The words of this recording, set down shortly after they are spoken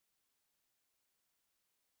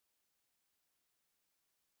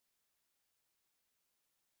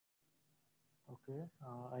Okay,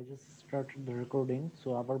 I just started the recording. So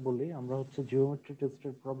আবার বলি আমরা হচ্ছে জিওমেট্রি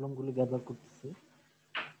টেস্টের প্রবলেমগুলো গ্যাদার করতেছি।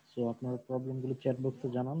 সো আপনারা প্রবলেমগুলো চ্যাট বক্সে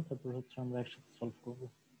জানান, তারপর হচ্ছে আমরা একসাথে সলভ করব।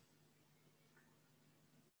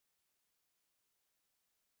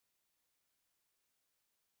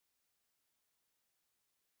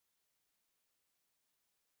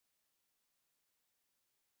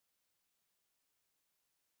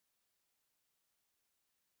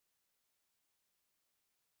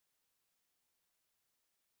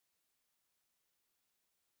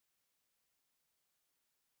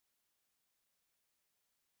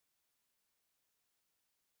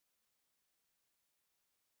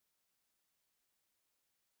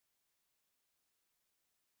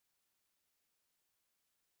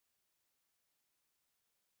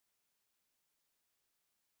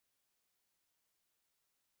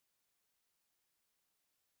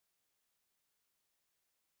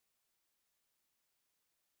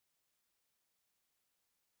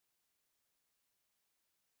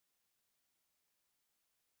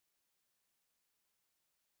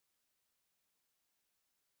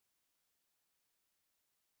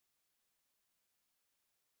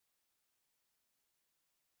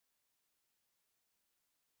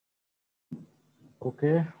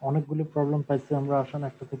 ওকে, অনেকগুলি প্রবলেম পাইছি আমরা। আসেন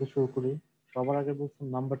একটা থেকে শুরু করি। সবার আগে বলছেন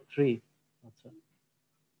নাম্বার 3। আচ্ছা,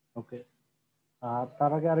 ওকে। আর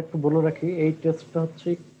তার আগে আরেকটু বলে রাখি, এই টেস্টটা হচ্ছে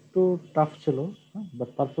একটু টাফ ছিল, হ্যাঁ, বাট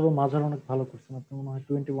তারপরেও মাঝার অনেক ভালো করছেন। আপনি মনে হয়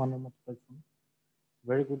 21 এর মতো পাইছেন।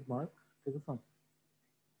 ভেরি গুড মার্ক, ঠিক আছে।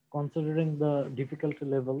 কনসিডারিং দ্য ডিফিকাল্টি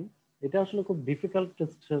লেভেল, এটা আসলে খুব ডিফিকাল্ট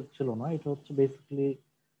টেস্ট ছিল না। এটা হচ্ছে বেসিক্যালি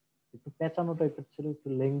একটু পেঁচানো টাইপের ছিল, একটু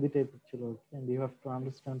লেংদি টাইপের ছিল আর কি। And you have to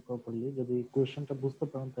understand properly. যদি কোয়েশ্চেনটা বুঝতে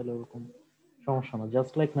পারেন তাহলে ওরকম সমস্যা না।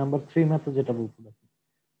 জাস্ট লাইক নাম্বার 3 ম্যাথে যেটা বলতে দেখেন,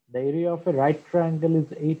 the area of A right triangle is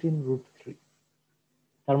 18√3।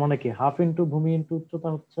 তার মানে কি, হাফ ইন্টু ভূমি ইন্টু উচ্চতা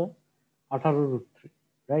হচ্ছে 18√3,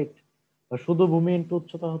 রাইট? শুধু ভূমি ইন্টু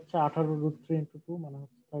উচ্চতা হচ্ছে 18√3 ইন্টু 2, মানে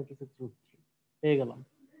হচ্ছে 36√3। পেয়ে গেলাম।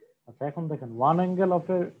 আচ্ছা, এখন দেখেন, one angle of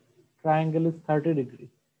a triangle is 30 degree.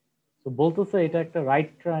 তো বলতেছে এটা একটা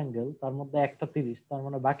রাইট ট্রায়াঙ্গেল, তার মধ্যে একটা 30, তার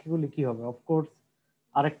মানে বাকিগুলি কি হবে? অফকোর্স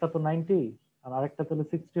আরেকটা তো 90, আর আরেকটা তাহলে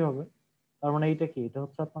 60 হবে। তার মানে এইটা কি? এটা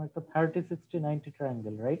হচ্ছে আপনার একটা 30, 60, 90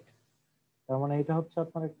 ট্রায়াঙ্গেল, রাইট? তার মানে এটা হচ্ছে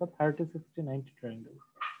আপনার একটা 30, 60, 90 ট্রায়াঙ্গেল।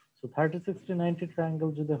 সো 30, 60, 90 ট্রায়াঙ্গেল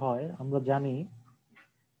যদি হয়, আমরা জানি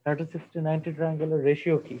 30, 60, 90 ট্রায়াঙ্গেলের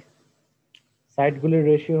রেশিও কি? সাইডগুলির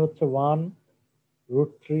রেশিও হচ্ছে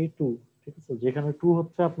 1√3, 2, ঠিক আছে? যেখানে 2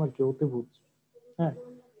 হচ্ছে আপনার কি, অতিভুজ। হ্যাঁ,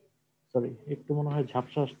 সরি, একটু মনে হয়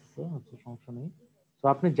ঝাপসা আসতেছে। আচ্ছা, সমস্যা নেই। তো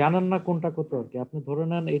আপনি জানেন না কোনটা কত আর কি। আপনি ধরে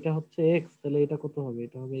নেন এটা হচ্ছে এক্স, তাহলে এটা কত হবে?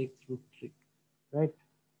 এটা হবে x√3, রাইট?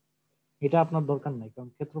 এটা আপনার দরকার নাই, কারণ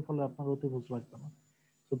ক্ষেত্রফলে আপনার অতিভুজ লাগবে না।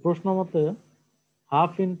 তো প্রশ্ন মতে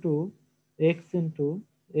half into x ×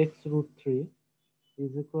 x√3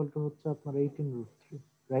 is equal to হচ্ছে আপনার 18√3,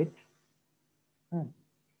 রাইট? হ্যাঁ।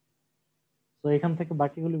 তো এখান থেকে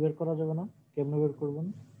বাকিগুলি বের করা যাবে না? কেমনে বের করবেন?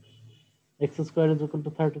 x² is equal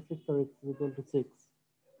to 36 R x is equal to 6।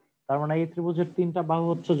 তার মানে এই ত্রিভুজের তিনটা বাহু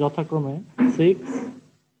হচ্ছে যথাক্রমে 6,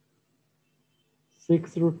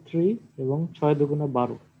 6√3 এবং 6×2 =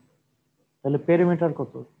 12। তাহলে পেরিমিটার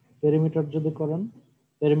কত? পেরিমিটার যদি করেন,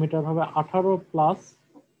 পেরিমিটার হবে 18 প্লাস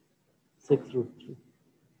 6√3,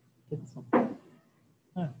 ঠিক আছে?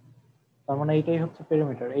 হ্যাঁ, তার মানে এইটাই হচ্ছে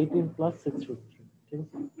পেরিমিটার, 18 প্লাস 6√3, ঠিক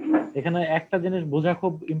আছে? এখানে একটা জিনিস বোঝা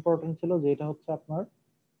খুব ইম্পর্টেন্ট ছিল, যে এটা হচ্ছে আপনার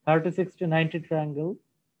 30, 60, 90 ট্রায়াঙ্গেল,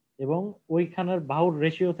 এবং ওইখানের বাহুর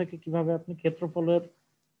রেশিও থেকে কিভাবে আপনি ক্ষেত্রফলের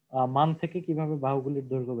মান থেকে কিভাবে বাহুগুলির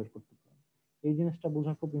দৈর্ঘ্য বের করতে পারেন, এই জিনিসটা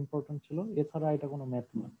বোঝা খুব ইম্পর্টেন্ট ছিল। এছাড়া এটা কোনো ম্যাথ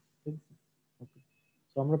না, ঠিক আছে? Okay.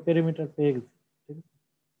 তো আমরা পেরিমিটার পেয়ে গেছি, ঠিক আছে?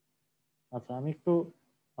 আচ্ছা, আমি একটু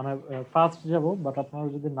মানে ফাস্ট যাব, বাট আপনারা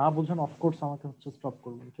যদি না বুঝেন অফকোর্স আমাকে হচ্ছে স্টপ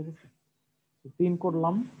করবেন, ঠিক আছে? 3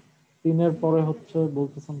 করলাম, 3-এর পরে হচ্ছে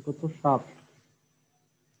বলতেছেন কত? 7।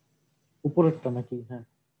 উপরেরটা নাকি? হ্যাঁ।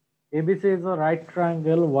 ABC is a right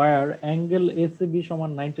triangle where angle ACB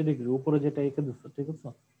সমান 90 ডিগ্রি। উপরে যেটা এঁকে দিচ্ছে, ঠিক আছে?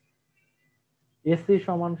 AC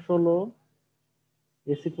সমান 16,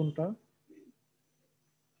 AC কোনটা?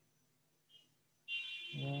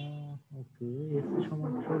 ওকে, AC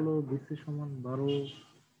সমান 16, BC সমান 12।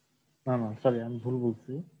 না না, সরি, আমি ভুল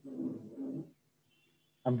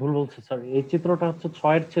বলছি, সরি। এই চিত্রটা হচ্ছে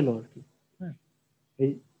 6-এর ছিল আর কি। হ্যাঁ, এই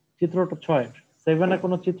চিত্রটা 6-এর। 7-এ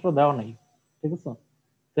কোনো চিত্র দেওয়া নাই, ঠিক আছে?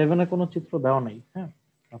 7-এ কোনো চিত্র দেওয়া নাই। হ্যাঁ,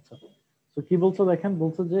 আচ্ছা। তো কি বলছো দেখেন,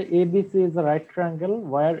 বলছো যে ABC is a right triangle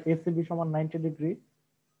where ACB সমান 90 ডিগ্রি,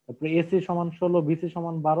 তারপরে AC সমান 16, BC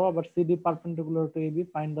সমান 12, আবার CD perpendicular to AB,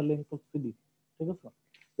 find the length of CD, ঠিক আছে?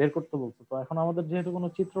 বের করতে বলছো। তো এখন আমাদের যেহেতু কোনো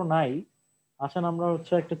চিত্র নাই, আসেন আমরা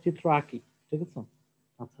হচ্ছে একটা চিত্র আঁকি, ঠিক আছে?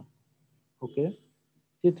 আচ্ছা, ওকে,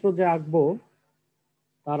 চিত্র যে আঁকবো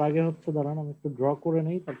তার আগে হচ্ছে দাঁড়ান আমি একটু ড্র করে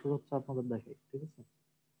নেই, তারপর হচ্ছে আপনাদের দেখাই, ঠিক আছে?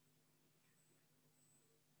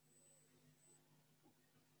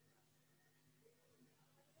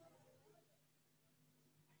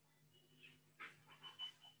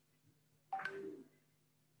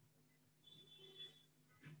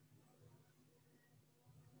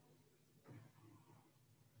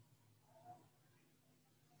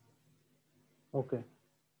 ওকে,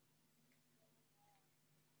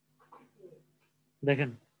 দেখেন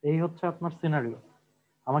এই হচ্ছে আপনার সিনারিও।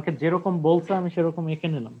 আমাকে যেরকম বলছে আমি সেরকম এঁকে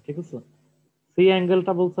নিলাম, ঠিক আছে? সি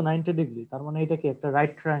অ্যাঙ্গেলটা বলছে 90 ডিগ্রি, তার মানে এটা কি একটা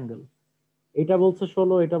রাইট ট্রায়াঙ্গেল। এটা বলছে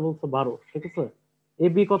 16, এটা বলছে 12, ঠিক আছে? এ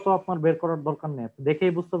বি কত আপনার বের করার দরকার নেই, আপনি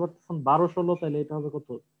দেখেই বুঝতে পারতেছেন 12 16, তাহলে এটা হবে কত?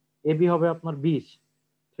 এ বি হবে আপনার 20।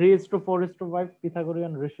 3:4:5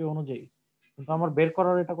 পিথাগোরিয়ান রেশিও অনুযায়ী। কিন্তু আমার বের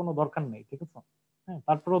করার এটা কোনো দরকার নেই, ঠিক আছে? হ্যাঁ,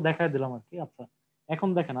 তারপরেও দেখায় দিলাম আর কি। আচ্ছা, এখন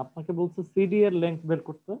দেখেন আপনাকে বলছে সিডি এর লেন্থ বের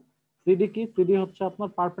করতে। সিডি কি? সিডি হচ্ছে আপনার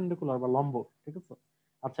পারপেন্ডিকুলার বা লম্ব, ঠিক আছে?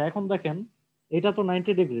 আচ্ছা, এখন দেখেন এটা তো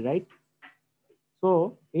 90 ডিগ্রি, রাইট? তো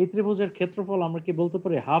এই ত্রিভুজের ক্ষেত্রফল আমরা কি বলতে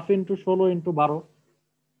পারি 1/2 × 16 × 12?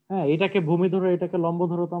 হ্যাঁ, এটাকে ভূমি ধরে এটাকে লম্ব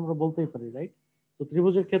ধরে তো আমরা বলতেই পারি, রাইট? তো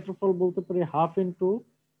ত্রিভুজের ক্ষেত্রফল বলতে পারি 1/2 ×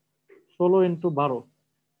 16 × 12।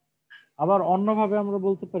 আবার অন্যভাবে আমরা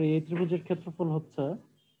বলতে পারি এই ত্রিভুজের ক্ষেত্রফল হচ্ছে,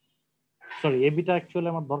 সরি এবিটা অ্যাকচুয়ালি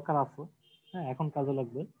আমার দরকার আছে, হ্যাঁ এখন কাজে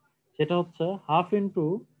লাগবে। সেটা হচ্ছে হাফ ইন্টু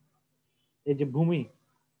এই যে ভূমি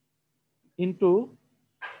ইন্টু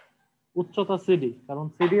উচ্চতা সিডি, কারণ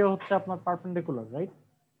সিডিও হচ্ছে আপনার পারপেন্ডিকুলার, রাইট?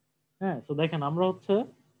 হ্যাঁ, তো দেখেন আমরা হচ্ছে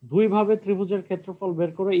দুই ভাবে ত্রিভুজের ক্ষেত্রফল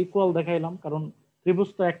বের করে ইকুয়াল দেখাইলাম, কারণ ত্রিভুজ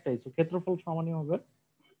তো একটাই, তো ক্ষেত্রফল সমানই হবে,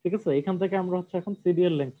 ঠিক আছে? এখান থেকে আমরা হচ্ছে এখন সিডি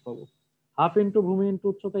এর লেন্থ পাবো। হাফ ইন্টু ভূমি ইন্টু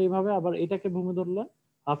উচ্চতা এইভাবে, আবার এটাকে ভূমি ধরলে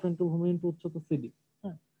হাফ ইন্টু ভূমি ইন্টু উচ্চতা সিডি।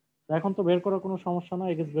 হ্যাঁ, তো এখন তো বের করার কোনো সমস্যা না,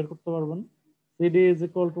 এগেস বের করতে পারবেন। CD is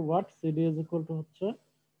equal to what? CD is equal to হচ্ছে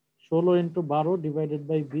 16 × 12 /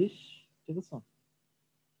 20, ঠিক আছে?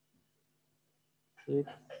 6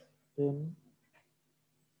 10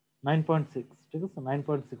 9.6, ঠিক আছে?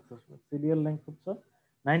 9.6 আসলে সিরিয়াল লেন্থ হচ্ছে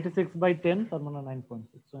 96/10, তার মানে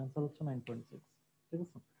 9.6, সো অ্যান্সার হচ্ছে 9.6, ঠিক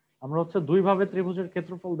আছে? আমরা হচ্ছে দুই ভাবে ত্রিভুজের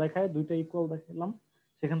ক্ষেত্রফল দেখায় দুইটা ইকুয়াল দেখালাম,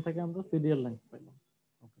 সেখান থেকে আমরা সিরিয়াল লেন্থ পাইলাম।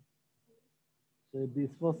 ওকে, সো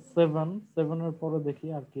দিস ওয়াজ 7 এর পরে দেখি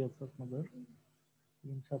আর কি আছে আপনাদের।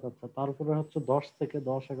 3 7, আচ্ছা তারপরে হচ্ছে 10 থেকে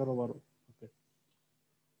 10 11 12। ওকে,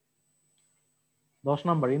 10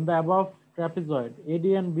 number, in the above trapezoid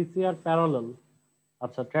eddy and BC are parallel.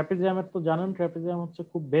 আচ্ছা, ট্র্যাপিজিয়ামের তো জানেন, ট্র্যাপিজিয়াম হচ্ছে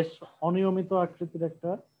খুব বেশ অনিয়মিত আকৃতির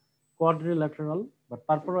একটা কোয়াড্রিল্যাটারাল, বাট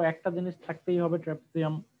তারপরেও একটা জিনিস থাকতেই হবে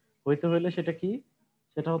ট্র্যাপিজিয়াম হইতে হইলে, সেটা কি?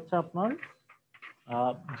 সেটা হচ্ছে আপনার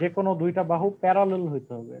যে কোনো দুইটা বাহু প্যারালাল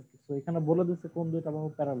হইতে হবে আর কি। তো এখানে বলে দিচ্ছে কোন দুইটা বাহু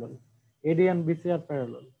parallel. Eddy and BC are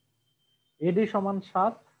parallel. এডি সমান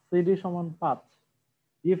 7, সিডি সমান 5।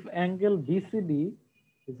 If angle BCD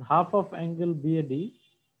is half of angle BAD,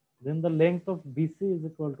 then the length of BC is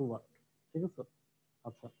equal to what? ঠিক আছে?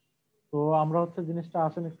 আচ্ছা, তো আমরা হচ্ছে জিনিসটা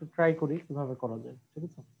আসলে একটু ট্রাই করি কিভাবে করা যায়, ঠিক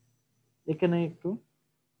আছে? এখানে একটু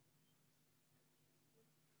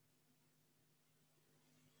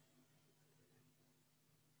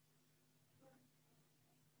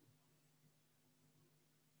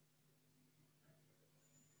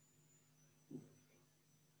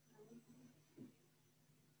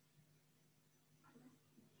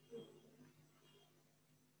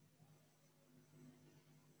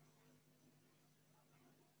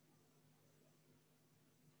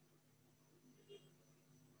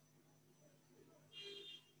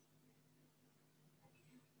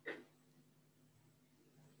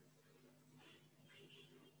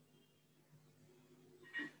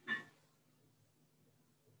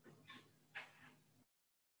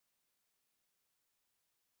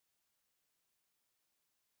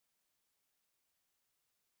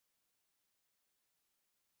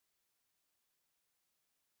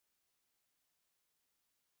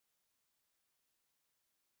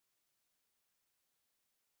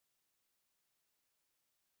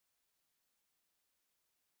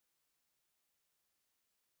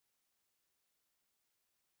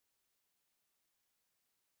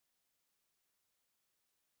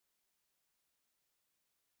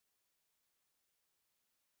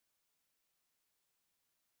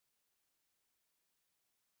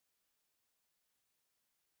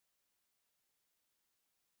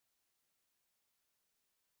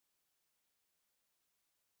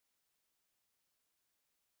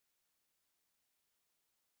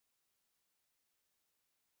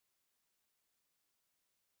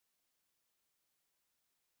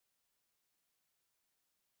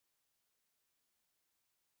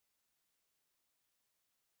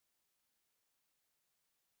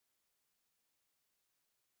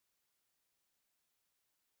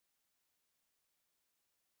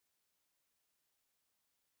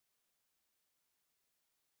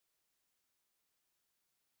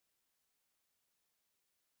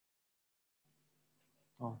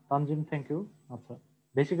তানজিম, থ্যাংক ইউ। আচ্ছা,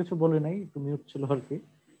 বেশি কিছু বলি নাই, একটু মিউট ছিল আর কি।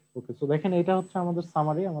 ওকে, তো দেখেন এটা হচ্ছে আমাদের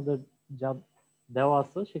সামারি, আমাদের যা দেওয়া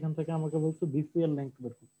আছে সেখান থেকে আমাকে বলছে বিসিএল লেংথ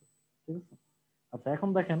বের করতে, ঠিক আছে। আচ্ছা, এখন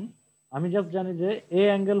দেখেন আমি জাস্ট জানি যে এ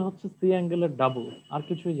অ্যাঙ্গেল হচ্ছে সি অ্যাঙ্গেলের ডাবল, আর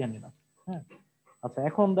কিছুই জানি না। হ্যাঁ, আচ্ছা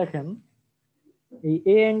এখন দেখেন এই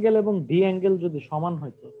এ অ্যাঙ্গেল এবং ডি অ্যাঙ্গেল যদি সমান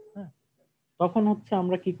হইতো, হ্যাঁ, তখন হচ্ছে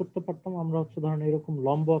আমরা কি করতে পারতাম, আমরা হচ্ছে ধরেন এরকম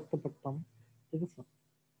লম্ব আঁকতে পারতাম, ঠিক আছে।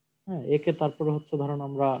 হ্যাঁ, একে তারপরে হচ্ছে ধরেন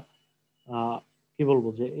আমরা কি বলবো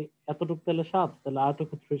যে এতটুকু তাহলে 7, তাহলে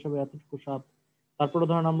আয়তক্ষেত্র হিসাবে এতটুকু 7। তারপরে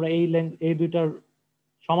ধরেন আমরা এই লেন্থ এই দুইটার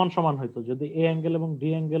সমান সমান হইতো, যদি এ অ্যাঙ্গেল এবং ডি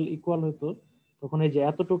অ্যাঙ্গেল ইকুয়াল হইতো তখন এই যে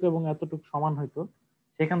এতটুকু এবং এতটুকু সমান হইতো,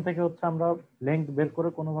 সেখান থেকে হচ্ছে আমরা লেন্থ বের করে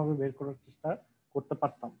কোনোভাবে বের করার চেষ্টা করতে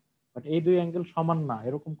পারতাম। বাট এই দুই অ্যাঙ্গেল সমান না,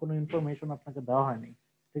 এরকম কোনো ইনফরমেশন আপনাকে দেওয়া হয়নি,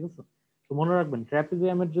 ঠিক আছে। তো মনে রাখবেন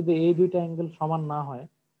ট্রাপিজিয়ামের যদি এই দুইটা অ্যাঙ্গেল সমান না হয়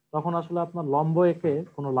তখন আসলে আপনার লম্ব এঁকে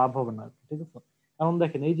কোনো লাভ হবে না, ঠিক আছে। কারণ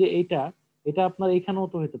দেখেন এই যে এইটা, এটা আপনার এখানেও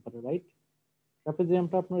তো হইতে পারে, রাইট?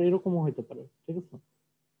 ট্রাপিজিয়ামটা আপনার এরকমও হইতে পারে, ঠিক আছে।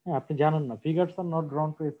 হ্যাঁ, আপনি জানেন না, figures are not ড্রন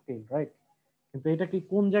to scale, right? কিন্তু এটা কি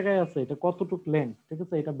কোন জায়গায় আছে, এটা কতটুক লেন্থ, ঠিক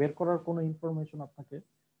আছে, এটা বের করার কোনো ইনফরমেশন আপনাকে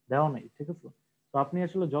দেওয়া নেই, ঠিক আছে। তো আপনি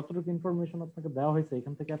আসলে যতটুকু ইনফরমেশন আপনাকে দেওয়া হয়েছে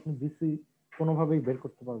এখান থেকে আপনি বিসি কোনোভাবেই বের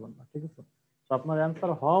করতে পারবেন না, ঠিক আছে। তো আপনার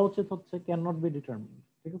অ্যান্সার হওয়া উচিত হচ্ছে ক্যান নট বি ডিটারমিন্ড,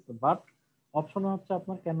 ঠিক আছে। বাট অপশনে হচ্ছে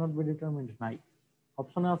আপনার ক্যান নট বি ডিটারমিন্ড নাই,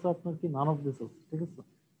 অপশনে আছে আপনার কি নান অফ দিস আছে, ঠিক আছে।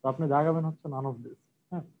 তো আপনি দাগাবেন হচ্ছে নান অফ দিস।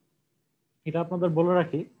 হ্যাঁ, এটা আপনাদের বলে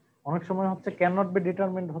রাখি, অনেক সময় হচ্ছে ক্যান নট বি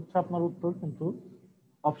ডিটারমিন্ড হচ্ছে আপনার উত্তর, কিন্তু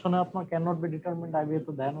অপশনে আপনার can not be determined IBA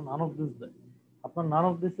তো দেয় না, নান অফ দিস দেয়। আপনার নান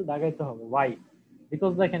অফ দিস দাগাইতে হবে, ওয়াই?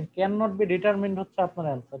 বিকজ দেখেন ক্যান নট বি ডিটারমিন্ড হচ্ছে আপনার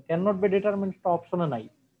অ্যান্সার, ক্যান নট বি ডিটারমিন্ডটা অপশনে নাই,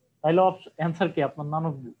 তাইলে অ্যান্সার কি আপনার নান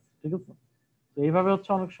অফ দিস, ঠিক আছে। তো এইভাবে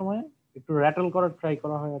হচ্ছে অনেক সময় একটু র্যাটল করার ট্রাই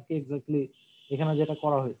করা হয় আর কি, এক্স্যাক্টলি এখানে যেটা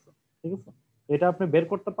করা হয়েছে, ঠিক আছে। তো এটা আপনি বের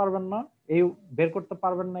করতে পারবেন না, এই বের করতে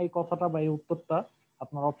পারবেন না এই কথাটা বা এই উত্তরটা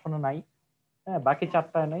আপনার অপশনে নাই। হ্যাঁ, বাকি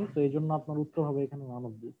চারটায় নাই, তো এই জন্য আপনার উত্তর হবে এখানে none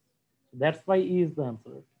of this. That's Y E is the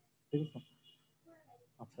answer, ঠিক আছে।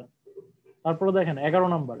 আচ্ছা, তারপরে দেখেন 11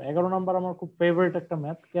 নাম্বার, 11 নাম্বার আমার খুব ফেভারিট একটা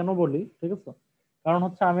ম্যাথ, কেন বলি, ঠিক আছে। কারণ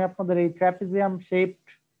হচ্ছে আমি আপনাদের এই ট্র্যাপিজিয়াম শেপড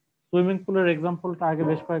সুইমিং পুলের এক্সাম্পলটা আগে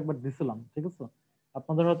বেশ কয়েকবার দিছিলাম, ঠিক আছে।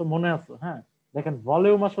 আপনাদের হয়তো মনে আছে। হ্যাঁ, দেখেন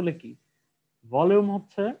ভলিউম আসলে কি, ভলিউম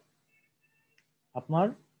হচ্ছে আপনার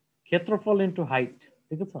ক্ষেত্রফল ইনটু হাইট,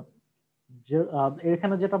 ঠিক আছে। যে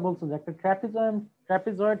এখানে যেটা বলছে যে একটা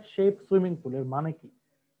ট্র্যাপিজয়েড শেপ সুইমিং পুল, এর মানে কি?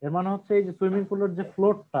 এর মানে হচ্ছে এই যে সুইমিং পুলের যে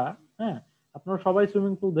ফ্লোরটা, হ্যাঁ, আপনারা সবাই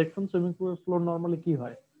সুইমিং পুল দেখছেন, সুইমিং পুলের ফ্লোর নর্মালি কি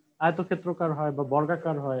হয়, আয়তক্ষেত্রাকার হয় বা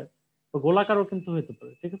বর্গাকার হয়, তো গোলাকারও কিন্তু হতে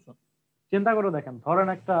পারে, ঠিক আছে। চিন্তা করে দেখেন, ধরেন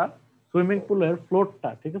একটা সুইমিং পুলের ফ্লোরটা,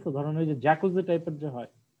 ঠিক আছে, ধরেন ওই যে জ্যাকুজি টাইপের যে হয়,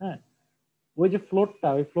 হ্যাঁ, ওই যে ফ্লোরটা,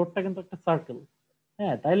 ওই ফ্লোরটা কিন্তু একটা সার্কেল।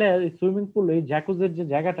 হ্যাঁ, তাইলে সুইমিং পুল এই জ্যাকুজের যে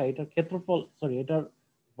জায়গাটা, এটার ক্ষেত্রফল, সরি, এটার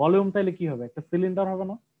ভলিউম তাইলে কি হবে, একটা সিলিন্ডার হবে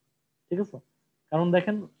না, ঠিক আছে। কারণ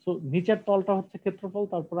দেখেন নিচের তলটা হচ্ছে ক্ষেত্রফল,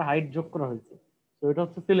 তারপরে হাইট যোগ করা হয়েছে, তো এটা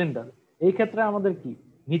হচ্ছে সিলিন্ডার। এই ক্ষেত্রে আমাদের কি,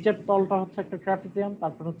 নিচের তলটা হচ্ছে একটা ট্রাপিজিয়াম,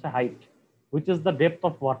 তারপর হচ্ছে height which is the depth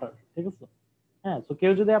of water, ঠিক আছে। হ্যাঁ, তো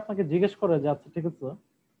কেউ যদি আপনাকে জিজ্ঞেস করে যে আচ্ছা ঠিক আছে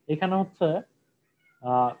এখানে হচ্ছে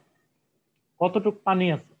আহ কতটুক পানি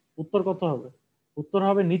আছে, উত্তর কত হবে? উত্তর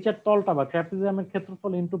হবে নিচের তলটা বা ট্রাপিজিয়ামের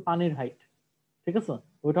ক্ষেত্রফল ইনটু পানির হাইট, ঠিক আছে।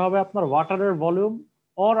 ওইটা হবে আপনার ওয়াটারের ভলিউম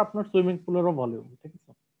অর আপনার সুইমিং পুলেরও ভলিউম, ঠিক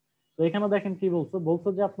আছে। তো এখানে দেখেন কি বলছে, বলছে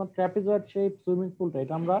যে আপনার ট্র্যাপিজয়েড শেপ সুইমিং পুলটা,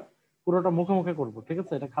 এটা আমরা পুরোটা মুখে মুখে করবো, ঠিক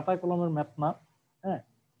আছে, এটা খাতায় কলমের ম্যাথ না। হ্যাঁ,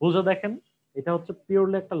 বুঝে দেখেন, এটা হচ্ছে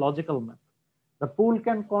পিওরলি একটা logical math. The pool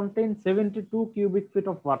can contain 72 cubic feet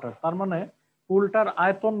of water, তার মানে পুলটার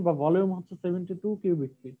আয়তন বা ভলিউম হচ্ছে 72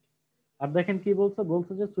 কিউবিক ফিট। আর দেখেন কি বলছে,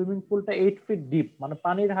 বলছে যে সুইমিং পুলটা 8 ফিট ডিপ, মানে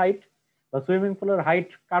পানির হাইট বা সুইমিং পুলের হাইট,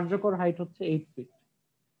 কার্যকর হাইট হচ্ছে 8 ফিট।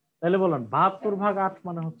 তাহলে বলেন 72 ভাগ 8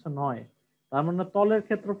 মানে হচ্ছে 9, তার মানে তলের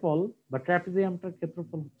ক্ষেত্রফল বা ট্র্যাপিজিয়ামটার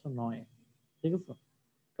ক্ষেত্রফল হচ্ছে 9, ঠিক আছে।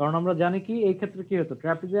 কারণ আমরা জানি কি এই ক্ষেত্রে কি হতো,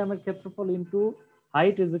 ট্র্যাপিজিয়ামের ক্ষেত্রফল into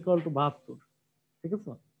height is equal to 72, ঠিক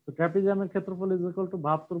আছে। তো ট্র্যাপিজিয়ামের ক্ষেত্রফল ইজ ইকুয়াল টু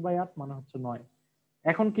 72/8 মানে হচ্ছে 9।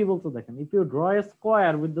 এখন কি বলছো দেখেন, if you draw A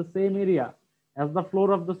square with the same area as the floor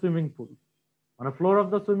of the swimming pool, মানে floor of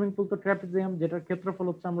the swimming pool তো ট্র্যাপিজিয়াম, যেটার ক্ষেত্রফল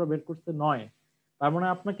হচ্ছে আমরা বের করতে 9, তার মানে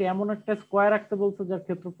আপনাকে এমন একটা স্কোয়ার রাখতে বলছে যার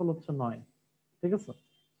ক্ষেত্রফল হচ্ছে 9, ঠিক আছে।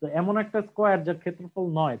 তো এমন একটা স্কোয়ার যার ক্ষেত্রফল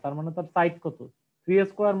 9, তার মানে তার সাইড কত, 3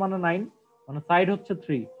 স্কোয়ার মানে 9, মানে সাইড হচ্ছে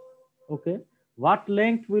 3। ওকে, what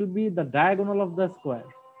length will be the diagonal of the square?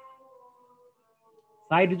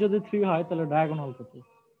 Side যদি 3 হয় তাহলে ডায়াগোনাল কত?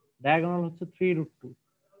 ডায়াগোনাল হচ্ছে 3√2,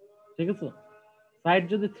 ঠিক আছে। সাইড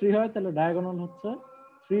যদি 3 হয় তাহলে ডায়াগোনাল হচ্ছে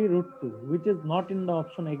 3√2, which is not in the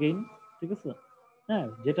option again, ঠিক আছে। হ্যাঁ,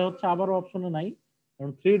 যেটা হচ্ছে আবারও অপশনে নাই,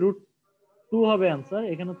 কারণ 3√2 হবে অ্যান্সার,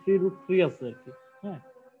 এখানে 3√3 আছে আর কি। হ্যাঁ,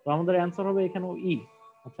 তো আমাদের অ্যান্সার হবে এখানে ই।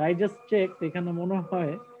 আচ্ছা, আই জাস্ট চেক, এখানে মনে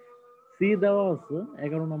হয় সি দেওয়া আছে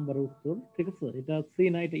 11 নম্বরের উত্তর, ঠিক আছে? এটা সি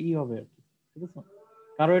না, এটা ই হবে আর কি, ঠিক আছে?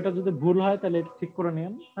 কারো এটা যদি ভুল হয় তাহলে এটা ঠিক করে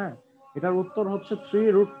নিন। হ্যাঁ, এটার উত্তর হচ্ছে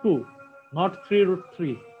 3√2, নট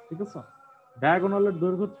 3√3, ঠিক আছে? ডায়াগোনালের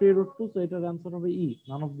দৈর্ঘ্য 3√2, তো এটার অ্যান্সার হবে ই,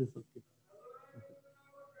 নান অফ দিস।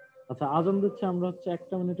 আচ্ছা, আজান দিচ্ছে, আমরা হচ্ছে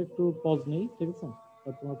 1 মিনিট একটু পজ নেই, ঠিক আছে?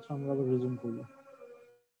 তারপর হচ্ছে আমরা আবার রিজুম করবো।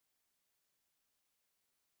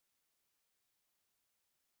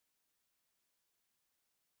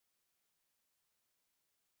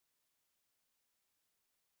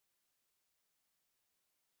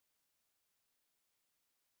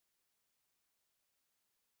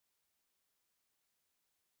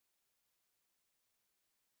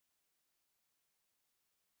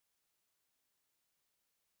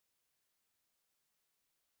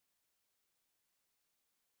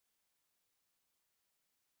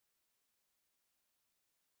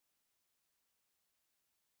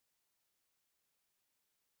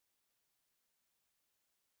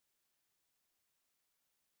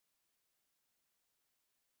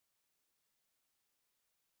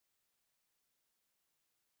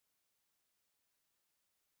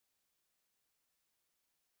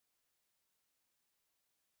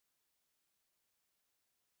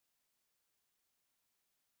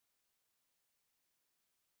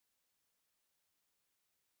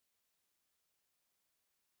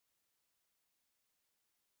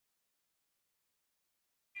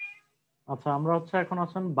 আচ্ছা, আমরা হচ্ছে এখন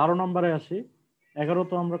আসেন 12 নম্বরে আসি। 11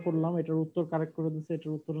 তো আমরা করলাম, এটার উত্তর কারেক্ট করে দিচ্ছে,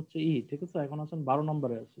 এটার উত্তর হচ্ছে ই, ঠিক আছে? এখন আসেন 12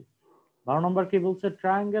 নম্বরে আসি। 12 নম্বর কি বলছে?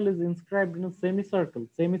 Triangle is inscribed in semi circle,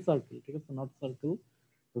 semi circle, ঠিক আছে, not circle.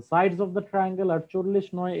 The sides of the triangle are 40,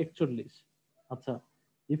 9, 41। আচ্ছা,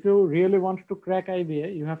 if you really want to crack IBA,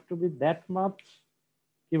 you have to be that much,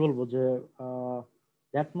 কি বলবো যে,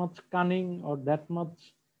 that much cunning or that much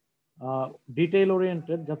detail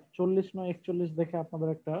oriented, যাতে 40, 9, 41 দেখে আপনাদের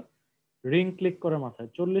একটা রিং ক্লিক করে মাথায়।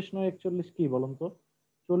 40, 9, 41 কি বলুন তো?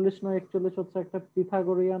 40, 9, 41 হচ্ছে একটা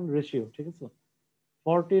পিথাগোরিয়ান রেশিও, ঠিক আছে?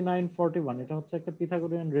 49, 41 এটা হচ্ছে একটা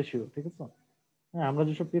পিথাগোরিয়ান রেশিও, ঠিক আছে? হ্যাঁ, আমরা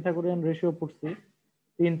যেসব পিথাগোরিয়ান রেশিও পড়ছি,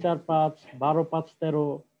 3, 4, 5, 12, 5, 13,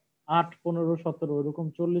 8, 15, 17, এরকম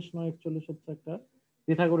 40, 9, 41 হচ্ছে একটা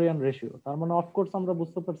পিথাগোরিয়ান রেশিও। তার মানে অফকোর্স আমরা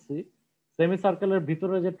বুঝতে পারছি সেমি সার্কেলের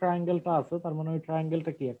ভিতরে যে ট্রায়াঙ্গেলটা আছে, তার মানে ওই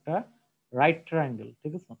ট্রায়াঙ্গেলটা কি একটা রাইট ট্রায়াঙ্গেল,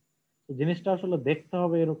 ঠিক আছে? তো জিনিসটা আসলে দেখতে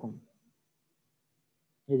হবে এরকম,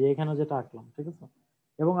 এই যে এখানে যেটা আঁকলাম, ঠিক আছে?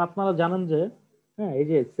 এবং আপনারা জানেন যে, হ্যাঁ, এই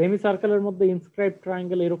যে সেমি সার্কেলের মধ্যে ইনস্ক্রাইব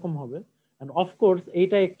ট্রায়াঙ্গেল এরকম হবে, এন্ড অফকোর্স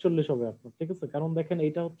এইটা 41 হবে আপনার, ঠিক আছে? কারণ দেখেন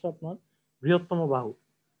এইটা হচ্ছে আপনার বৃহত্তম বাহু।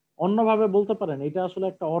 অন্যভাবে বলতে পারেন এটা আসলে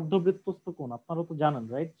একটা অর্ধবৃত্তস্থ কোণ। আপনারা তো জানেন,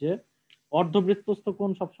 রাইট, যে অর্ধবৃত্তস্থ কোণ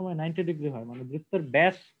সবসময় 90 ডিগ্রি হয়, মানে বৃত্তের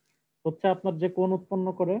ব্যাস হচ্ছে আপনার যে কোণ উৎপন্ন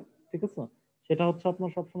করে, ঠিক আছে, সেটা হচ্ছে আপনার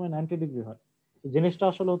সবসময় 90 ডিগ্রি হয়। তো জিনিসটা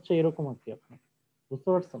আসলে হচ্ছে এরকম আর কি, আপনি বুঝতে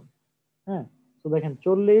পারছেন? হ্যাঁ, তো দেখেন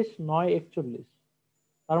 40, 9, 41,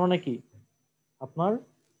 তার মানে কি আপনার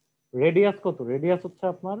রেডিয়াস কত? রেডিয়াস হচ্ছে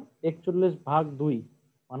আপনার 41/2,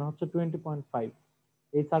 মানে হচ্ছে 20.5।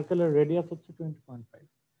 এই সার্কেলের রেডিয়াস হচ্ছে 20.5।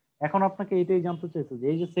 এখন আপনাকে এইটাই জানতে চাইছে যে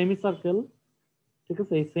এই যে সেমি সার্কেল, ঠিক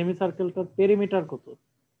আছে, এই সেমি সার্কেলটার পেরিমিটার কত?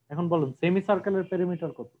 এখন বলুন সেমি সার্কেলের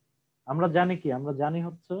পেরিমিটার কত? আমরা জানি কি? আমরা জানি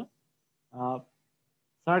হচ্ছে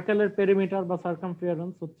সার্কেলের পেরিমিটার বা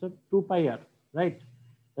সার্কামফিয়ারেন্স হচ্ছে 2πr, রাইট?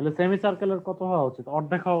 তাহলে সেমি সার্কেলের কত হওয়া উচিত?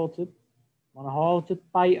 অর্ধেক হওয়া উচিত, মানে হওয়া উচিত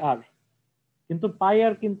πr। কিন্তু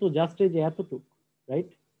πr কিন্তু জাস্ট এই যে এতটুক, রাইট?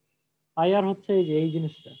 πr হচ্ছে এই যে এই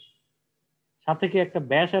জিনিসটা, সাথে কি একটা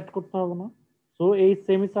ব্যাস অ্যাড করতে হবে না? সো এই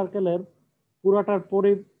সেমি সার্কেলের পুরাটার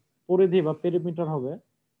পরিধি বা পেরিমিটার হবে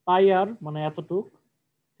πr, মানে এতটুক,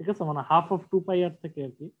 ঠিক আছে? মানে হাফ অফ 2πr থেকে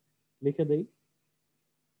আর কি, লিখে দেই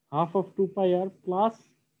হাফ অফ 2πr প্লাস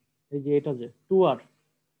এই যে এটা যে 2r,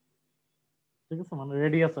 ঠিক আছে, মানে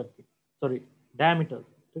রেডিয়াস আর কি, সরি, ডায়ামিটার,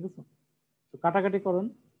 ঠিক আছে? তো কাটাকাটি করেন,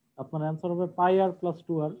 আপনার অ্যান্সার হবে πr প্লাস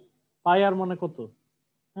 2r। πr মানে কত?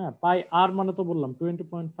 হ্যাঁ, πr মানে তো বললাম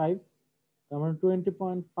 20.5, তার মানে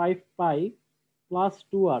 20.5 পাই প্লাস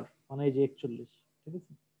 2r, মানে এই যে 41, ঠিক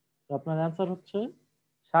আছে? তো আপনার অ্যান্সার হচ্ছে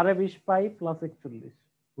 20.5 পাই plus 41,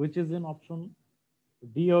 which is in option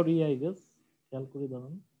D or E, I guess. খেয়াল করে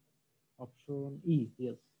ধরুন, অপশন ই,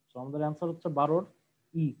 ইয়েস। তো আমাদের অ্যান্সার হচ্ছে 12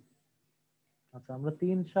 ই। আচ্ছা, আমরা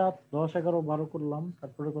 3, 7, 10, 11, 12 করলাম,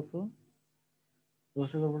 তারপরে কত? 10,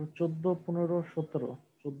 11, 12, 14, 15, 17,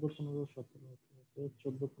 14, 15, 17,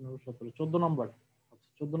 14, 15, 17, 14 নম্বর। আচ্ছা,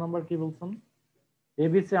 14 নম্বর কি বলছেন?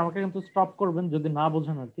 এবিসি, আমাকে কিন্তু স্টপ করবেন যদি না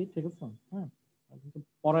বোঝেন আর কি, ঠিক আছে? হ্যাঁ, আমি কিন্তু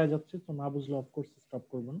পড়ায় যাচ্ছি, তো না বুঝলে অফকোর্স স্টপ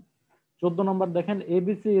করবেন। 14 নম্বর দেখেন,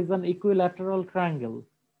 ABC is an equilateral triangle,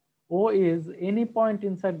 O is any point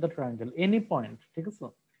inside the triangle, any point, ঠিক আছে?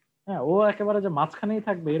 হ্যাঁ, ও একেবারে যে মাঝখানেই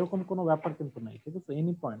থাকবে এরকম কোনো ব্যাপার কিন্তু নাই, ঠিক আছে,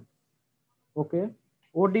 এনি পয়েন্ট। ওকে,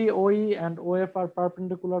 ওডি ওই end of R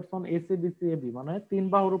পারপেন্ডিকুলারস on AC BC AB, মানে তিন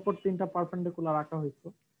বাহুর উপর তিনটা পারপেন্ডিকুলার আঁকা হয়েছে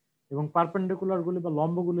এবং পারপেন্ডিকুলার গুলি বা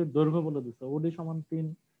লম্বগুলির দৈর্ঘ্য বলে দিচ্ছে, ওডি সমান 3,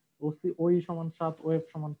 ওসি ওই সমান 7, ওএফ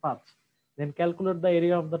সমান 5, দেন calculate the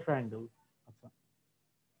area of the triangle. আচ্ছা,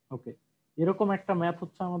 ওকে, এরকম একটা ম্যাথ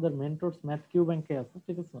হচ্ছে আমাদের মেন্টরস ম্যাথ কিউ ব্যাংকে আছে,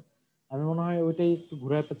 ঠিক আছে। আমি মনে হয় ওইটাই একটু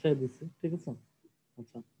ঘুরায় পেঁচায় দিচ্ছি, ঠিক আছে।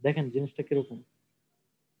 আচ্ছা, দেখেন জিনিসটা কিরকম।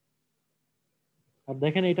 আর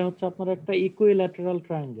দেখেন এটা হচ্ছে আপনার একটা ইকুইল্যাটারাল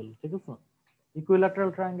ট্রায়াঙ্গেল, ঠিক আছে।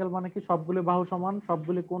 ইকুইল্যাটারাল ট্রায়াঙ্গেল মানে কি, সবগুলি বাহু সমান,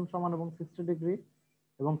 সবগুলি কোণ সমান এবং 60 ডিগ্রি,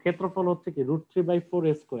 এবং ক্ষেত্রফল হচ্ছে কি √3/4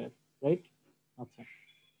 a², রাইট। আচ্ছা,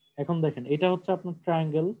 এখন দেখেন এটা হচ্ছে আপনার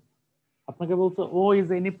ট্রায়াঙ্গেল, আপনাকে বলছে ও is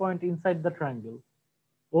any point inside the triangle.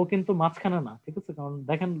 ও কিন্তু মাঝখানে না, ঠিক আছে, কারণ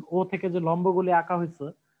দেখেন ও থেকে যে লম্বগুলি আঁকা হয়েছে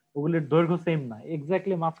ওগুলির দৈর্ঘ্য সেম না,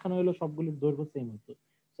 এক্স্যাক্টলি মাঝখানে হইলে সবগুলির দৈর্ঘ্য সেম হতো।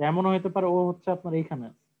 এমনও হতে পারে ও হচ্ছে আপনার এইখানে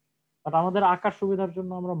আছে, বাট আমাদের আঁকার সুবিধার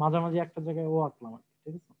জন্য আমরা মাঝামাঝি একটা জায়গায় ও আঁকলাম আর কি,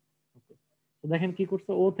 ঠিক আছে। Okay. তো দেখেন কি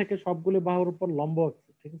করছে, ও থেকে সবগুলি বাহুর উপর লম্ব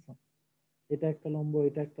আঁকছে, ঠিক আছে। এটা একটা লম্ব,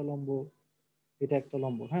 এটা একটা লম্ব, এটা একটা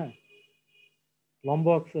লম্ব, হ্যাঁ, লম্ব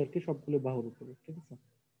আঁকছে আর কি সবগুলি বাহুর উপরে, ঠিক আছে।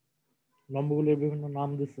 লম্বগুলির বিভিন্ন নাম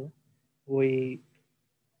দিছে, ওই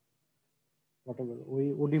whatever, ওই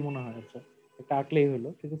ওডি মনে হয়, আচ্ছা, একটা আঁকলেই হলো,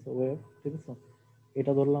 ঠিক আছে, ওয়েভ, ঠিক আছে।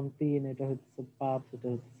 এটা ধরলাম 3, এটা হচ্ছে 5, এটা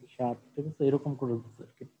হচ্ছে 7, ঠিক আছে, এরকম করে দিচ্ছে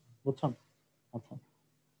আর কি, বুঝছেন। আচ্ছা,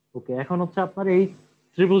 ওকে, এখন হচ্ছে আপনার এই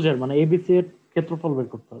ত্রিভুজের মানে এবিসি এর ক্ষেত্রফল বের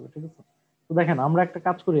করতে হবে, ঠিক আছে। তো দেখেন আমরা একটা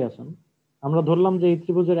কাজ করি আসেন, আমরা ধরলাম যে এই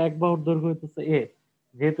ত্রিভুজের এক বাহুর দৈর্ঘ্য হইতেছে এ,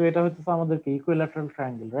 যেহেতু এটা হইতেছে আমাদেরকে ইকুইল্যাটারাল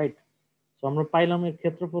ট্রায়াঙ্গেল, রাইট। তো আমরা পাইলাম এর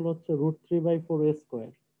ক্ষেত্রফল হচ্ছে √3/4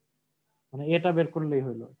 a², মানে এটা বের করলেই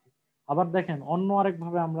হইলো। আবার দেখেন অন্য আরেক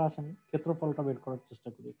ভাবে আমরা আসেন ক্ষেত্রফলটা বের করার চেষ্টা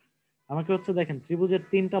করি। আমাকে হচ্ছে দেখেন ত্রিভুজের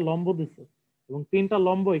তিনটা লম্ব দিছে এবং তিনটা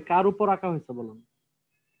লম্বই কার উপর আঁকা হয়েছে বলুন,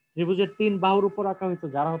 ত্রিভুজের তিন বাহুর উপর আঁকা হয়েছে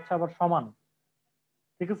যারা হচ্ছে আবার সমান,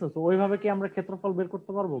 ঠিক আছে। তো ওইভাবে কি আমরা ক্ষেত্রফল বের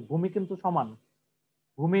করতে পারবো? ভূমি কিন্তু সমান,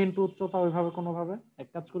 ভূমি ইন্টু উচ্চতা, ওইভাবে কোনোভাবে এক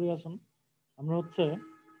কাজ করি আসুন, আমরা হচ্ছে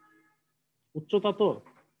উচ্চতা, তো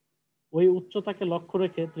ওই উচ্চতাকে লক্ষ্য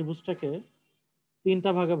রেখে ত্রিভুজটাকে তিনটা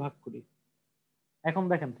ভাগে ভাগ করি। এখন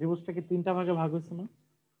দেখেন ত্রিভুজটা কি তিনটা ভাগে ভাগ হয়েছে না?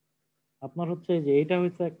 আপনার হচ্ছে এই যে এইটা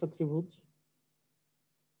হচ্ছে একটা ত্রিভুজ,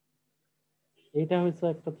 এইটা হচ্ছে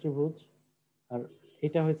একটা ত্রিভুজ, আর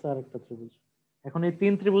এটা হচ্ছে আর একটা ত্রিভুজ। এখন এই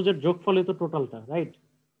তিন ত্রিভুজের যোগফলই তো টোটালটা, রাইট।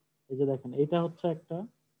 এই যে দেখেন এইটা হচ্ছে একটা,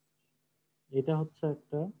 এটা হচ্ছে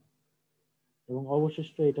একটা, এবং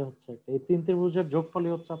অবশিষ্ট এটা হচ্ছে একটা, এই তিন ত্রিভুজের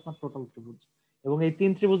যোগফলই হচ্ছে আপনার টোটাল ত্রিভুজ। এবং এই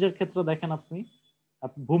তিন ত্রিভুজের ক্ষেত্রে দেখেন আপনি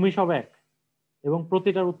ভূমি সব এক এবং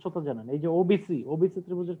প্রতিটার উচ্চতা জানেন। এই যে ওবিসি, ওবিসি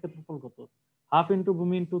ত্রিভুজের ক্ষেত্রফল কত? হাফ ইন্টু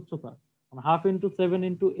ভূমি ইন্টু উচ্চতা, মানে হাফ ইন্টু 7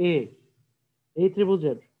 ইন্টু a। এই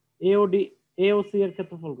ত্রিভুজের এওডি, এওসি এর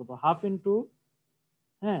ক্ষেত্রফল কত? হাফ ইন্টু,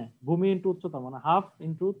 হ্যাঁ, ভূমি ইন্টু উচ্চতা, মানে হাফ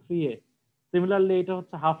ইন্টু 3a। সিমিলারলি এটা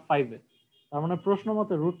হচ্ছে হাফ 5a। তার মানে প্রশ্ন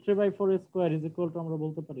মতে √3/4 a² আমরা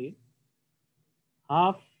বলতে পারি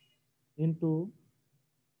half into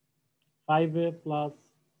 5a plus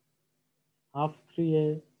half 3a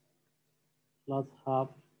plus half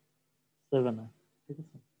 7a, ঠিক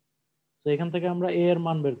আছে। তো এখান থেকে আমরা a এর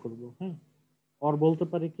মান বের করবো, হ্যাঁ। আর বলতে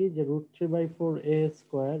পারি কি যে √3/4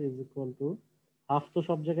 a² হাফ, তো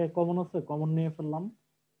সব জায়গায় কমন আছে, কমন নিয়ে ফেললাম,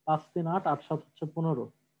 5 3 8, 8 7 হচ্ছে 15,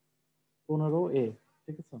 15a,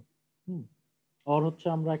 ঠিক আছে। হুম, আর হচ্ছে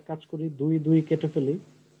আমরা এক কাজ করি, 2 2 কেটে ফেলি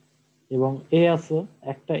এবং এ আছে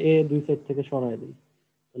একটা, এ দুই সাইড থেকে সরাই দিই,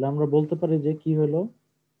 তাহলে আমরা বলতে পারি যে কি হলো,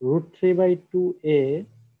 √3/2a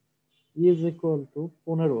ইজ ইকুয়াল টু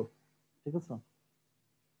 15, ঠিক আছে।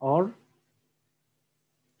 আর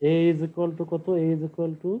এ ইজ ইকুয়াল টু কত? এ is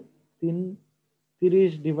equal to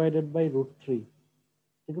 30 divided by √3,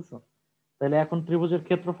 ঠিক আছে। তাহলে এখন ত্রিভুজের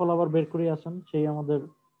ক্ষেত্রফল আবার বের করে আসেন সেই আমাদের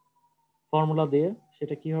ফর্মুলা দিয়ে,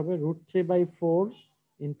 সেটা কি হবে? √3/4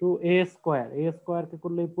 ইন্টু a², a² কে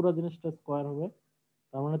করলে এই পুরো জিনিসটা স্কোয়ার হবে,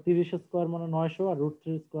 তার মানে 30 স্কোয়ার মানে 900, আর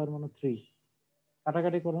 √3² মানে 3।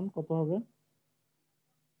 কাটাকাটি করেন কত হবে,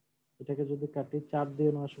 এটাকে যদি কাটি 4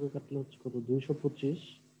 দিয়ে 900 কাটলে হচ্ছে কত? 225,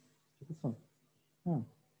 ঠিক আছে। হ্যাঁ,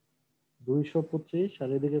 225, আর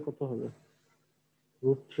এদিকে কত হবে?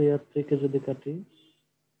 √3 আর 3 কে যদি কাটি,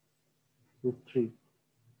 √3।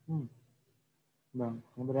 হুম, না,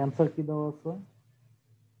 আমাদের অ্যান্সার কি দেওয়া আছে?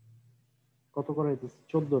 কত করে হইতেছে?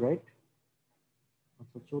 14, রাইট।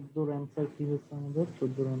 আচ্ছা, 14-র অ্যান্সার কি হচ্ছে আমাদের?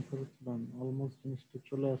 14-র অ্যান্সার হচ্ছে, ডান, অলমোস্ট জিনিসটা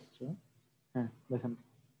চলে আসছে। হ্যাঁ, দেখেন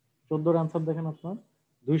 14-র অ্যান্সার দেখেন আপনার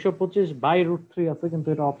 225/√3 আছে, কিন্তু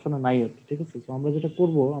এটা অপশনে নাই আর কি, ঠিক আছে। তো আমরা যেটা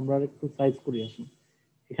করব, আমরা আর একটু সাইজ করি আসি,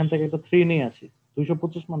 এখান থেকে একটা 3 নিয়ে আসি।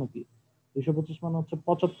 225 মানে কি? 225 মানে হচ্ছে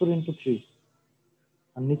 75 ইন্টু 3,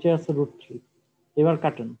 আর নিচে আছে √3। এবার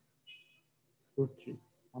কাটেন √3,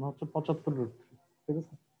 মানে হচ্ছে 75 √3। ঠিক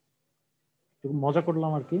আছে, একটু মজা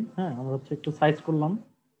করলাম আর কি। হ্যাঁ, আমরা হচ্ছে একটু সাইজ করলাম,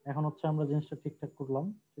 এখন হচ্ছে আমরা জিনিসটা ঠিকঠাক করলাম।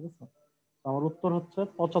 ঠিক আছে, তো আমার উত্তর হচ্ছে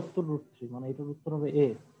 75 √3, মানে এটার উত্তর হবে এ।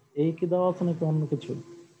 এই কি দেওয়া আছে নাকি অন্য কিছু?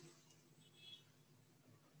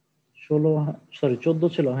 16, সরি 14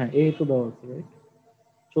 ছিল, হ্যাঁ এই তো দেওয়া আছে, রাইট?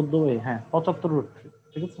 14 হ্যাঁ 75 √3।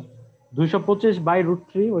 ঠিক আছে,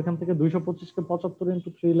 225/√3, ওইখান থেকে 225-কে 75 ×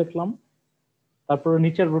 3 লিখলাম, তারপরে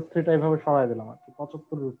নিচের √3টা এইভাবে সরাই দিলাম আর কি,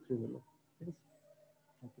 75 √3 হলো। ঠিক আছে,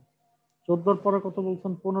 ওকে। 14-র পরে কত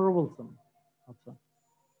বলছেন? 15 বলছেন। আচ্ছা,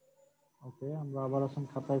 ওকে, আমরা আবার আসেন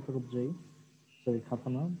খাতায় ফেরত যাই, সরি খাতা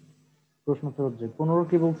না, প্রশ্ন ফেরত যাই। 15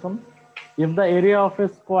 কি বলছেন? If the area of A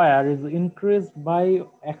square is increased by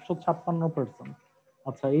 156%।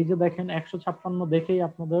 আচ্ছা, এই যে দেখেন 156 দেখেই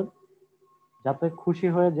আপনাদের যাতে খুশি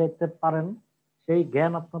হয়ে যেতে পারেন সেই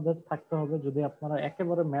জ্ঞান আপনাদের থাকতে হবে, যদি আপনারা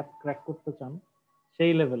একেবারে ম্যাথ ক্র্যাক করতে চান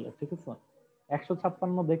সেই লেভেলে। ঠিক আছে,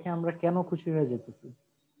 156 দেখে আমরা কেন খুশি হয়ে যেতেছি?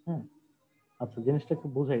 হ্যাঁ, আচ্ছা জিনিসটা একটু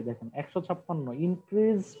বুঝাই। দেখেন 156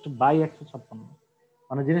 ইনক্রিজড বাই 156,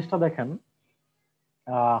 মানে জিনিসটা দেখেন,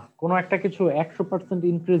 কোনো একটা কিছু 100%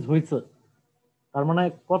 ইনক্রিজ হয়েছে, তার মানে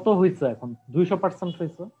কত হয়েছে? এখন 200%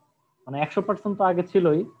 হয়েছে, মানে 100% তো আগে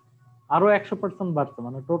ছিলই, আরো 100% বাড়ছে,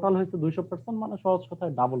 মানে টোটাল হয়েছে 200%, মানে সহজ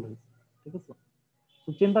কথায় ডাবল হয়েছে। ঠিক আছে, তো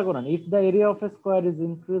চিন্তা করেন, if the area of A square is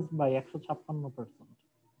increase by 156%।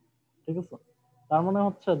 ঠিক আছে, তার মানে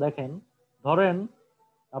হচ্ছে দেখেন, ধরেন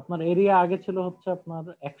আপনার এরিয়া আগে ছিল হচ্ছে আপনার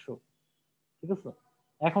 100। ঠিক আছে,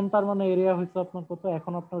 এখন তার মানে এরিয়া হয়েছে আপনার কত?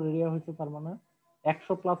 এখন আপনার এরিয়া হয়েছে তার মানে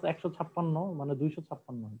 100 প্লাস 156, মানে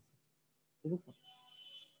 256 হয়েছে। ঠিক আছে,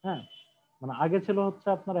 হ্যাঁ, মানে আগে ছিল হচ্ছে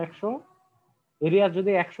আপনার 100, এরিয়া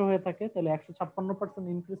যদি 100 হয়ে থাকে তাহলে 156%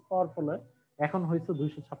 ইনক্রিজ পাওয়ার ফলে এখন হয়েছে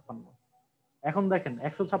 256। এখন দেখেন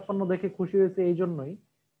 156 দেখে খুশি হয়েছে এই জন্যই,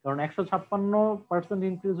 কারণ 156%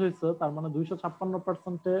 ইনক্রিজ হয়েছে, তার মানে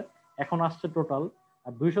 256%-এ এখন আসছে টোটাল।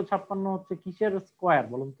 আর 256 হচ্ছে কিসের স্কোয়ার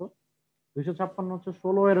বলুন তো? 256 হচ্ছে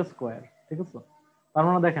 16 এর স্কোয়ার। ঠিক আছে, তার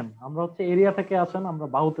মানে দেখেন আমরা হচ্ছে এরিয়া থেকে আসেন, আমরা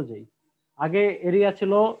বাহুতে যাই। আগে এরিয়া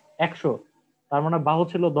ছিল 100, তার মানে বাহু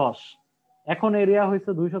ছিল 10। এখন এরিয়া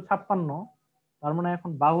হয়েছে 256, তার মানে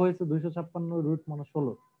এখন বাহু হয়েছে 256 √ মানে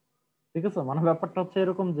 16। ঠিক আছে, মানে ব্যাপারটা হচ্ছে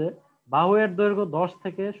এরকম যে বাহু এর দৈর্ঘ্য 10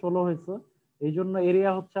 থেকে 16 হয়েছে, এই জন্য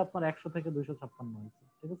এরিয়া হচ্ছে আপনার 100 থেকে 256 হয়েছে।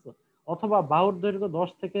 ঠিক আছে, অথবা বাহুর দৈর্ঘ্য 10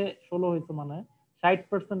 থেকে 16 হয়েছে, মানে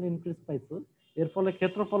 60% ইনক্রিজ পাইছে, এর ফলে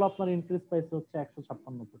ক্ষেত্রফল আপনার ইনক্রিজ পাইছে হচ্ছে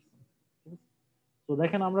 156%। ঠিক আছে, তো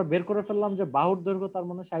দেখেন আমরা বের করে ফেললাম যে বাহুর দৈর্ঘ্য তার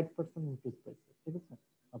মানে 60% ইনক্রিজ পাইছে। ঠিক আছে,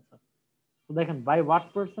 আচ্ছা, তো দেখেন by what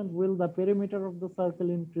percent will the perimeter of the circle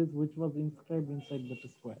increase which was inscribed inside the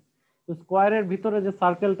square? তো স্কোয়ারের ভিতরে যে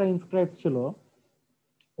সার্কেলটা ইনস্ক্রাইব ছিল,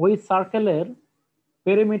 ওই সার্কেলের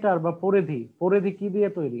পেরিমিটার বা পরিধি, পরিধি কি দিয়ে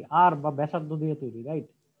তৈরি? আর বা ব্যাসার্ধ দিয়ে তৈরি, রাইট?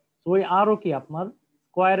 তো ওই আরও কি আপনার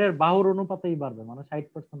স্কোয়ারের বাহুর অনুপাতেই বাড়বে, মানে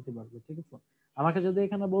 60%ই বাড়বে। ঠিক আছে, আমাকে যদি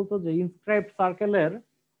এখানে বলতো যে ইনস্ক্রাইব সার্কেলের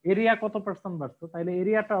এরিয়া কত পার্সেন্ট বাড়ছে, তাহলে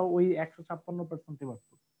এরিয়াটাও ওই 156%ই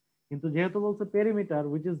বাড়ছে। কিন্তু যেহেতু বলছে perimeter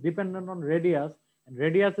which is dependent on radius and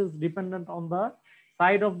radius is dependent on the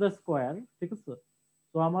side of the square, ঠিক আছে,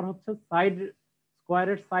 তো আমার হচ্ছে সাইড,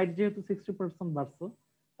 স্কোয়ারের সাইড যেহেতু 60% বাড়ছে,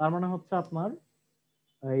 তার মানে হচ্ছে আপনার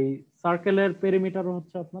এই সার্কেলের পেরিমিটারও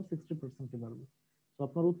হচ্ছে আপনার 60% বাড়বে। তো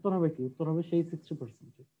আপনার উত্তর হবে কি? উত্তর হবে সেই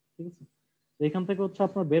 60%। ঠিক আছে, তো এখান থেকে হচ্ছে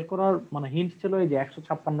আপনার বের করার মানে হিন্ট ছিল এই যে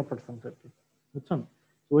 156% আর কি, বুঝছেন?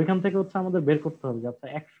 তো ওইখান থেকে হচ্ছে আমাদের বের করতে হবে যে আচ্ছা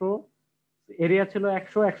 100, এরিয়া ছিল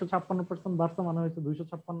 100, 156% বাড়ছে, মানে হয়েছে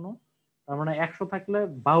 256। তার মানে 100 থাকলে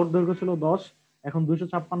বাহুর দৈর্ঘ্য ছিল 10, এখন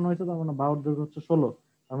 256 হয়েছে, তার মানে বাহুর দৈর্ঘ্য হচ্ছে 16,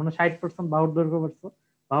 তার মানে 60% বাহুর দৈর্ঘ্য বাড়ছে।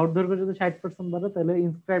 বাহুর দৈর্ঘ্য যদি 60% বাড়ে, তাহলে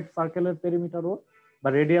ইনস্ক্রাইব সার্কেলের পেরিমিটারও বা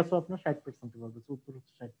রেডিয়াসও আপনার 60% বাড়বে। উত্তর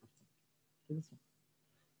হচ্ছে 60%। ঠিক আছে,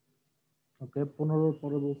 ওকে। 15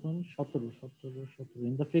 পরে বলছেন 17, 17, 17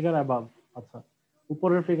 ইন দ্য ফিগার অ্যাবাভ। আচ্ছা,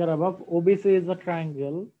 উপরের figure above OBC is a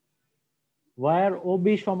triangle war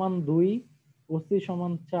Obi সমান 2, ওসি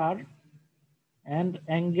সমান 4 এন্ড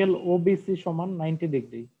অ্যাঙ্গেল ওবিসি সমান 90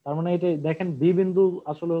 ডিগ্রি। তার মানে এটা দেখেন বি বিন্দু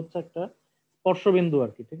আসলে হচ্ছে একটা স্পর্শ বিন্দু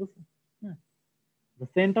আর কি। ঠিক আছে, হ্যাঁ, the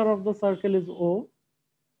center of the circle is O.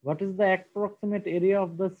 What is the approximate area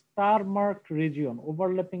of the star marked region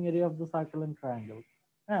overlapping area of the circle and triangle?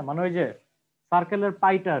 হ্যাঁ, মানে ওই যে সার্কেলের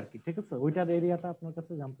পাইটা আর কি। ঠিক আছে, ওইটার এরিয়াটা আপনার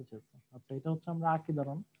কাছে জানতে চাইছে। আচ্ছা, এটা হচ্ছে আমরা আঁকি,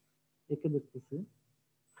 দাঁড়ান এঁকে দেখতেছি।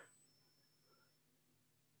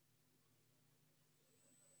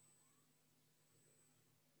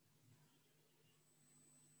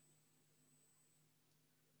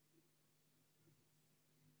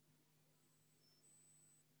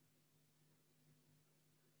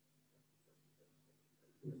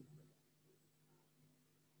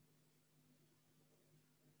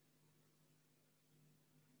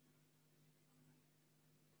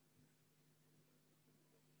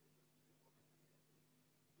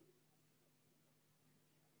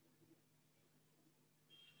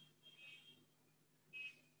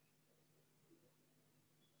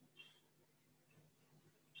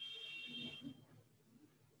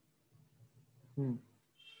 হুম।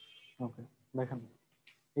 ওকে, দেখেন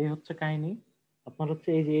এই হচ্ছে কাহিনী। আপনার হচ্ছে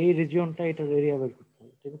এই যে এই রিজিয়নটা, এটার এরিয়া বের করতে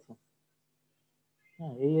হবে, ঠিক আছে?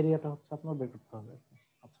 হ্যাঁ, এই এরিয়াটা হচ্ছে আপনার বের করতে হবে।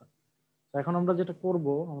 আচ্ছা, তো এখন আমরা যেটা করব,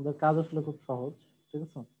 আমাদের কাজ আসলে খুব সহজ, ঠিক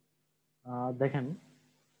আছে? দেখেন,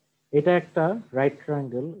 এটা একটা রাইট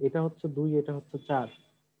ট্রায়াঙ্গেল, এটা হচ্ছে 2, এটা হচ্ছে 4।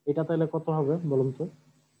 এটা তাহলে কত হবে বলুন তো?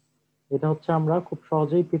 এটা হচ্ছে আমরা খুব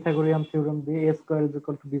সহজেই পিথাগোরিয়ান থিওরেম দিয়ে a square is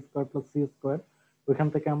equal to b square plus c square ওইখান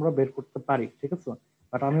থেকে আমরা বের করতে পারি, ঠিক আছে?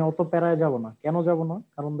 বাট আমি অত প্যারায় যাব না। কেন যাব না?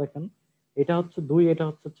 কারণ দেখেন, এটা হচ্ছে 2, এটা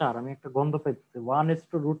হচ্ছে 4, আমি একটা গন্ধ পাইতেছি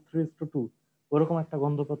 1:√3:2, ওরকম একটা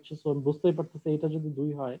গন্ধ পাচ্ছি। সো বুঝতেই পারতেছি এটা যদি 2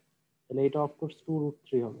 হয় তাহলে এটা অফকোর্স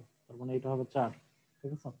 2√3 হবে, তার মানে এটা হবে 4,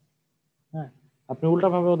 ঠিক আছে? হ্যাঁ, আপনি উল্টা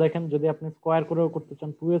ভাবেও দেখেন, যদি আপনি স্কোয়ার করেও করতে চান,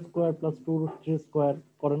 2a স্কোয়ার প্লাস 2√3 স্কোয়ার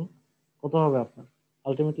করেন, কত হবে আপনার?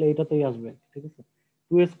 আলটিমেটলি এইটাতেই আসবে, ঠিক আছে?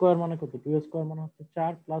 2a স্কোয়ার মানে কত? 2a স্কোয়ার মানে হচ্ছে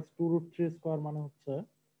 4 প্লাস 2√3 স্কোয়ার মানে হচ্ছে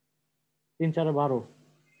 3×4=12,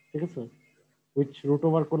 ঠিক আছে? উইচ রুট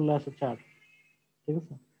ওভার করলে আসে 4, ঠিক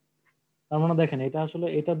আছে? তার মানে দেখেন, এটা আসলে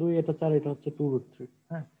এটা 2, এটা 4, এটা হচ্ছে 2√3।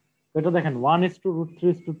 হ্যাঁ, তো এটা দেখেন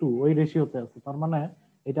 1:√3:2 ওই রেশিওতে আছে। তার মানে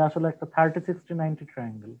এটা আসলে একটা 30, 60, 90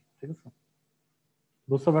 ট্রায়াঙ্গেল, ঠিক আছে?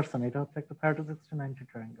 বুঝতে পারছেন? এটা হচ্ছে একটা 30, 60, 90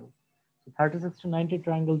 ট্রায়াঙ্গেল। 30, 60, 90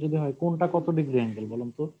 ট্রায়াঙ্গেল যদি হয়, কোনটা কত ডিগ্রি অ্যাঙ্গেল বলুন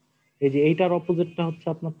তো? এই যে এইটার অপোজিটটা হচ্ছে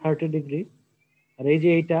আপনার 30 ডিগ্রি, আর এই যে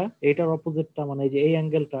এইটার অপোজিটটা মানে এই যে এই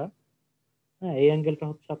অ্যাঙ্গেলটা, হ্যাঁ এই অ্যাঙ্গেলটা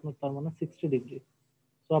হচ্ছে আপনার তার মানে 60 ডিগ্রি।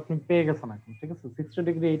 তো আপনি পেয়ে গেছেন এখন, ঠিক আছে? 60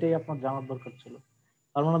 ডিগ্রি, এইটাই আপনার জানার দরকার ছিল।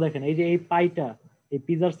 তার মানে দেখেন, এই যে এই পাইটা, এই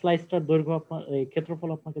পিজার স্লাইসটার দৈর্ঘ্য আপনার, এই ক্ষেত্রফল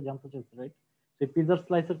আপনাকে জানতে চাইছে, রাইট? সেই পিজার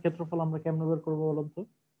স্লাইসের ক্ষেত্রফল আমরা কেমনে বের করবো বলুন তো?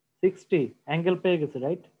 60 অ্যাঙ্গেল পেয়ে গেছে,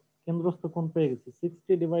 রাইট? কেন্দ্রস্থ কোণ পেয়ে গেছে,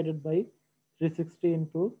 60 / 360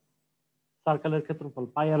 ইন্টু সার্কেলের ক্ষেত্রফল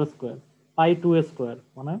পাই আর স্কোয়ার, পাই 2a স্কোয়ার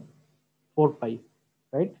মানে 4 পাই,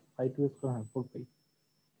 রাইট? পাই 2a স্কোয়ার, হ্যাঁ 4 পাই,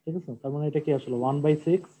 ঠিক আছে? তার মানে এটা কি আসলে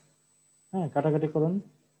 1/6, হ্যাঁ কাটাকাটি করেন,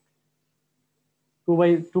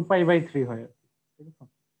 2 পাই/3 হয় আর কি, ঠিক আছে?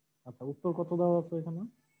 আচ্ছা, উত্তর কত দেওয়া আছে এখানে?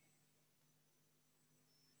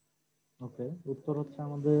 ওকে, উত্তর হচ্ছে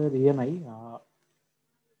আমাদের ইয়ে নাই,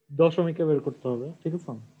 দশমিকে বের করতে হবে, ঠিক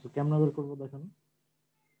আছে? তো কেমনে বের করবো দেখেন,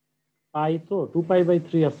 পাই তো 2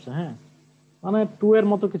 পাই/3 আসছে, হ্যাঁ, মানে 2 এর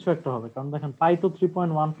মতো কিছু একটা হবে, কারণ দেখেন পাই তো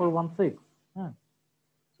 3.1416, হ্যাঁ।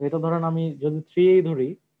 তো এটা ধরেন আমি যদি 3 এই ধরি,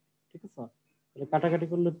 ঠিক আছে, তাহলে কাটাকাটি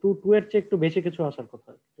করলে 2 এর চেয়ে একটু বেশি কিছু আসার কথা,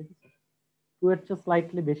 ঠিক আছে? 2 এর চেয়ে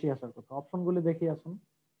স্লাইটলি বেশি আসার কথা। অপশনগুলি দেখি আসুন,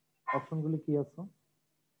 অপশনগুলি কি আছে?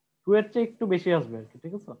 2 এর চেয়ে একটু বেশি আসবে আর কি,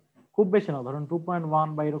 ঠিক আছে? খুব বেশি না, ধরেন 2.1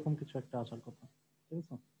 বা এরকম কিছু একটা আসার কথা, ঠিক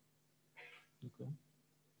আছে? Okay.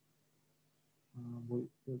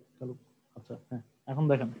 চালু। আচ্ছা, হ্যাঁ, এখন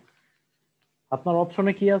দেখেন আপনার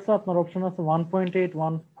অপশনে কি আছে। আপনার অপশন আছে 1.8,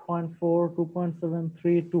 1.4, 2.7,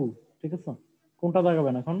 3, 2, ঠিক আছে? কোনটা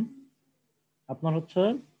দেখাবেন এখন? আপনার হচ্ছে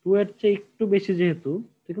 2 এর চেয়ে একটু বেশি যেহেতু,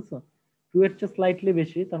 ঠিক আছে, 2 এর চেয়ে স্লাইটলি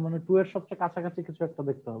বেশি, তার মানে 2 এর সবচেয়ে কাছাকাছি কিছু একটা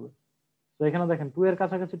দেখতে হবে। তো এখানে দেখেন 2 এর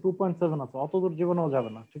কাছাকাছি 2.7 আছে, অত দূর জীবনেও যাবে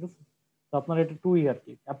না, ঠিক আছে? তো আপনার এটা 2 আর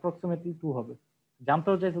কি, অ্যাপ্রক্সিমেটলি 2 হবে।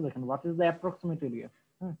 জানতেও চাইছে, দেখেন what is the approximate area.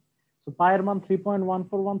 হ্যাঁ, তো পায়ের মান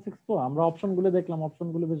 3.1416। তো আমরা অপশন গুলো দেখলাম, অপশন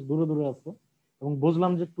গুলো বেশ দূরে দূরে আছে, এবং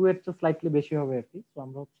বুঝলাম যে 2 এর চেয়ে স্লাইটলি বেশি হবে আর কি। তো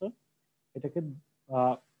আমরা হচ্ছে এটাকে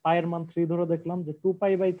পায়ের মান 3 ধরে দেখলাম যে 2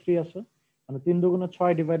 পাই/3 আসে, মানে 3×2 =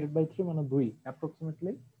 6 / 3 মানে 2,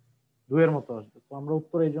 অ্যাপ্রক্সিমেটলি 2 এর মতো আসবে। তো আমরা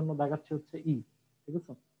উত্তর এই জন্য দেখাচ্ছি হচ্ছে ই, ঠিক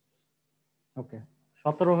আছে? ওকে,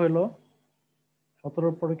 17 হইলো।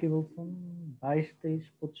 17-র পরে কি বলছেন? 22, 23,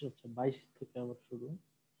 25, আচ্ছা 22 থেকে আবার শুরু।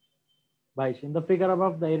 22, in the figure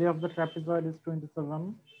above the area of the trapezoid is 27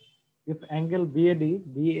 if angle BAD,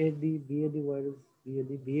 where is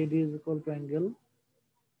BAD? BAD is equal to angle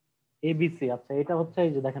ABC। আচ্ছা, এটা হচ্ছে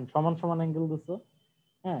এই যে দেখেন সমান সমান অ্যাঙ্গেল দিচ্ছে,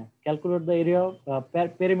 হ্যাঁ। Calculate the area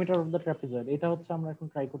perimeter of the trapezoid, এটা হচ্ছে আমরা এখন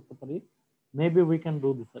ট্রাই করতে পারি। Maybe we can do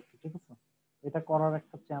this আর কি, ঠিক আছে? এটা করার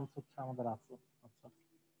একটা চান্স হচ্ছে আমাদের আছে। আচ্ছা,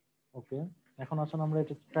 ওকে, এখন আসলে আমরা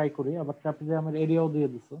এটা ট্রাই করি। আবার ট্রাপিজিয়ামের এরিয়াও দিয়ে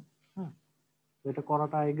দিছে, হ্যাঁ। তো এটা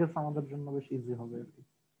করাটা আই গেস আমাদের জন্য বেশ ইজি হবে আর কি।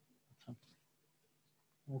 আচ্ছা,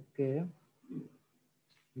 ওকে,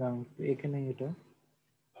 এখানে এটা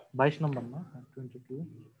 22 নম্বর না? হ্যাঁ, 22।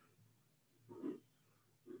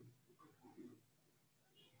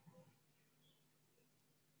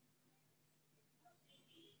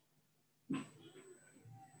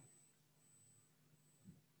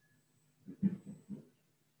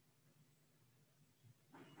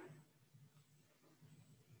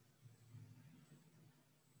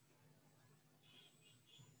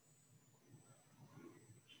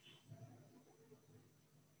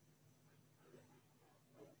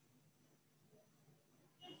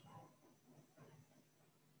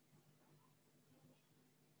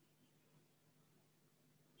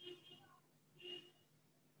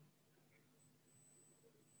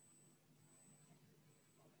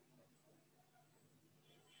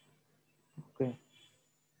 ওকে,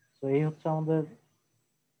 তো এই হচ্ছে আমাদের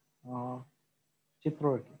আহ, চিত্র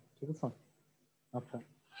আর কি, ঠিক আছে। আচ্ছা,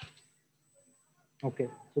 ওকে,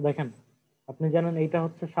 তো দেখেন, আপনি জানেন এইটা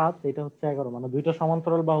হচ্ছে 7, এটা হচ্ছে 11, মানে দুইটা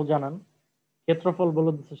সমান্তরাল বাহু জানেন, ক্ষেত্রফল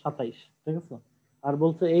বলে দিচ্ছে 27, ঠিক আছে। আর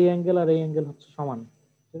বলছে এই অ্যাঙ্গেল আর এই অ্যাঙ্গেল হচ্ছে সমান,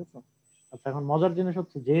 ঠিক আছে। আচ্ছা, এখন মজার জিনিস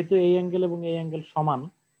হচ্ছে যেহেতু এই অ্যাঙ্গেল এবং এই অ্যাঙ্গেল সমান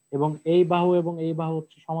এবং এই বাহু এবং এই বাহু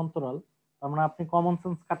হচ্ছে সমান্তরাল, তার মানে আপনি কমন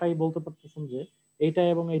সেন্স খাটাই বলতে পারতেছেন যে এইটা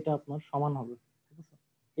এবং এইটা আপনার সমান হবে, ঠিক আছে।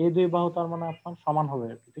 এই দুই বাহু তার মানে আপনার সমান হবে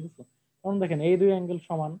আর কি, ঠিক আছে। কারণ দেখেন এই দুই অ্যাঙ্গেল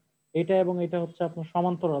সমান, এইটা এবং এটা হচ্ছে আপনার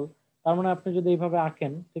সমান্তরাল, তার মানে আপনি যদি এইভাবে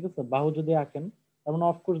আঁকেন, ঠিক আছে, বাহু যদি আঁকেন, তার মানে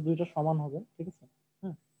অফকোর্স দুইটা সমান হবে, ঠিক আছে।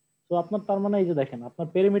 হ্যাঁ, তো আপনার তার মানে এই যে দেখেন, আপনার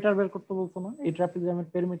পেরিমিটার বের করতে বলছো না, এই ট্রাপিজিয়ামের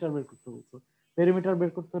পেরিমিটার বের করতে বলছো। পেরিমিটার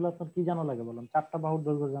বের করতে হলে আপনার কি জানা লাগে বলেন? 4টা বাহুর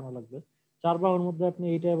দৈর্ঘ্য জানা লাগবে। 4 বাহুর মধ্যে আপনি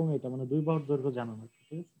এইটা এবং এইটা মানে 2 বাহুর দৈর্ঘ্য জানেন আর কি,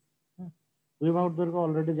 ঠিক আছে। হ্যাঁ, 2 বাহুর দৈর্ঘ্য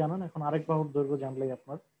অলরেডি জানেন, এখন আরেক বাহুর দৈর্ঘ্য জানলেই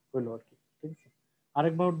আপনার হইলো আর কি, ঠিক আছে।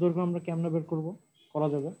 আরেক বাহুর দৈর্ঘ্য আমরা কেমনে বের করব? করা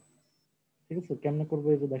যাবে, ঠিক আছে। কেমনে করবো,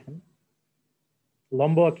 এই যে দেখেন,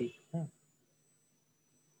 লম্ব আঁকি, হ্যাঁ,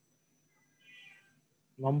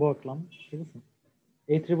 লম্ব আঁকলাম, ঠিক আছে।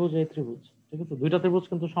 এই ত্রিভুজ, এই ত্রিভুজ, ঠিক আছে, দুইটা ত্রিভুজ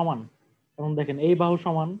কিন্তু সমান, কারণ দেখেন এই বাহু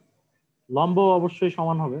সমান, লম্ব অবশ্যই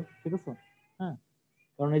সমান হবে, ঠিক আছে। হ্যাঁ,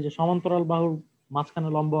 কারণ এই যে সমান্তরাল বাহুর মাঝখানে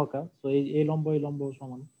লম্ব আঁকা, তো এই এই লম্ব এই লম্ব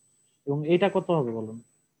সমান। এবং এইটা কত হবে বলুন?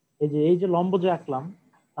 এই যে লম্ব যে আঁকলাম,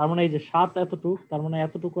 তার মানে এই যে 7 এতটুকু, তার মানে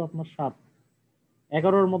এতটুকু আপনার 7,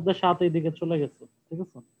 11-র মধ্যে 7 এই দিকে চলে গেছে, ঠিক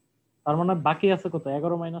আছে। তার মানে বাকি আছে কত?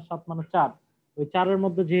 11 মাইনাস 7 মানে 4। ওই 4-এর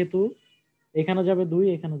মধ্যে যেহেতু এখানে যাবে 2,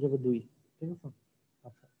 এখানে যাবে 2, ঠিক আছে।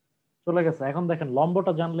 আচ্ছা, চলে গেছে। এখন দেখেন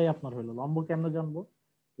লম্বটা জানলেই আপনার হলো। লম্ব কেমনে জানবো?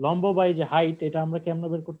 লম্ব বা এই যে হাইট, এটা আমরা কেমনে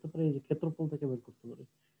বের করতে পারি? এই যে ক্ষেত্রফল থেকে বের করতে পারি।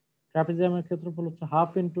 ট্রাপিজিয়ামের ক্ষেত্রফল হচ্ছে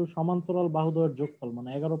হাফ ইন্টু সমান্তরাল বাহুদ্বয়ের যোগফল, মানে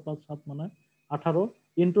 11 প্লাস 7 মানে 18,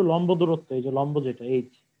 ইন্টু লম্ব দূরত্ব, এই যে লম্ব যেটা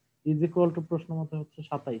এইচ, ইজ ইকুয়াল টু প্রশ্ন মতে হচ্ছে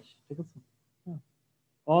 27, ঠিক আছে। হ্যাঁ,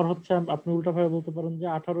 আর হচ্ছে আপনি উল্টা ভাবে বলতে পারেন যে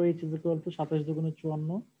 18 এইচ ইজ ইকুয়াল টু 27 দুগুণে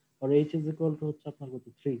 54, আর এইচ ইজ ইকুয়াল টু হচ্ছে আপনার কত?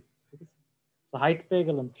 3, ঠিক আছে। তো হাইট পেয়ে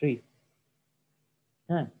গেলেন 3।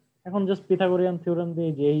 হ্যাঁ, এখন জাস্ট পিথাগোরিয়ান থিওরেম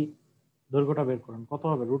দিয়ে যে এই দৈর্ঘ্যটা বের করেন, কত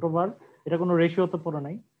হবে? রুট ওভার, এটা কোনো রেশিওতে পড়ে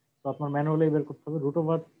নাই, তো আপনার ম্যানুয়ালি বের করতে হবে। Root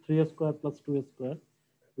over 3 square plus 2 square,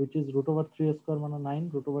 which is root over 3 square মানে 9,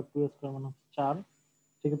 রুট ওভার 2 স্কোয়ার মানে 4,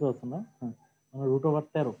 ঠিকই তো আছে না? হ্যাঁ, মানে রুট ওভার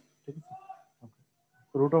 13, ঠিক আছে।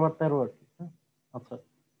 রুট ওভার 13 আর কি, হ্যাঁ। আচ্ছা,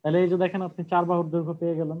 তাহলে এই যে দেখেন আপনি 4 বাহুর দৈর্ঘ্য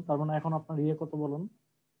পেয়ে গেলেন, তার মানে এখন আপনার ইয়ে কত বলুন?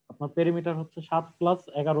 আপনার পেরিমিটার হচ্ছে 7 প্লাস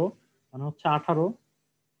 11 মানে হচ্ছে 18,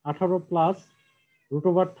 18 plus root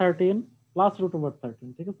over 13 plus root over 13,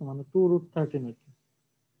 ঠিক আছে, মানে 2 রুট 13 আর কি।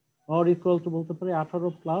 অর ইকুয়াল টু বলতে পারি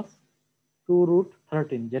 18 প্লাস 2 রুট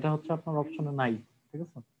 13, যেটা হচ্ছে আপনার অপশনে নাই, ঠিক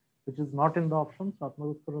আছে, which is not in the option, so আপনার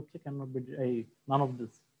উত্তর হচ্ছে ক্যান নট বি, এই none of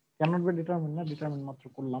this, can not be determine না, ডিটারমিন মাত্র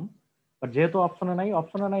করলাম, বাট যেহেতু অপশনে নাই,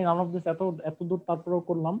 none of this, এত এত দূর তারপরেও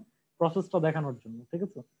করলাম প্রসেসটা দেখানোর জন্য, ঠিক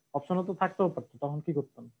আছে। অপশনে তো থাকতেও পারতো, তখন কি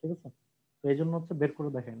করতাম, ঠিক আছে। তো এই জন্য হচ্ছে বের করে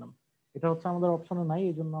দেখাইলাম। এটা হচ্ছে আমাদের অপশনে নাই,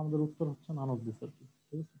 এই জন্য আমাদের উত্তর হচ্ছে নান অফ দিস আর কি,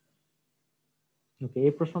 ঠিক আছে। ওকে,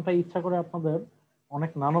 এই প্রশ্নটা ইচ্ছা করে আপনাদের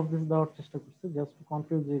অনেক নান অফ দিস দেওয়ার চেষ্টা করছি, just two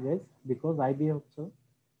confuse you guys, because IBA হচ্ছে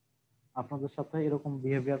আপনাদের সাথে এরকম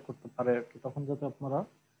বিহেভিয়ার করতে পারে আর কি, তখন যাতে আপনারা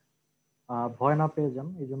ভয় না পেয়ে যান,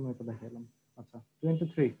 এই জন্য এটা দেখাইলাম। আচ্ছা,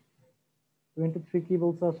 23, 23 কি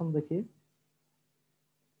বলছে আসুন দেখি।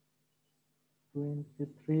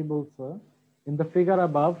 23 বলছে, in the figure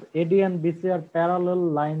above, AD and BC are parallel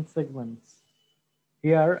line segments.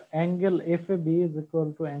 Here, angle FAB is equal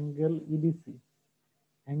to angle EDC.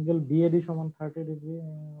 Angle BAD সমান 30 degree,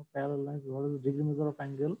 parallel lines, what is the degree measure of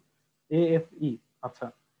angle AFE? আচ্ছা,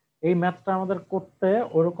 এই ম্যাথটা আমাদের করতে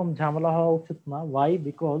ওরকম ঝামেলা হওয়া উচিত না। ওয়াই?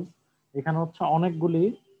 বিকজ এখানে হচ্ছে অনেকগুলি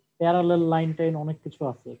প্যারালেল লাইন টাইন অনেক কিছু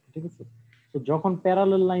আছে, ঠিক আছে। তো যখন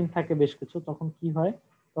প্যারালেল লাইন থাকে বেশ কিছু, তখন কি হয়?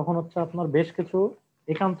 তখন হচ্ছে আপনার বেশ কিছু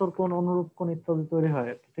একান্তর কোণ, অনুরূপ কোণ ইত্যাদি তৈরি হয়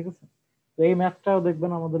আর কি, ঠিক আছে। তো এই ম্যাথটাও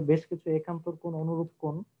দেখবেন আমাদের বেশ কিছু একান্তর কোণ, অনুরূপ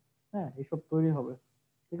কোণ, হ্যাঁ, এইসব তৈরি হবে,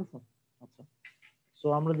 ঠিক আছে। আচ্ছা, তো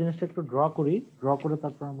আমরা জিনিসটা একটু ড্র করি, ড্র করে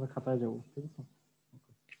তারপর আমরা খাতায় যাবো, ঠিক আছে।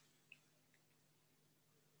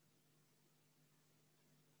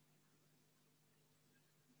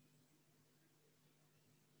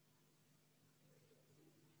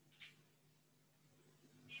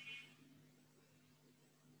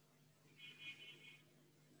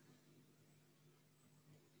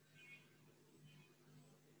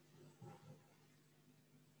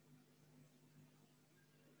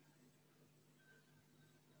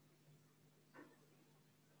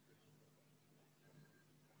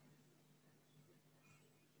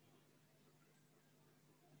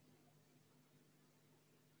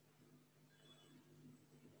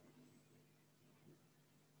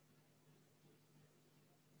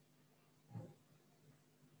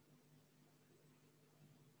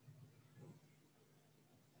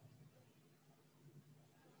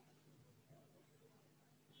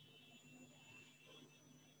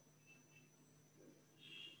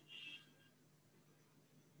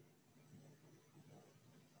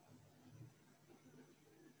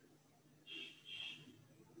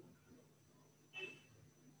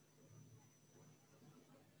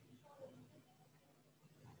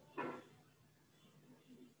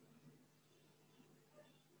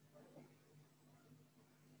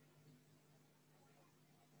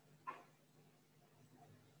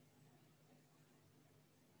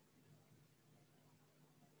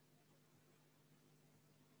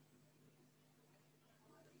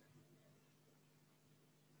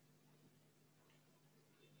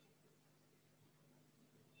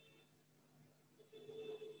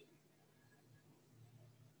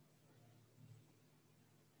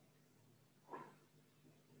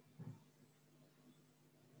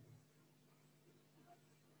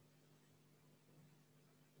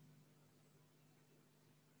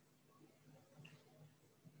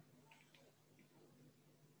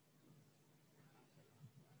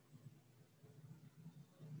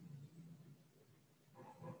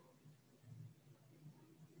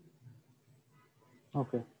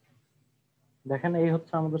 ওকে, দেখেন এই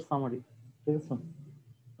হচ্ছে আমাদের সামারি, ঠিক আছে।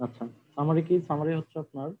 আচ্ছা, সামারি কি? সামারি হচ্ছে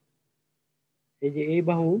আপনার এই যে এই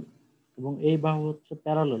বাহু এবং এই বাহু হচ্ছে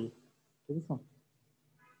প্যারালাল, ঠিক আছে।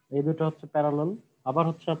 এই দুটো হচ্ছে প্যারালাল। আবার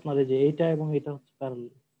হচ্ছে আপনার এই যে এইটা এবং এইটা হচ্ছে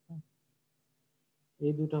প্যারালাল,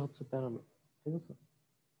 এই দুইটা হচ্ছে প্যারালাল, ঠিক আছে।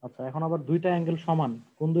 আচ্ছা, এখন আবার দুইটা অ্যাঙ্গেল সমান।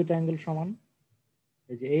 কোন দুইটা অ্যাঙ্গেল সমান?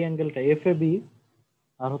 এই যে এই অ্যাঙ্গেলটা এফ এ বি,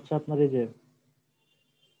 আর হচ্ছে আপনার এই যে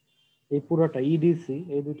এই পুরোটা ইডিসি,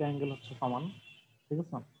 এই দুইটা অ্যাঙ্গেল হচ্ছে সমান, ঠিক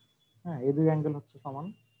আছে। হ্যাঁ, এই দুই অ্যাঙ্গেল হচ্ছে সমান।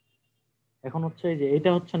 এখন হচ্ছে এই যে এটা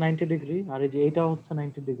হচ্ছে 90 ডিগ্রি, আর এই যে এইটাও হচ্ছে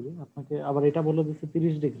 90 ডিগ্রি। আপনাকে আবার এটা বলে দিচ্ছে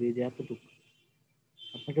 30 ডিগ্রি, যে এতটুকু।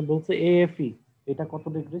 আপনাকে বলছে এএফই এটা কত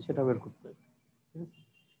ডিগ্রি সেটা বের করতে হবে, ঠিক আছে।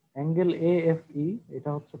 অ্যাঙ্গেল এএফই এটা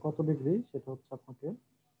হচ্ছে কত ডিগ্রি সেটা হচ্ছে আপনাকে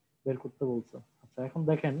বের করতে বলছে। আচ্ছা, এখন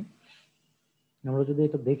দেখেন আমরা যদি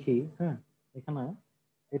এটা দেখি, হ্যাঁ, এখানে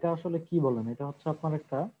এটা আসলে কি বলেন, এটা হচ্ছে আপনার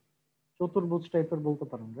একটা চতুর্ভুজ টাইপের বলতে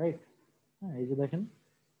পারেন, রাইট? হ্যাঁ, এই যে দেখেন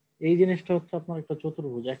এই জিনিসটা হচ্ছে আপনার একটা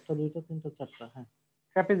চতুর্ভুজ, একটা দুইটা তিনটা চারটা, হ্যাঁ।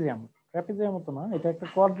 ট্রাপিজিয়াম, ট্রাপিজিয়াম তো না, এটা একটা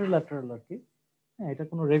কোয়াড্রিল্যাটারাল আর কি। হ্যাঁ, এটা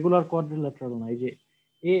কোনো রেগুলার কোয়াড্রিল্যাটারাল না, এই যে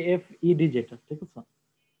এ এফ ইডি যেটা, ঠিক আছে।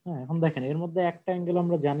 হ্যাঁ, এখন দেখেন এর মধ্যে একটা অ্যাঙ্গেল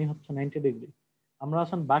আমরা জানি হচ্ছে 90 ডিগ্রি। আমরা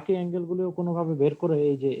আসলে বাকি অ্যাঙ্গেল গুলিও কোনোভাবে বের করে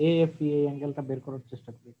এই যে এ এফ ই এই অ্যাঙ্গেলটা বের করার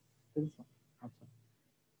চেষ্টা করি, ঠিক আছে। আচ্ছা,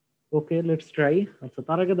 ওকে, লেটস ট্রাই। আচ্ছা,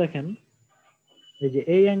 তার আগে দেখেন এই যে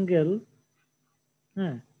এই অ্যাঙ্গেল,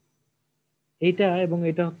 হ্যাঁ, এইটা এবং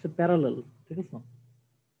এটা হচ্ছে প্যারালাল, ঠিক আছে,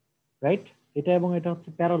 রাইট? এটা এবং এটা হচ্ছে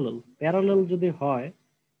প্যারালাল। প্যারালাল যদি হয়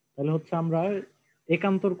তাহলে হচ্ছে আমরা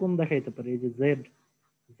একান্তর কোণ দেখাইতে পারি। এই যে জেড,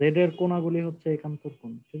 জেড এর কোণাগুলি হচ্ছে একান্তর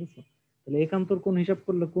কোণ, ঠিক আছে। তাহলে একান্তর কোণ হিসাব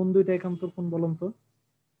করলে কোন দুইটা একান্তর কোণ বলুন তো?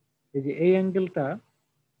 এই যে এই অ্যাঙ্গেলটা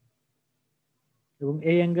এবং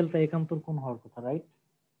এই অ্যাঙ্গেলটা একান্তর কোণ হওয়ার কথা, রাইট?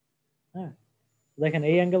 হ্যাঁ, দেখেন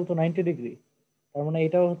এই অ্যাঙ্গেল তো 90 ডিগ্রি, তার মানে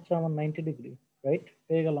এটাও হচ্ছে আমার 90 ডিগ্রি, রাইট?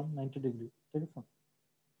 পেয়ে গেলাম 90 ডিগ্রি, ঠিক আছে।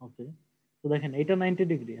 ওকে, তো দেখেন এটা 90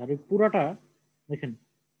 ডিগ্রি, আর এই পুরাটা দেখেন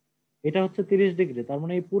এটা হচ্ছে 30 ডিগ্রি, তার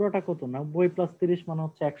মানে এই পুরাটা কত? 90 + 30 মানে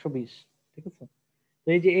হচ্ছে 120, ঠিক আছে। তো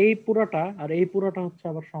এই যে এই পুরাটা আর এই পুরাটা হচ্ছে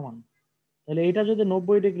আবার সমান। তাহলে এটা যদি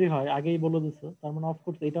 90 ডিগ্রি হয়, আগেই বলে দিচ্ছে, তার মানে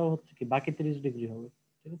অফকোর্স এটাও হচ্ছে কি বাকি 30 ডিগ্রি হবে,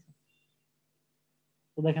 ঠিক আছে।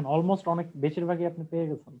 তো দেখেন অলমোস্ট অনেক বেশিরভাগই আপনি পেয়ে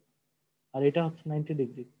গেছেন। আর এটা হচ্ছে 90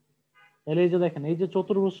 ডিগ্রি। তাহলে এই যে দেখেন এই যে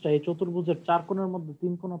চতুর্ভুজটা, এই চতুর্ভুজের চার কোণের মধ্যে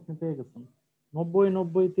তিন কোণ আপনি পেয়ে গেছেন। 90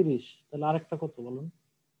 90 30, তাহলে আরেকটা কত বলুন?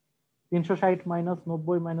 360 -90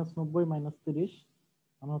 -90 -30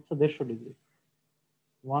 মানে হচ্ছে 150 degree,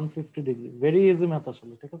 150 degree. Very easy math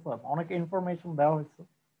আসলে, ঠিক আছে। অনেক ইনফরমেশন দেওয়া হয়েছে,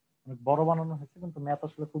 অনেক বড় বানানো হয়েছে, কিন্তু ম্যাথ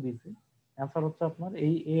আসলে খুব ইজি। অ্যান্সার হচ্ছে আপনার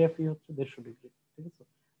এই এএফই হচ্ছে 150 ডিগ্রি, ঠিক আছে।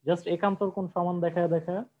 জাস্ট একান্তর কোণ সমান দেখায়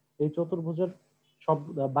দেখায় এই চতুর্ভুজের সব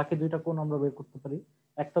বাকি দুইটা কোণ আমরা বের করতে পারি।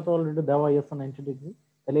 একটা তো অলরেডি দেওয়াই আছে 90 ডিগ্রি,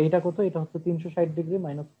 তাহলে এটা কত? এটা হচ্ছে 360 ডিগ্রি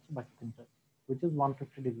মাইনাস হচ্ছে বাকি তিনটা, হুইচ ইজ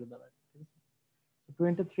 150 ডিগ্রি দাঁড়ায়, ঠিক আছে।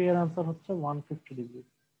 23 এর আনসার হচ্ছে 150 ডিগ্রি।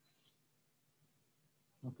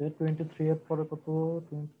 ওকে, 23 এর পরে কত?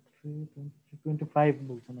 25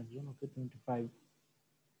 বলছেন একজন। ওকে, 25।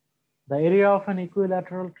 The area of an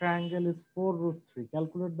equilateral triangle is 4 root 3.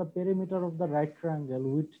 Calculate the perimeter of the right triangle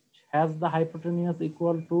which has the hypotenuse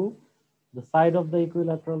equal to the side of the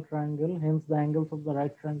equilateral triangle. Hence, the angles of the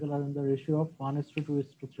right triangle are in the ratio of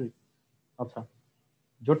 1:2:3. আচ্ছা,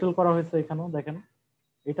 জটিল করা হয়েছে এখানেও দেখেন।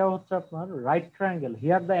 এটা হচ্ছে আপনার right triangle.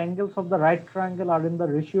 Here the angles of the right triangle R in the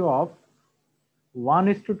ratio of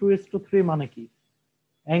 1:2:3 মানে কি?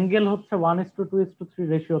 অ্যাঙ্গেল হচ্ছে 1:2:3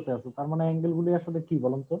 রেশিওতে আছে, তার মানে অ্যাঙ্গেল গুলি আসলে কি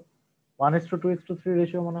বলুন তো? 1:2:3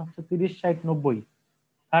 রেশিও মানে হচ্ছে 30 60 90,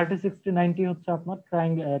 30 60 90 হচ্ছে আপনার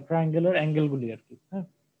ট্রায়াঙ্গেলের অ্যাঙ্গেল গুলি আর কি। হ্যাঁ,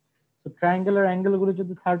 তো ট্রায়াঙ্গেলের অ্যাঙ্গেল গুলি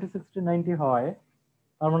যদি 30 60 90 হয়,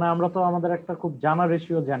 তার মানে আমরা তো আমাদের একটা খুব জানা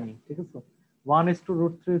রেশিও জানি, ঠিক আছে।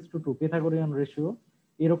 1:√3:2 পিথাগোরিয়ান রেশিও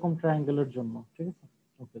এরকম ট্রায়াঙ্গেলের জন্য, ঠিক আছে।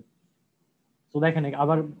 ওকে, তো দেখেন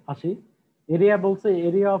আবার আসি। এরিয়া বলছে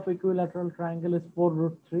area of equilateral triangle is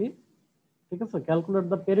 4√3, ঠিক আছে। Calculate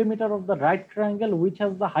the perimeter of the right triangle which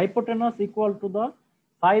has the hypotenuse equal to the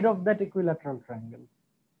side of that equilateral triangle,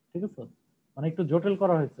 ঠিক আছে। মানে একটু জটিল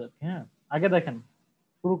করা হয়েছে, হ্যাঁ। আগে দেখেন,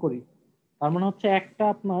 শুরু করি। তার মানে হচ্ছে একটা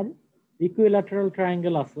আপনার ইকুইল্যাটারাল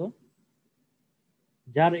ট্রায়াঙ্গেল আছে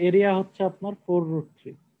যার এরিয়া হচ্ছে আপনার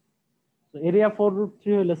 4√3। তো এরিয়া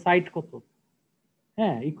 4√3 হলে সাইড কত?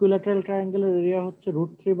 হ্যাঁ, ইকুইল্যাটারাল ট্রায়াঙ্গেলের এরিয়া হচ্ছে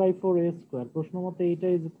 √3/4 a²। প্রশ্ন মতে এইটা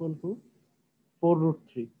ইজ ইকুয়াল টু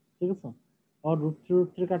 4√3, ঠিক আছে। আর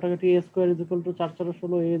 √3 কাটাকাটি a² is equal to 4 4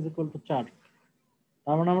 16, a is equal to 4।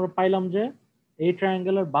 তার মানে আমরা পাইলাম যে এই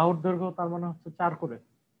ট্রায়াঙ্গেলের বাহুর দৈর্ঘ্য তার মানে হচ্ছে 4 করে।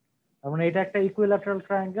 তার মানে এটা একটা ইকুইল্যাটারাল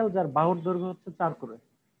ট্রায়াঙ্গেল যার বাহুর দৈর্ঘ্য হচ্ছে 4 করে।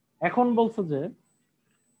 এখন বলছে যে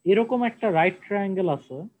এরকম একটা রাইট ট্রায়াঙ্গেল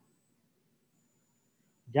আছে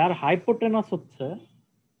যার হাইপোটেনাস হচ্ছে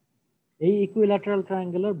এই ইকুইল্যাটারাল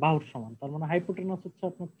ট্রায়াঙ্গেলের বাহুর সমান, তার মানে হাইপোটেনাস হচ্ছে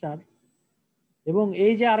আপনার 4, এবং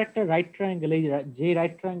এই যে আরেকটা রাইট ট্রায়াঙ্গেল, এই যে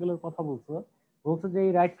রাইট ট্রায়াঙ্গেলের কথা বলছে, বলছে যে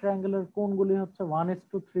এই রাইট ট্রায়াঙ্গেলের কোণগুলি হচ্ছে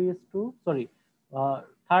 1:3 সরি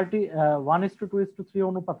 30 1:2:3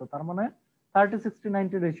 অনুপাতে, তার মানে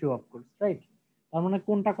 30:60:90 রেশিও অফকোর্স, রাইট? তার মানে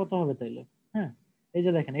কোনটা কত হবে তাইলে? হ্যাঁ, এই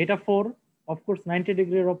যে দেখেন এটা 4, অফকোর্স 90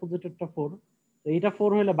 ডিগ্রির অপোজিটেরটা 4, তো এটা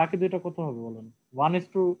 4 হলে বাকি দুইটা কত হবে বলেন?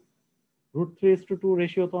 1:√3:2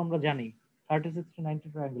 রেশিও তো আমরা জানি 30:60:90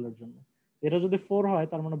 ট্রায়াঙ্গেলের জন্য। এটা যদি 4 হয়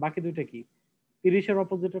তার মানে বাকি দুইটা কি? 30-এর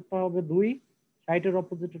অপোজিটেরটা হবে 2, 60-এর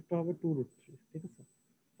অপোজিটেরটা হবে 2√3, ঠিক আছে?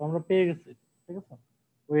 তো আমরা পেয়ে গেছি, ঠিক আছে?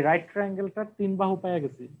 ওই রাইট ট্রায়াঙ্গেলটার 3 বাহু পেয়ে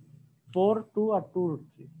গেছি, 4, 2 আর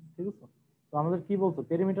 2√3, ঠিক আছে? তো আমাদের কি বলছো,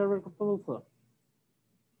 পেরিমিটার বের করতে বলছো?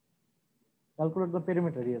 Calculate the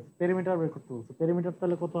perimeter, yes, perimeter বের করতে বলছো। পেরিমিটার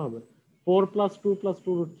তাহলে কত হবে? 4 + 2 +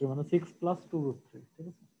 2√3 মানে 6 + 2√3, ঠিক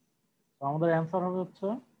আছে? তো আমাদের অ্যান্সার হবে হচ্ছে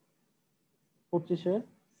 25-এ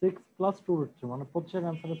 6 + 2√3 মানে 25-এর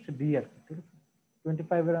অ্যান্সার হচ্ছে ডি আর কি, ঠিক আছে?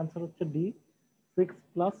 25-এর অ্যান্সার হচ্ছে ডি, 6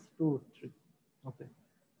 + 2√3। ওকে,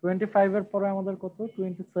 25 এর পরে আমাদের কত?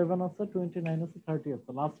 27 আছে, 29 আছে, 30 আছে,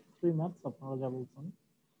 লাস্ট 3 ম্যাথস আপনারা যা বলছেন।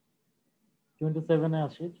 27 এ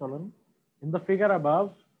আসি, চলেন। In the figure above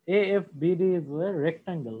AFBD is a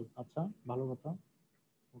rectangle. আচ্ছা, ভালো কথা।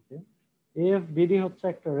 ওকে, AFBD হচ্ছে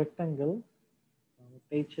একটা রেক্ট্যাঙ্গেল।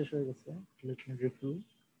 পেজ শেষ হয়ে গেছে, let me review.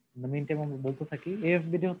 In the mean time আমরা বলতে থাকি,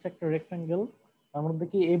 AFBD হচ্ছে একটা রেক্ট্যাঙ্গেল, তার মধ্যে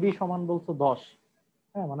কি AB সমান বলছে 10,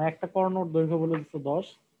 হ্যাঁ, মানে একটা কর্ণর দৈর্ঘ্য বলে দিচ্ছে 10,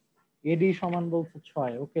 এডি সমান বলছে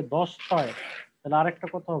 6। ওকে, 10, 6, তাহলে আরেকটা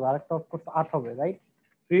কত হবে? আরেকটা অফকোর্স 8 হবে, রাইট?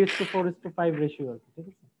 3:4:5 রেশিও আর কি, ঠিক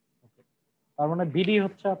আছে? Okay. তার মানে বিডি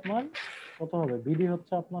হচ্ছে আপনার কত হবে? বিডি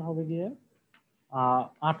হচ্ছে আপনার হবে গিয়ে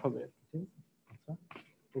 8 হবে, ঠিক আছে? আচ্ছা,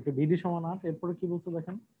 ওকে, বিডি সমান 8। এরপরে কি বলছে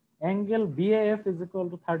দেখেন, angle BAF is equal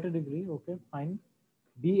to 30 degree. Okay, fine,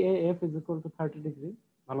 BAF is equal to 30 degree,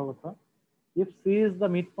 ভালো কথা। If C is the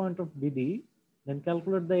midpoint of BD, then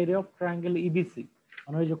calculate the area of triangle EBC.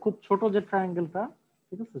 মানে ওই যে খুব ছোট যে ট্রায়াঙ্গেলটা,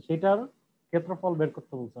 ঠিক আছে, সেটার ক্ষেত্রফল বের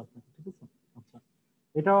করতে বলছে আপনাকে, ঠিক আছে? আচ্ছা,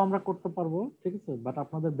 এটাও আমরা করতে পারবো, ঠিক আছে, বাট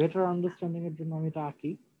আপনাদের বেটার আন্ডারস্ট্যান্ডিং এর জন্য আমি এটা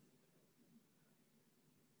আঁকি।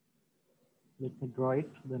 Let me draw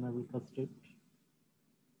it, then I will cast it.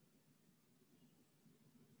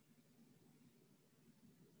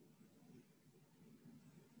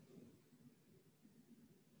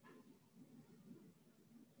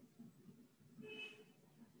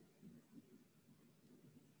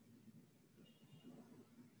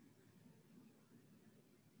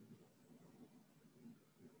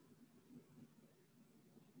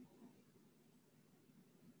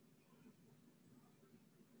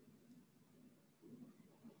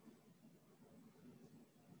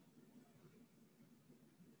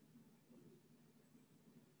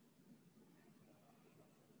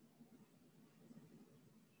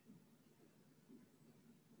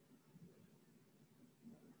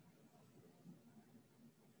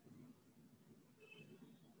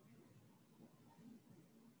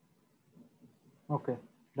 ওকে,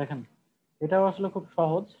 দেখেন, এটাও আসলে খুব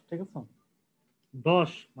সহজ, ঠিক আছে?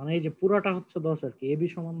 10 মানে এই যে পুরাটা হচ্ছে 10 আর কি, এবি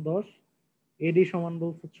সমান 10, এডি সমান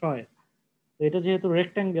বলছে 6। তো এটা যেহেতু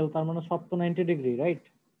রেক্ট্যাঙ্গেল, তার মানে সব তো 90 ডিগ্রি, রাইট?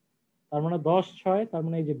 তার মানে 10, 6, তার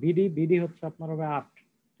মানে এই যে বিডি, বিডি হচ্ছে আপনার হবে 8,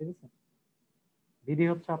 ঠিক আছে? বিডি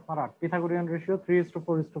হচ্ছে আপনার 8। পিথাগোরিয়ান রেশিও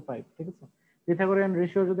 3:4:5, ঠিক আছে? পিথাগোরিয়ান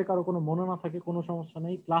রেশিও যদি কারো কোনো মনে না থাকে, কোনো সমস্যা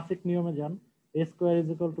নেই, ক্লাসিক নিয়মে যান, a square is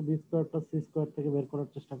equal to B square plus C square থেকে বের করার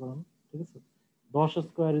চেষ্টা করুন, ঠিক আছে? 10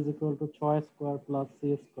 square is equal to 6 square plus C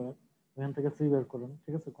square, এখান থেকে সি বের করুন,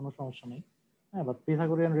 ঠিক আছে? কোনো সমস্যা নেই। হ্যাঁ, বাট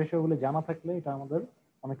পিথাগোরিয়ান রেশিও গুলো জানা থাকলে এটা আমাদের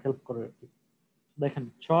অনেক হেল্প করে আর কি। দেখেন,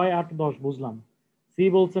 6, 8, 10 বুঝলাম, সি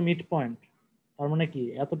বলছে মিড পয়েন্ট, তার মানে কি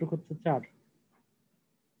এতটুকু হচ্ছে 4,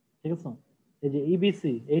 ঠিক আছে? এই যে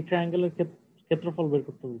ইবিসি, এই ট্রায়াঙ্গেলের ক্ষেত্রফল বের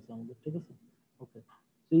করতে বলছে আমাদের, ঠিক আছে? ওকে,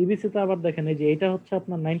 তো ইবিসি তে আবার দেখেন, এই যে এটা হচ্ছে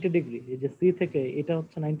আপনার 90 ডিগ্রি, এই যে সি থেকে এটা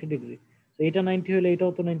হচ্ছে 90 ডিগ্রি, তো এটা 90 হলে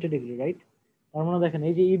এটাও তো 90 ডিগ্রি, রাইট? তার মানে দেখেন,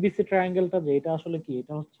 এই যে ইবিসি ট্রায়াঙ্গেলটা, যে এটা আসলে কি,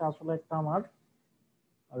 এটা হচ্ছে আসলে একটা আমার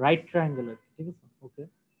রাইট ট্রায়াঙ্গেলের, ঠিক আছে? ওকে,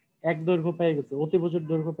 এক দৈর্ঘ্য পেয়ে গেছে, অতিভুজের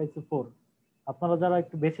দৈর্ঘ্য পাইছে 4। আপনারা যারা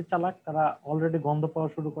একটু বেশি চালাক, তারা অলরেডি গন্ধ পাওয়া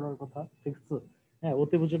শুরু করার কথা, ঠিক আছে? হ্যাঁ,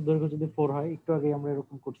 অতিভুজের দৈর্ঘ্য যদি 4 হয়, একটু আগে আমরা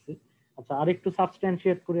এরকম করছি। আচ্ছা, আর একটু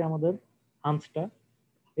সাবস্ট্যান্সিয়েট করি আমাদের আনসারটা।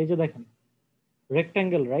 এই যে দেখেন,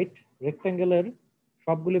 রেক্ট্যাঙ্গেল, রাইট? রেক্ট্যাঙ্গেলের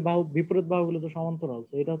সবগুলি বাহু, বিপরীত বাহুগুলো তো সমান্তরাল,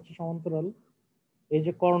 তো এটা হচ্ছে সমান্তরাল। এই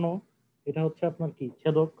যে কর্ণ, এটা হচ্ছে আপনার কি,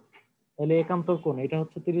 ছেদক। তাহলে একান্তর কোণ এটা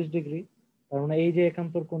হচ্ছে 30 ডিগ্রি, তার মানে এই যে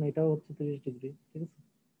একান্তর কোণ এটাও হচ্ছে 30 ডিগ্রি, ঠিক আছে?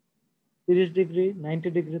 30 ডিগ্রি, 90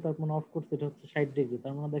 ডিগ্রি, তার মানে অফকোর্স এটা হচ্ছে 60 ডিগ্রি,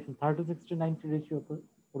 তার মানে দেখেন 30:60:90 রেশিওতে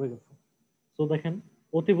পড়ে গেছে। তো দেখেন,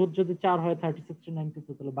 অতিভুজ যদি 4 হয় 30 60 90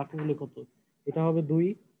 তে, তাহলে বাকিগুলি কত? এটা হবে 2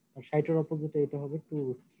 আর 60 এর অপোজিটে এটা হবে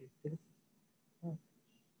 2√3। ঠিক আছে? হ্যাঁ।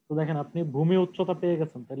 তো দেখেন আপনি ভূমি উচ্চতা পেয়ে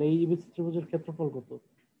গেছেন, তাহলে এই ইবিসি ত্রিভুজের ক্ষেত্রফল কত?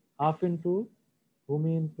 হাফ ইনটু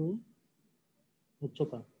ভূমি ইনটু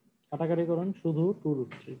উচ্চতা, কাটাকাটি করেন শুধু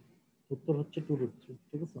 2√3, উত্তর হচ্ছে 2√3।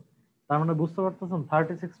 ঠিক আছে? তার মানে বুঝতে পারতেছেন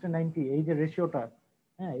 30 60 90 এই যে রেশিওটা,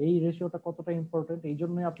 হ্যাঁ এই রেশিওটা কতটা ইম্পর্টেন্ট। এই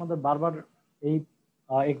জন্যই আপনাদের বারবার এই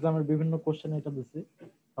এক্সামের বিভিন্ন কোশ্চেন এটা দিচ্ছি,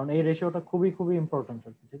 কারণ এই রেশিওটা খুবই খুবই ইম্পর্টেন্ট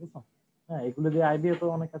আর কি। ঠিক আছে? হ্যাঁ এগুলো দিয়ে আইবিএ তো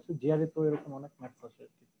অনেক আছে, জিআরই তো এরকম অনেক ম্যাথস আছে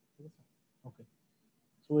আর কি। ঠিক আছে? ওকে,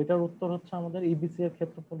 তো এটার উত্তর হচ্ছে আমাদের ইবিসি এর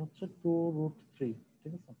ক্ষেত্রফল হচ্ছে 2√3।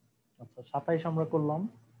 ঠিক আছে? আচ্ছা 27 আমরা করলাম,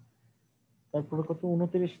 তারপরে কত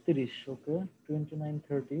 29 30, ওকে 29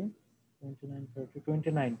 30, 29 30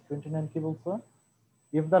 29 29 কি বলছো?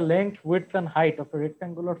 If the length, width and height of a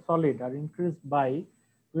rectangular solid are increased by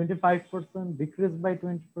 25%, decreased by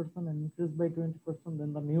 20% and increased by 20%,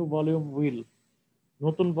 then the new volume will,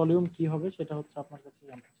 নতুন ভলিউম কি হবে সেটা হচ্ছে আপনার কাছে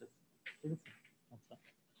জানতে চাচ্ছি। ঠিক আছে? আচ্ছা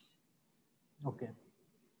ওকে,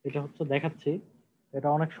 এটা হচ্ছে দেখাচ্ছি, এটা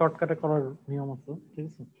অনেক শর্টকাটে করার নিয়ম আছে। ঠিক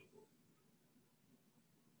আছে?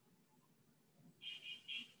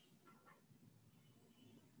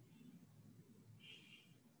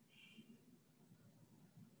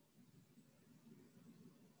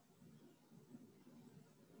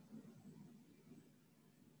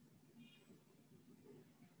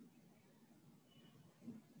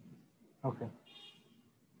 ওকে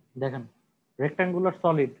দেখেন, রেক্টাঙ্গুলার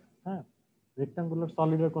সলিড, হ্যাঁ রেক্টাঙ্গুলার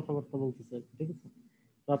সলিডের কথাবার্তা বলতেছে। ঠিক আছে?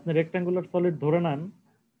 তো আপনি রেক্টাঙ্গুলার সলিড ধরে নেন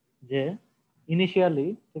যে ইনিশিয়ালি,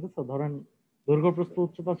 ঠিক আছে, ধরেন দৈর্ঘ্য প্রস্থ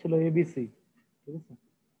উচ্চতা ছিল এবিসি। ঠিক আছে?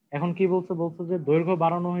 এখন কি বলছে, বলছে যে দৈর্ঘ্য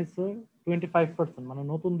বাড়ানো হয়েছে 25%, মানে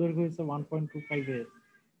নতুন দৈর্ঘ্য হয়েছে 1.25 এ,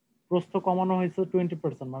 প্রস্থ কমানো হয়েছে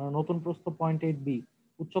 20%, মানে নতুন প্রস্থ 0.8 বি,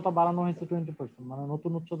 উচ্চতা বাড়ানো হয়েছে 20%, মানে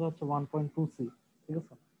নতুন উচ্চতা হচ্ছে 1.2 সি। ঠিক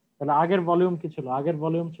আছে? তাহলে আগের ভলিউম কি ছিল? আগের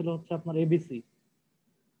ভলিউম ছিল হচ্ছে আপনার এবিসি,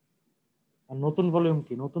 আর নতুন ভলিউম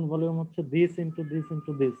কি? নতুন ভলিউম হচ্ছে this into this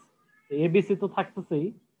into this. ABC তো থাকতেছেই,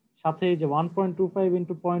 সাথে এই যে 1.25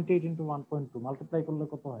 ইনটু 0.8 ইনটু 1.2 মাল্টিপ্লাই করলে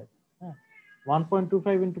কত হয়? হ্যাঁ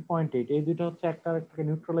 1.25 ইনটু 0.8, এই দুইটা হচ্ছে একটা আরেকটাকে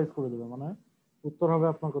নিউট্রালাইজ করে দেবে, মানে উত্তর হবে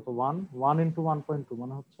আপনার কত? 1 1 ইনটু 1.2,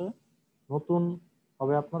 মানে হচ্ছে নতুন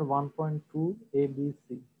হবে আপনার 1.2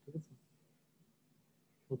 এবিসি। ঠিক আছে?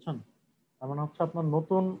 বুঝছেন? তার মানে হচ্ছে আপনার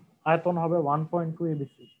নতুন আয়তন হবে 1.2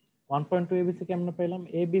 এবিসি। 1.2 এবিসি কেমনে পেলাম?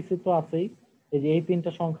 এবিসি তো আছেই, এই যে এই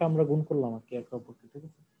তিনটা সংখ্যা আমরা গুণ করলাম আর কি একে অপরকে। ঠিক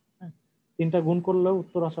আছে? হ্যাঁ তিনটা গুণ করলে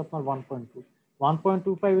উত্তর আসে আপনার 1.2।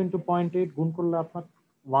 1.25 ইন্টু 0.8 গুণ করলে আপনার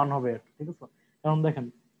 1 হবে আর কি। ঠিক আছে? কারণ দেখেন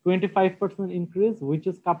 25% increase which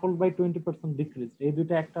is coupled by 20% decrease, এই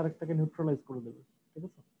দুইটা একটা আরেকটাকে নিউট্রালাইজ করে দেবে। ঠিক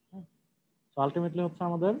আছে? হ্যাঁ, তো আলটিমেটলি হচ্ছে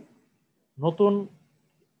আমাদের নতুন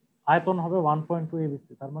আয়তন হবে 1.2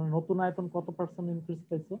 এবিসি, তার মানে নতুন আয়তন কত পার্সেন্ট ইনক্রিজ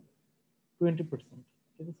পাইছে? 20%।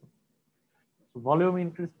 ঠিক আছে? ভলিউম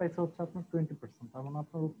ইনক্রিজ পাইছে হচ্ছে আপনার 20%, তার মানে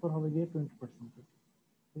আপনার উত্তর হবে গিয়ে 20%।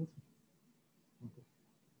 ঠিক আছে?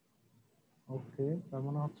 ওকে, তার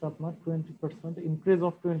মানে হচ্ছে আপনার 20% ইনক্রিজ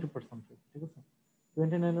অফ 20%। ঠিক আছে?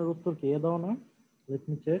 29 এর উত্তর কি এ দেওয়া না? Let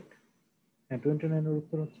me check. হ্যাঁ 29 এর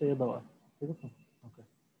উত্তর হচ্ছে এ দেওয়া। ঠিক আছে? ওকে,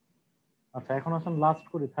 আচ্ছা এখন আসুন লাস্ট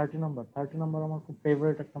করি 30 নাম্বার। 30 নাম্বার আমার খুব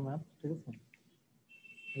ফেভারিট একটা ম্যাথ। ঠিক আছে?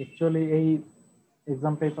 অ্যাকচুয়ালি এই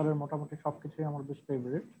এক্সাম পেপারের মোটামুটি সবকিছুই আমার বেশ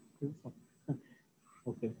ফেভারিট। ঠিক আছে?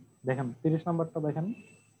 ওকে, দেখেন 30 নাম্বারটা দেখেন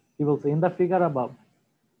কি বলছে, in the figure above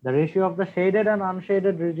the ratio of the shaded and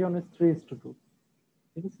unshaded region is 3:2।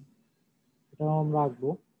 ঠিক আছে? এটাও আমরা আঁকবো।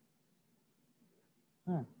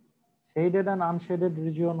 হ্যাঁ, শেডেড এন্ড আনশেডেড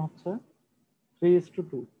রিজিয়ন হচ্ছে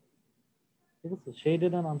 3:2। ঠিক আছে?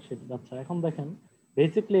 Shaded and unshaded. আচ্ছা এখন দেখেন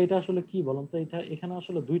বেসিক্যালি এটা আসলে কি বলুন তো, এটা এখানে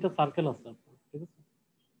আসলে দুইটা সার্কেল আছে আপনার। ঠিক আছে?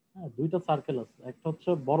 হ্যাঁ দুইটা সার্কেল আছে, একটা হচ্ছে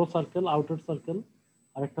বড় সার্কেল আউটার সার্কেল,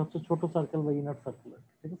 আর একটা হচ্ছে ছোট সার্কেল বা ইনার সার্কেল।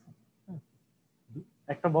 ঠিক আছে? হ্যাঁ,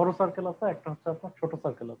 একটা বড় সার্কেল আছে, একটা হচ্ছে আপনার ছোট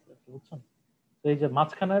সার্কেল আছে। বুঝছেন? তো এই যে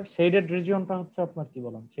মাঝখানের শেডেড রিজিয়নটা হচ্ছে আপনার কি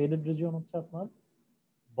বলেন, শেডেড রিজিয়ন হচ্ছে আপনার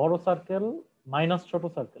বড় সার্কেল মাইনাস ছোট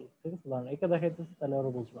সার্কেল। ঠিক আছে? ধরেন একে দেখাইতেছি তাহলে আরো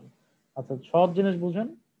বুঝবেন। আচ্ছা সহজ জিনিস বুঝেন,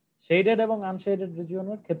 শেডেড এবং আনশেডেড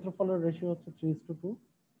রিজিয়নের ক্ষেত্রফলের রেশিও হচ্ছে 3:2।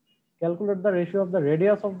 Calculate the ratio of the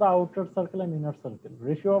radius of the outer circle and inner circle.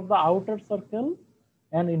 Ratio of the outer circle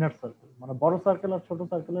and inner circle, মানে বড় সার্কেল আর ছোট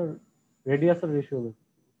সার্কেলের রেডিয়াসের রেশিও।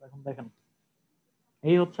 এখন দেখেন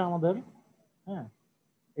এই হচ্ছে আমাদের, হ্যাঁ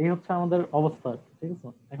এই হচ্ছে আমাদের অবস্থা। ঠিক আছে?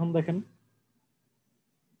 এখন দেখেন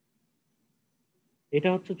এটা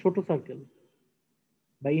হচ্ছে ছোট সার্কেল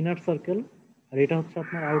বা ইনার সার্কেল, আর এটা হচ্ছে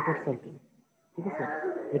আপনার আউটার সার্কেল। ঠিক আছে?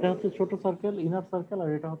 এটা হচ্ছে ছোট সার্কেল ইনার সার্কেল, আর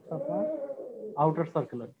এটা হচ্ছে আপনার আউটার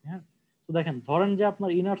সার্কেল আর কি। হ্যাঁ, তো দেখেন ধরেন যে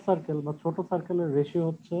আপনার ইনার সার্কেল বা ছোট সার্কেলের রেশিও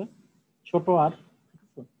হচ্ছে ছোট আর, ঠিক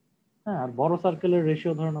আছে? হ্যাঁ, আর বড় সার্কেলের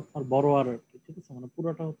রেশিও ধরেন আপনার বড় আর আর কি, ঠিক আছে? মানে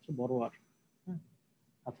পুরোটা হচ্ছে বড় আর। হ্যাঁ,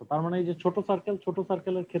 আচ্ছা, তার মানে এই যে ছোট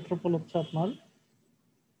সার্কেলের ক্ষেত্রফল হচ্ছে আপনার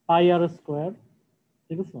পাই আর স্কোয়ার,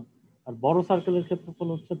 ঠিক আছে? আর বড় সার্কেলের ক্ষেত্রফল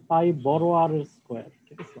হচ্ছে পাই বড় আর এর স্কোয়ার,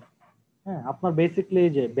 ঠিক আছে? হ্যাঁ, আপনার বেসিকলি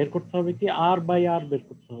এই যে বের করতে হবে কি আর বাই আর বের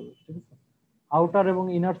করতে হবে, ঠিক আছে? আউটার এবং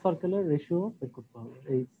ইনার সার্কেলের রেশিও বের করতে হবে,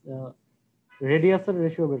 এই রেডিয়াসের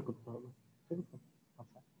রেশিও বের করতে হবে, ঠিক আছে?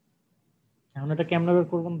 আচ্ছা, এখন এটা কেমনে বের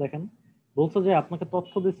করবেন দেখেন। বলছে যে আপনাকে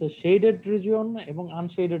তথ্য দিচ্ছে শেডেড রিজিয়ন এবং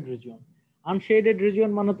আনশেডেড রিজিয়ন। আনশেডেড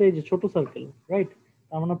রিজিয়ন মানে তো এই যে ছোট সার্কেল, রাইট?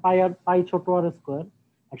 তার মানে পাই ছোট আর স্কোয়ার।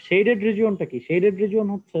 আর শেডেড রিজিয়নটা কি? শেডেড রিজিয়ন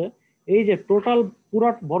হচ্ছে এই যে টোটাল পুরা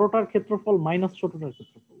বড়টার ক্ষেত্রফল মাইনাস ছোটটার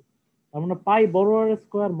ক্ষেত্রফল। তার মানে পাই বড় আর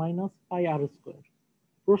স্কোয়ার মাইনাস পাই আর স্কোয়ার।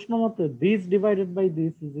 প্রশ্ন মতে this divided by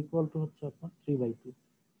this is equal to হচ্ছে আপনার 3/2।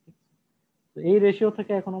 তো এই রেশিও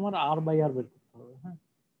থেকে এখন আমার আর বাই আর বের করতে হবে। হ্যাঁ,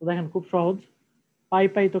 তো দেখেন খুব সহজ। পাই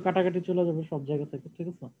পাই তো কাটাকাটি চলে যাবে সব জায়গা থেকে, ঠিক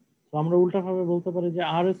আছে? তো আমরা উল্টা ভাবে বলতে পারি যে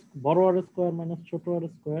বড় আর স্কোয়ার মাইনাস ছোট আর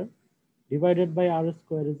square divided by R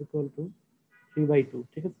square is equal to 3/2,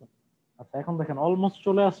 ঠিক আছে? আচ্ছা, এখন দেখেন অলমোস্ট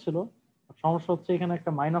চলে আসছিল। সমস্যা হচ্ছে এখানে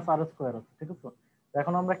একটা মাইনাস আর স্কোয়ার আছে, ঠিক আছে? তো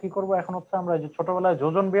এখন আমরা কি করব? এখন হচ্ছে আমরা এই যে ছোটবেলায়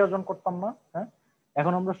যোজন বিয়োজন করতাম না, হ্যাঁ,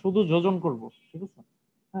 এখন আমরা শুধু যোজন করব, ঠিক আছে?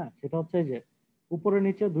 হ্যাঁ, সেটা হচ্ছে এই যে উপরে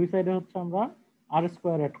নিচে দুই সাইডে হচ্ছে আমরা আর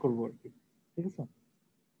স্কোয়ার অ্যাড করবো আর কি, ঠিক আছে?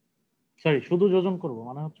 সরি, শুধু যোজন করব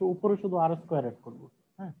মানে হচ্ছে উপরে শুধু আর স্কোয়ার অ্যাড করবো।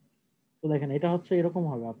 হ্যাঁ, তো দেখেন এটা হচ্ছে এরকম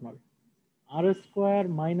হবে আপনার আর স্কোয়ার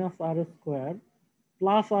মাইনাস আর স্কোয়ার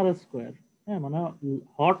প্লাস আর স্কোয়ার। হ্যাঁ, মানে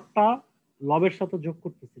হরটা লবের সাথে যোগ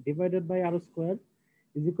করতেছে divided by R square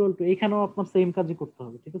is equal to, এখানেও আপনার সেম কাজই করতে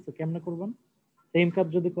হবে, ঠিক আছে? কেমনে করবেন? সেম কাজ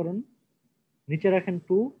যদি করেন, নিচে রাখেন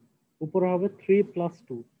 2, উপরে হবে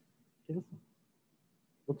 3+2, ঠিক আছে?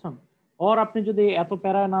 বুঝছেন? ওর আপনি যদি এত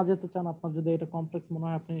প্যারায় না যেতে চান, আপনার যদি এটা কমপ্লেক্স মনে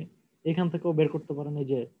হয়, আপনি এখান থেকেও বের করতে পারেন। এই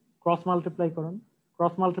যে ক্রস মাল্টিপ্লাই করেন,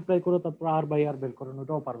 ক্রস মাল্টিপ্লাই করে তারপর আর বাই আর বের করেন,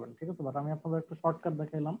 ওটাও পারবেন, ঠিক আছে? বাট আমি আপনাদের একটা শর্টকাট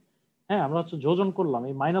দেখাইলাম। হ্যাঁ, আমরা হচ্ছে যোজন করলাম,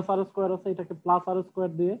 এই মাইনাস আর স্কোয়ার আছে এটাকে প্লাস আর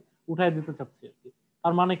স্কোয়ার দিয়ে উঠাই দিতে চাচ্ছি আর কি।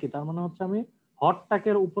 তার মানে কি? তার মানে হচ্ছে আমি হরটাকে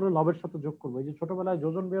উপরে লবের সাথে যোগ করবো। এই যে ছোটবেলায়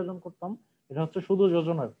যোজন বিয়োজন করতাম, এটা হচ্ছে শুধু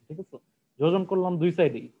যোজন আর কি, ঠিক আছে? যোজন করলাম দুই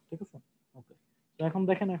সাইডেই, ঠিক আছে? ওকে, তো এখন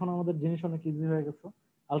দেখেন এখন আমাদের জিনিস অনেক ইজি হয়ে গেছে।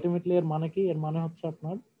 আলটিমেটলি এর মানে কি? এর মানে হচ্ছে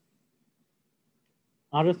আপনার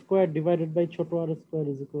আর স্কোয়ার ডিভাইডেড বাই ছোট আর স্কোয়ার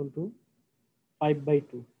ইজ ইকুয়াল টু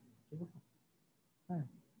 5/2, ঠিক আছে? হ্যাঁ,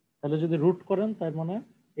 তাহলে যদি রুট করেন তার মানে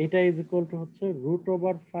এটা ইজ ইকুয়াল টু হচ্ছে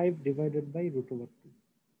 √5 ডিভাইডেড বাই √2,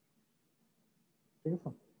 ঠিক আছে?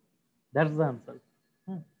 That's the answer.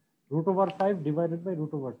 হ্যাঁ, √5 divided by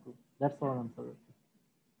 √2, that's our answer.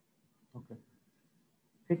 ওকে,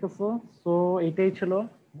 ঠিক আছে। সো এইটাই ছিল,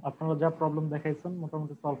 আপনারা যা প্রবলেম দেখাইছেন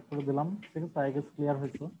মোটামুটি সলভ করে দিলাম, ঠিক আছে? আই গেস ক্লিয়ার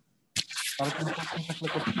হয়েছে। তার কোনো কোশ্চেন থাকলে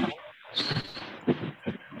করতে পারেন।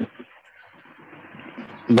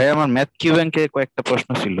 ভাই আমার ম্যাথ কিউ ব্যাংকে কয়েকটা প্রশ্ন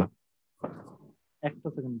ছিল। একটা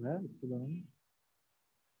সেকেন্ড ভাইয়া, একটু দাঁড়ান।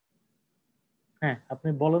 হ্যাঁ, আপনি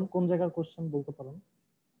বলেন কোন জায়গার কোশ্চেন বলতে পারেন।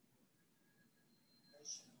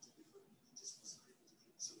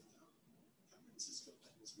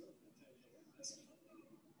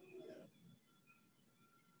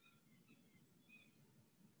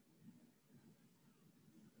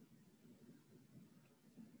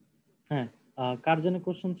 হ্যাঁ, কার জানি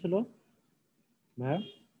কোশ্চেন ছিল ভাইয়া?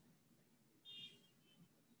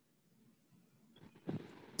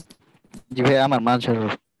 জি ভাই, আমার মাঝার।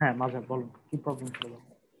 হ্যাঁ, মাঝে বলুন কি প্রবলেম ছিল বলুন।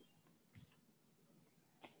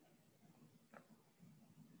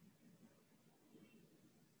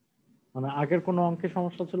 মানে আগের কোনো অঙ্কের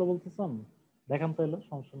সমস্যা ছিল বলতেছেন? দেখান তো, এলো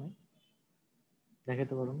সমস্যা নেই,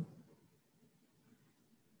 দেখাইতে পারুন।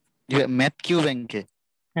 জি ভাই, ম্যাথ কিউ ব্যাংকে।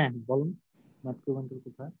 হ্যাঁ, বলুন ম্যাথ প্রবলেম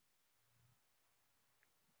কোথায়?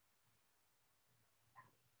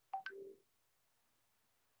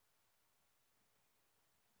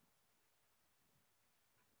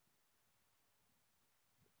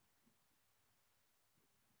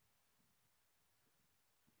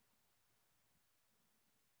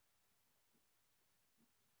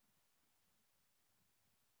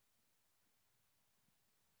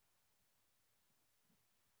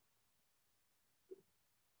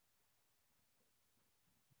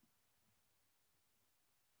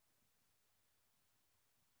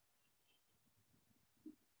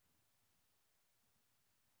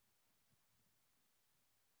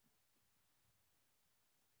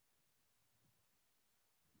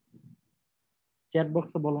 চ্যাট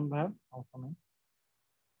বক্সে বলুন ভাইয়া, সমস্যা নেই।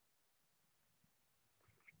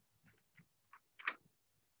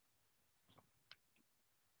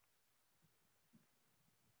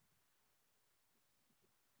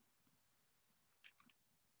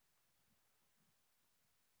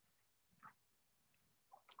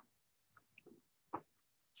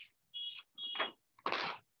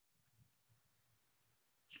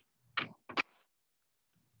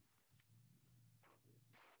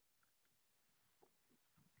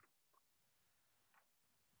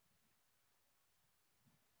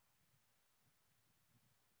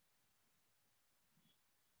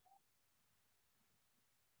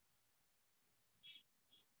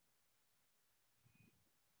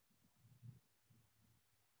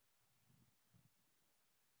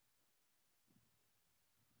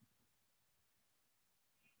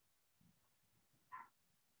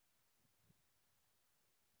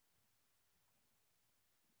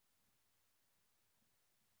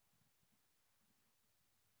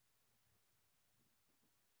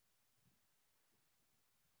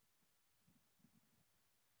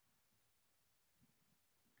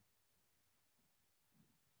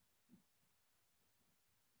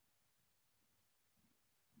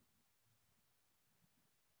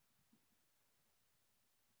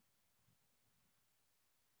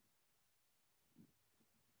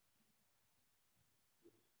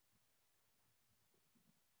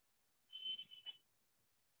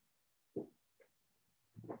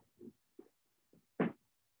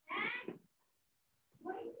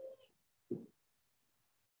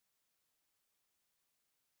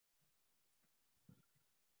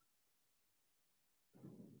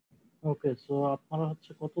 ওকে, সো আপনারা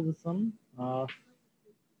হচ্ছে কত দিচ্ছেন?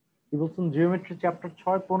 কি বলছেন? Geometry chapter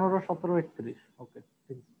 6, 15, 17, 31। ওকে,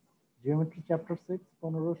 ঠিক আছে। Geometry chapter 6,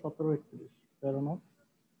 15, 17, 31, fair enough.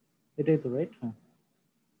 এটাই তো, রাইট? হ্যাঁ,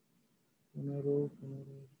 15,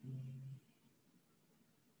 15,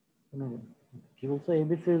 15। কি বলছে?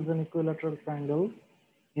 ABC is an equilateral triangle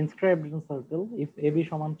inscribed in a circle. If AB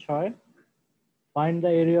সমান 6, find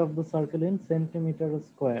the area of the circle in centimeter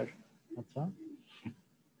square. আচ্ছা,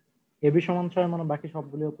 এবি সমান 6 মানে বাকি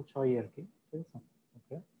সবগুলো তো 6 আর কি, ঠিক আছে?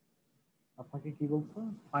 ওকে, আপনাকে কি বলছে?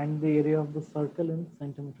 Find the area of the circle in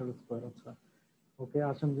centimetre square. আচ্ছা, ওকে,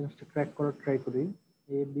 আসেন জিনিসটা ক্র্যাক করার ট্রাই করি।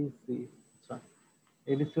 এবিসি, আচ্ছা,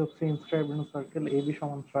 এবিসি হচ্ছে ইনস্ক্রাইবড ইন সার্কেল, এবি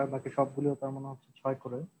সমান 6, বাকি সবগুলো তার মানে হচ্ছে 6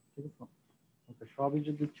 করে, ঠিক আছে? ওকে, সবই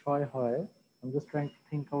যদি 6 হয়, I am just trying to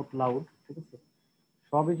think out loud, ঠিক আছে?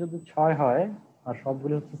 সবই যদি 6 হয় আর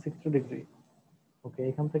সবগুলো হচ্ছে 60 ডিগ্রি, ওকে,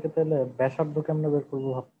 এখান থেকে তাহলে ব্যাসার্ধ কেমনে বের করবো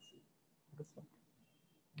ভাবছি, ঠিক আছে?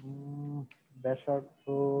 ব্যাসার্ধ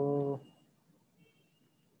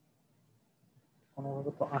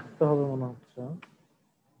কোনোভাবে তো আঁকতে হবে মনে হচ্ছে।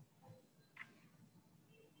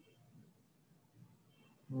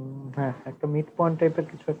 হ্যাঁ, একটা মিড পয়েন্ট টাইপের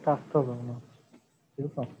কিছু একটা আঁকতে হবে মনে হচ্ছে, ঠিক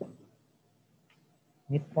আছে?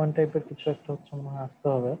 মিড পয়েন্ট টাইপের কিছু একটা হচ্ছে মনে হয় আঁকতে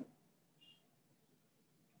হবে।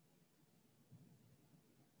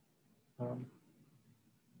 কারণ,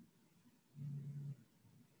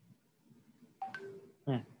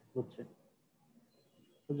 হ্যাঁ, বুঝছি।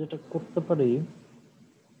 তো যেটা করতে পারি,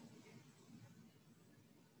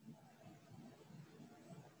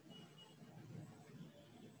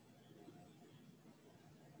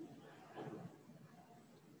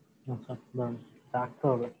 আচ্ছা দাঁড়ান, এটা আঁকতে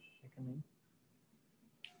হবে এখানে।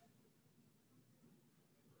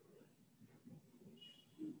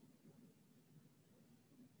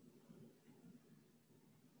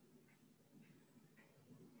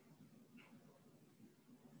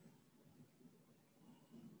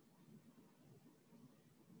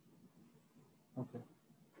 ওকে,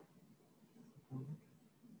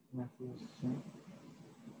 মেসেজ।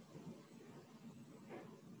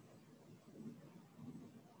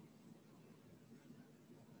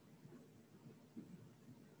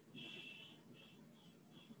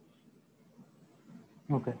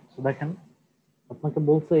 ওকে, তো দেখেন, আপনাকে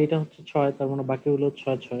বলছে এটা হচ্ছে 6, তার মানে বাকি হলো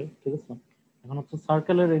 6, 6, ঠিক আছে? এখন হচ্ছে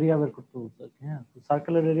সার্কেলের এরিয়া বের করতে বলছে আর কি। হ্যাঁ,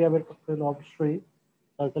 সার্কেলের এরিয়া বের করতে হলে অবশ্যই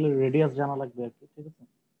সার্কেলের রেডিয়াস জানা লাগবে আর কি, ঠিক আছে?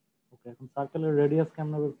 ওকে, এখন সার্কেলের রেডিয়াস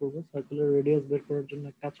কেমন বের করবো? সার্কেলের রেডিয়াস বের করার জন্য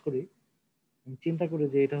এক কাজ করি, আমি চিন্তা করি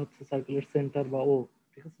যে এটা হচ্ছে সার্কেলের সেন্টার বা ও,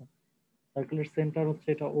 ঠিক আছে? সার্কেলের সেন্টার হচ্ছে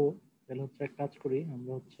এটা ও, তাহলে হচ্ছে এক কাজ করি,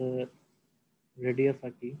 আমরা হচ্ছে রেডিয়াস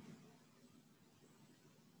আঁকি।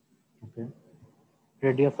 ওকে,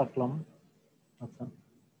 রেডিয়াস আঁকলাম। আচ্ছা,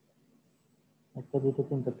 একটা, দুটো,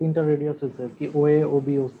 তিনটা রেডিয়াস হয়েছে আর কি, ও এ, ও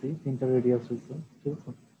বি, ও সি, তিনটা রেডিয়াস হয়েছে, ঠিক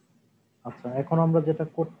আছে? আচ্ছা, এখন আমরা যেটা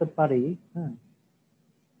করতে পারি, হ্যাঁ,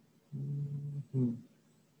 হুম,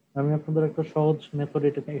 আমি আপনাদের একটা সহজ মেথড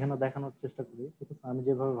এটা এখানে দেখানোর চেষ্টা করি, ঠিক আছে? আমি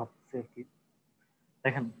যেভাবে ভাবছি আর কি,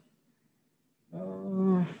 দেখেন।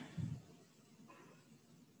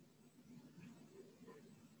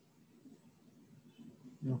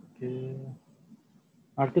 ওকে,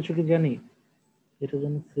 আর কিছু কি জানি? এটা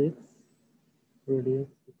জানি 6 রেডিয়াস,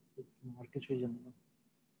 আর কিছুই জানি না।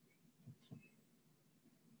 আচ্ছা,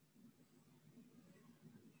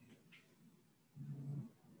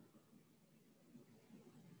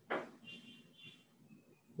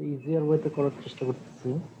 ইজিয়ার ওয়েতে করার চেষ্টা করতেছি।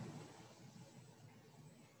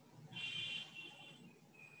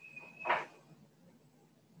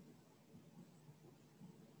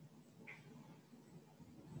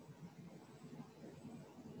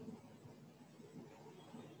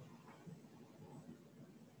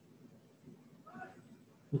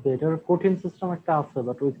 কিন্তু এটার কঠিন সিস্টেম একটা আছে,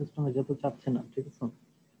 বাট ওই সিস্টেমে যেতে চাচ্ছে না, ঠিক আছে?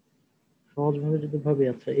 সহজ ভাবে যদি ভাবি,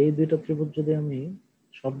 আচ্ছা, এই দুইটা ত্রিভুজ যদি আমি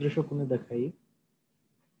সদৃশ কোণে দেখাই,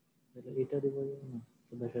 তাহলে এটা দিব না,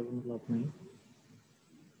 তো দেখার কোনো লাভ নেই।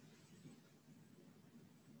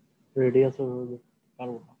 রেডিয়াস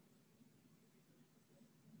পারবো না।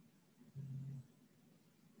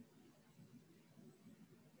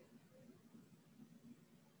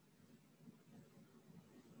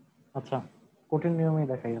 আচ্ছা, কঠিন নিয়মেই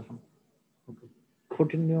দেখাই এখন। Okay.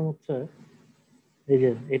 কঠিন নিয়ম হচ্ছে, এই যে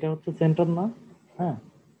এটা হচ্ছে সেন্টার না? হ্যাঁ,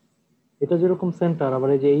 এটা যেরকম সেন্টার, আবার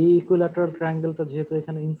এই যে এই ইকুইল্যাটারাল ট্রায়াঙ্গেলটা যেহেতু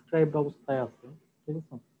এখানে ইনস্ক্রাইবড অবস্থায় আছে, ঠিক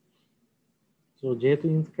আছে? তো যেহেতু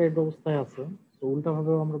ইনস্ক্রাইবড অবস্থায় আছে, তো উল্টা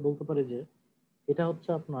ভাবে আমরা বলতে পারি যে এটা হচ্ছে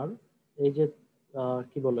আপনার এই যে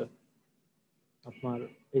কি বলে, আপনার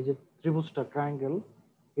এই যে ত্রিভুজটা ট্রায়াঙ্গেল,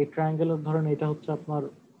 এই ট্রায়াঙ্গেলের ধরেন এটা হচ্ছে আপনার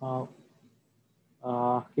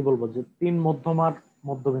আহ, কি বলবো, যে তিন মধ্যমার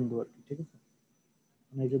মধ্যবিন্দু আর কি, ঠিক আছে।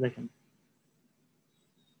 মানে এই যে দেখেন,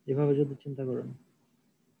 এভাবে যদি চিন্তা করেন,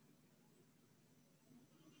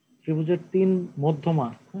 ত্রিভুজের তিন মধ্যমা,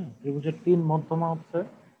 হ্যাঁ, ত্রিভুজের তিন মধ্যমা হচ্ছে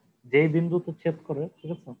যেই বিন্দুতে ছেদ করে, ঠিক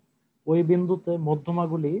আছে, ওই বিন্দুতে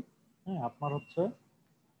মধ্যমাগুলি, হ্যাঁ, আপনার হচ্ছে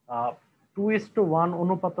 2:1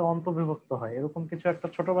 অনুপাতে অন্তর্বিভক্ত হয়, এরকম কিছু একটা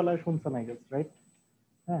ছোটবেলায় শুনছেন আই গেস, রাইট?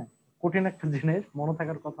 হ্যাঁ, কঠিন একটা জিনিস, মনে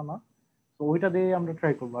থাকার কথা না। তো ওইটা দিয়ে আমরা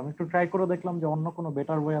ট্রাই করবো। আমি একটু ট্রাই করে দেখলাম যে অন্য কোনো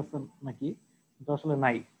বেটার ওয়ে আছে নাকি, কিন্তু আসলে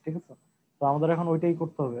নাই, ঠিক আছে। তো আমাদের এখন ওইটাই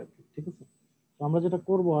করতে হবে আর কি, ঠিক আছে। তো আমরা যেটা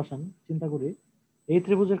করব, আসেন চিন্তা করি, এই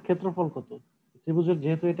ত্রিভুজের ক্ষেত্রফল কত। ত্রিভুজের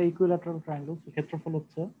যেহেতু এটা ইকুইল্যাটারাল ট্রায়াঙ্গেল, ক্ষেত্রফল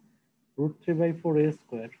হচ্ছে √3/4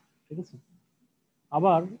 a², ঠিক আছে।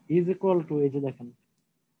 আবার ইজ ইকুয়াল টু, এই যে দেখেন,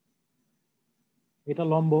 এটা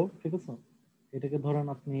লম্ব, ঠিক আছে, এটাকে ধরেন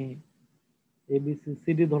আপনি এবিসি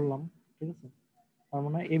সিডি ধরলাম, ঠিক আছে। তার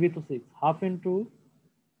মানে AB two six, half into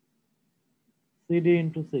CD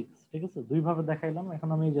into six, ঠিক আছে, দুই ভাবে দেখাইলাম। এখন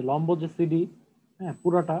আমি এই যে লম্ব যে সিডি, হ্যাঁ,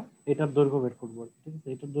 পুরাটা, এটার দৈর্ঘ্য বের করবো আর কি, ঠিক আছে।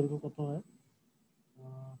 এটার দৈর্ঘ্য কত হয়,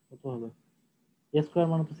 কত হবে, এ স্কোয়ার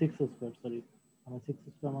মানে তো 6 স্কোয়ার, সরি, মানে 6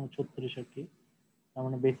 স্কোয়ার মানে 36 আর কি। তার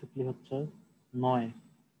মানে বেসিকলি হচ্ছে 9,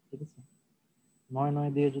 ঠিক আছে। 9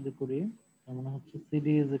 দিয়ে যদি করি, তার মানে হচ্ছে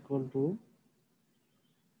সিডি ইজ ইকুয়াল টু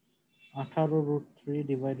 18√3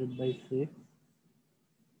 /6,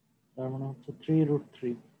 তার মানে হচ্ছে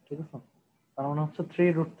 3√3, ঠিক আছে। তার মানে হচ্ছে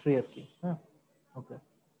 3√3 আর কি, হ্যাঁ, ওকে।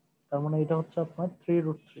 তার মানে এটা হচ্ছে আপনার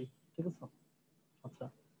 3√3, ঠিক আছে। আচ্ছা,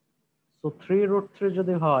 তো 3√3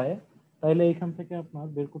 যদি হয়, তাহলে এখান থেকে আপনার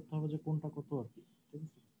বের করতে হবে যে কোনটা কত আর কি, ঠিক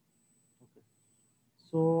আছে। ওকে,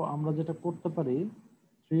 সো আমরা যেটা করতে পারি,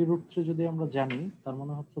 3√3 যদি আমরা জানি, তার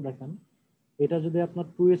মানে হচ্ছে দেখেন, এটা যদি আপনার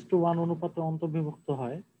 2:1 অনুপাতে অন্তর্বিভক্ত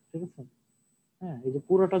হয়, ঠিক আছে, হ্যাঁ, এই যে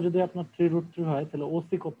পুরোটা যদি আপনার 3√3 হয়, তাহলে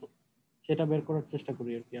ওসি কত সেটা বের করার চেষ্টা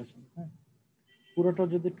করি আর কি, আসলে, হ্যাঁ। পুরোটা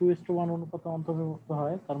যদি 2:1 অনুপাতে অন্তর্ভুক্ত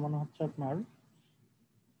হয়, তার মানে হচ্ছে আপনার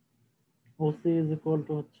ওসি ইজ ইকুয়াল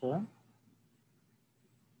টু হচ্ছে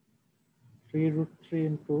 3√3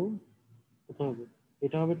 ইন্টু, কত হবে,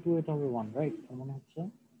 এটা হবে 2, এটা হবে 1, রাইট? তার মানে হচ্ছে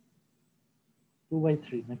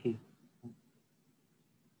 2/3 নাকি,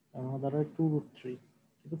 তার মানে দাঁড়ায় 2√3,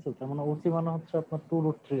 ঠিক আছে। তার মানে ওসি মানে হচ্ছে আপনার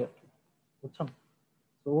 2√3 আর কি, বুঝছেন।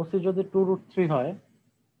 তো ওসি যদি 2√3 হয়,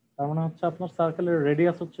 তার মানে হচ্ছে আপনার সার্কেলের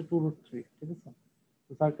রেডিয়াস হচ্ছে 2√3, ঠিক আছে।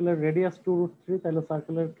 তো সার্কেলের রেডিয়াস 2√3, তাহলে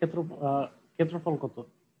সার্কেলের ক্ষেত্রফল কত?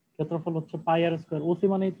 ক্ষেত্রফল হচ্ছে πr²। ওসি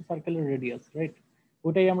মানেই তো সার্কেলের রেডিয়াস, রাইট?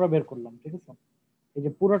 ওটাই আমরা বের করলাম, ঠিক আছে। এই যে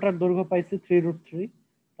পুরোটার দৈর্ঘ্য পাইছি 3√3,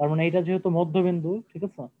 তার মানে এটা যেহেতু মধ্যবিন্দু, ঠিক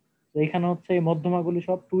আছে, তো এখানে হচ্ছে এই মধ্যমাগুলি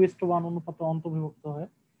সব 2:1 অনুপাতে অন্তর্বিভক্ত হয়।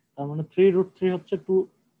 তার মানে 3√3 হচ্ছে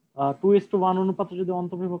 2:1 অনুপাতে যদি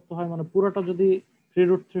অন্তর্বিভক্ত হয়, মানে পুরোটা যদি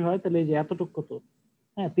 3√3 হয়, তাহলে এই যে এতটুকু কত,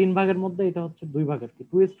 হ্যাঁ, 3 ভাগের মধ্যে এটা হচ্ছে 2 ভাগ আর কি।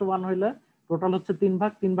 2:1 হইলে টোটাল হচ্ছে 3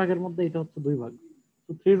 ভাগ, 3 ভাগের মধ্যে এটা হচ্ছে 2 ভাগ।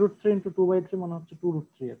 তো 3√3 ইন্টু 2/3 মানে হচ্ছে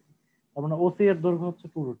 2√3 আর কি। তার মানে ওসি এর দৈর্ঘ্য হচ্ছে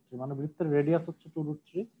 2√3, মানে বৃত্তের রেডিয়াস হচ্ছে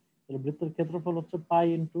 2√3, তাহলে বৃত্তের ক্ষেত্রফল হচ্ছে pi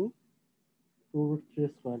into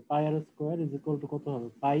 2√3²। Pi R square is equal to কত হবে,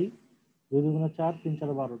 পাই 2 × 4, 3 × 4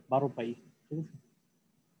 = 12, 12 পাই, ঠিক আছে।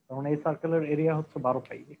 তার মানে এই সার্কেলের এরিয়া হচ্ছে 12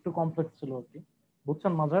 পাই। একটু কমপ্লেক্স ছিল আর কি,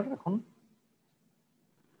 বুঝছেন মাজার এখন?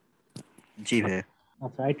 জি ভাই।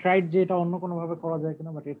 আচ্ছা, আই ট্রাইড যে এটা অন্য কোনো ভাবে করা যায়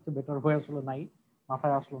কিনা, বাট এর চেয়ে বেটার হয়ে আসলে নাই,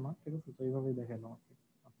 মাথায় আসলো না, ঠিক আছে। তো এইভাবেই দেখাইলাম আর কি।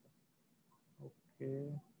 আচ্ছা, ওকে,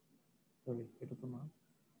 সরি, এটা তো না,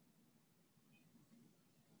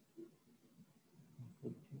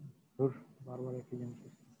 ধুর, বারবার একই জিনিস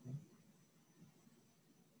আসতেছে।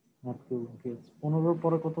 ম্যাথ কিউব, ওকে। 15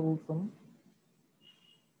 পরে কত বলছেন?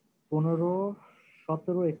 15,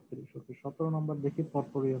 17, 31, ওকে। 17 নম্বর দেখি,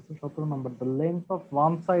 পরপরই আছে। 17 নম্বর, the length of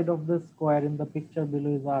one side of the square in the picture below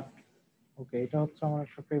is 8। ওকে, এটা হচ্ছে আমার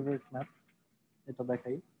একটা ফেভারিট ম্যাথ, এটা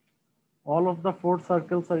দেখাই। All of the four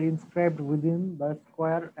circles are inscribed within the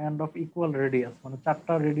square and of equal radius, মানে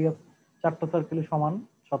চারটা রেডিয়াস, চারটা সার্কেলই সমান।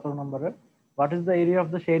 17 নম্বরে, what is the area of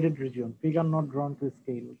the shaded region, figure not ড্রন to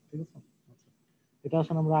scale, ঠিক আছে। আচ্ছা, এটা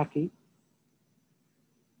আসলে আমরা আঁকি।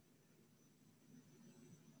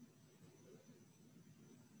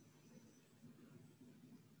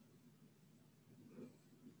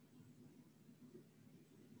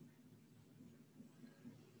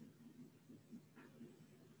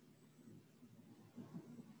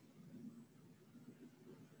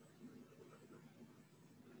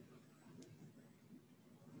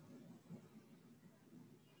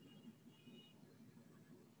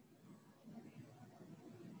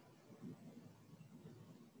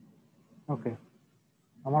 ওকে,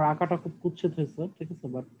 আমার আঁকাটা খুব কুৎসিত হয়েছে, ঠিক আছে,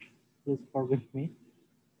 বাট প্লিজ ফরগিভ মি,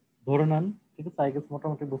 ধরে নেন, ঠিক আছে। আই গেস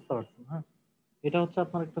মোটামুটি বুঝতে পারছেন, হ্যাঁ। এটা হচ্ছে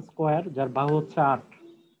আপনার একটা স্কোয়ার যার বাহু হচ্ছে 8,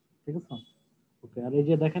 ঠিক আছে। ওকে, আর এই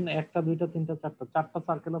যে দেখেন একটা দুইটা তিনটা চারটা, চারটা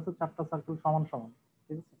সার্কেল আছে, চারটা সার্কেল সমান সমান,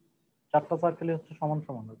 ঠিক আছে, চারটা সার্কেলই হচ্ছে সমান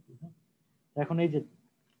সমান আর কি, হ্যাঁ। এখন এই যে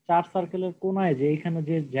চার সার্কেলের কোনায় যে এখানে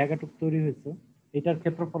যে জায়গাটুকু তৈরি হয়েছে, এটার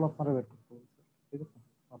ক্ষেত্রফল আপনারা বের করতে বলছে, ঠিক আছে।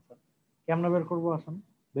 আচ্ছা, কেমনে বের করবো আসেন,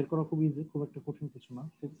 বের করা খুব ইজি, খুব একটা কঠিন কিছু না,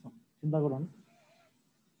 ঠিক আছে। চিন্তা করুন,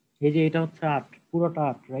 এই যে এটা হচ্ছে 8, পুরোটা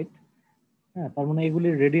 8, রাইট? হ্যাঁ, তার মানে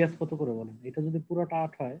এগুলির রেডিয়াস কত করে বলেন? এটা যদি পুরোটা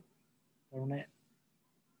 8 হয়, তার মানে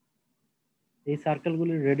এই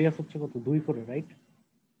সার্কেলগুলির রেডিয়াস হচ্ছে কত? 2 করে, রাইট?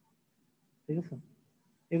 ঠিক আছে,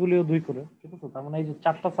 এগুলিও 2 করে, ঠিক আছে। তার মানে এই যে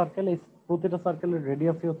চারটা সার্কেল, এই প্রতিটা সার্কেলের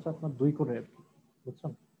রেডিয়াসই হচ্ছে আপনার 2 করে আর কি,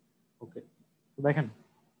 বুঝছেন? ওকে, তো দেখেন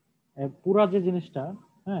পুরা যে জিনিসটা,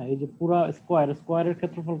 হ্যাঁ, এই যে পুরা স্কোয়ারের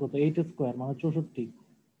ক্ষেত্রফল কত? 8 স্কোয়ার মানে 64।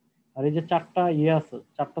 আর এই যে চারটা ইয়ে আছে,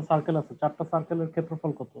 চারটা সার্কেল আছে, চারটা সার্কেলের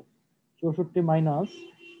ক্ষেত্রফল কত? 64 মাইনাস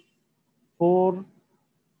 4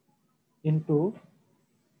 ইন্টু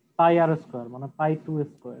পাই আর স্কোয়ার মানে পাই 2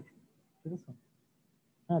 স্কোয়ার, ঠিক আছে।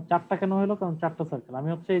 হ্যাঁ, চারটা কেন হলো? কারণ চারটা সার্কেল। আমি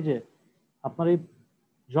হচ্ছে এই যে আপনার এই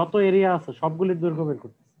যত এরিয়া আছে সবগুলির দৈর্ঘ্য বের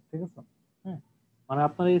করতেছি, ঠিক আছে। হ্যাঁ, মানে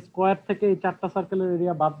আপনার এই স্কোয়ার থেকে এই চারটা সার্কেলের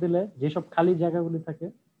এরিয়া বাদ দিলে যেসব খালি জায়গাগুলি থাকে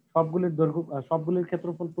সবগুলির দৈর্ঘ্য, সবগুলির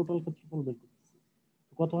ক্ষেত্রফল, টোটাল ক্ষেত্রফল বের করতেছি।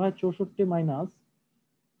 কত হয়? 64 মাইনাস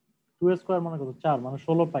 2 স্কোয়ার মানে কত? 4 মানে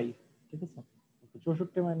 16 পাই, ঠিক আছে।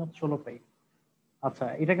 64 মাইনাস 16 পাই। আচ্ছা,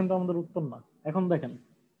 এটা কিন্তু আমাদের উত্তর না। এখন দেখেন,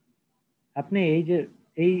 আপনি এই যে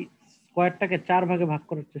এই স্কোয়ারটাকে 4 ভাগে ভাগ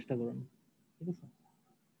করার চেষ্টা করুন, ঠিক আছে।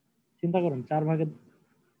 চিন্তা করেন, 4 ভাগে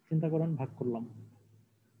চিন্তা করেন, ভাগ করলাম,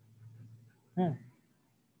 হ্যাঁ।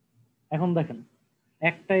 এখন দেখেন,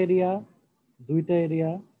 একটা এরিয়া, দুইটা এরিয়া,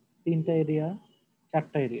 তিনটা এরিয়া,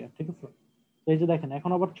 চারটা এরিয়া, ঠিক আছে। তো এই যে দেখেন,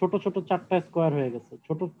 এখন আবার ছোট ছোট চারটা স্কোয়ার হয়ে গেছে,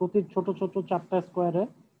 প্রতি ছোট ছোট চারটা স্কোয়ারে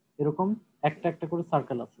এরকম একটা একটা করে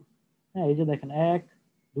সার্কেল আছে। হ্যাঁ, এই যে দেখেন 1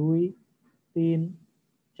 2 3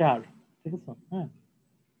 4, ঠিক আছে, হ্যাঁ।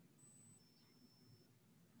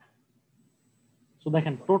 তো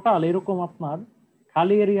দেখেন টোটাল এরকম আপনার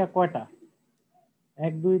খালি এরিয়া কয়টা?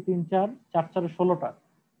 1 2 3 4, 4 4 16টা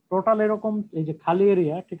টোটাল এরকম। এই যে খালি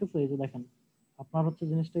এরিয়া, ঠিক আছে, এই যে দেখেন আপনার হচ্ছে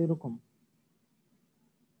জিনিসটা এরকম।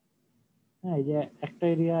 হ্যাঁ, এই যে একটা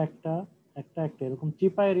এরিয়া, একটা একটা একটা এরকম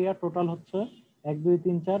চিপা এরিয়া টোটাল হচ্ছে 1 2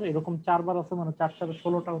 3 4, এরকম 4 বার আছে, মানে 4 4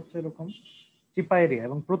 16টা হচ্ছে এরকম চিপা এরিয়া,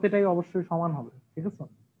 এবং প্রতিটাই অবশ্যই সমান হবে, ঠিক আছে।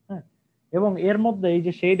 হ্যাঁ, এবং এর মধ্যে এই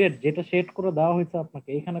যে শেডেড, যেটা শেড করে দেওয়া হয়েছে আপনাকে,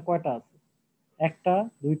 এখানে কয়টা আছে? একটা,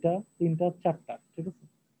 দুইটা, তিনটা, চারটা, ঠিক আছে।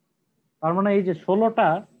 তার মানে এই যে 16টা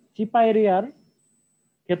চিপা এরিয়ার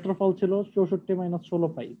ক্ষেত্রফল ছিল 64 মাইনাস 16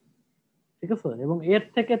 পাই, ঠিক আছে। এবং এর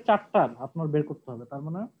থেকে চারটার আপনার বের করতে হবে, তার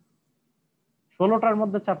মানে 16টার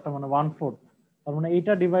মধ্যে চারটা মানে 1/4, তার মানে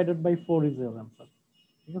এইটা divided by 4 is year answer,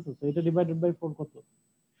 ঠিক আছে। তো এটা ডিভাইডেড বাই 4 কত?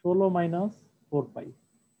 16 minus 4 pi,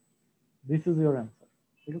 this is your answer,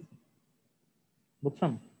 ঠিক আছে।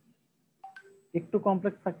 বুঝছেন? একটু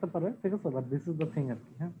কমপ্লেক্স থাকতে পারে, ঠিক আছে, but this is the thing আর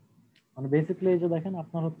কি, হ্যাঁ। মানে বেসিক্যালি এই যে দেখেন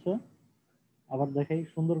আপনার হচ্ছে, আবার দেখাই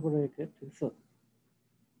সুন্দর করে এঁকে, ঠিক আছে।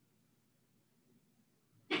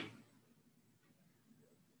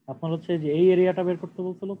 আপনার হচ্ছে যে এই এরিয়াটা বের করতে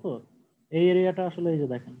বলছিল, তো এই এরিয়াটা আসলে এই যে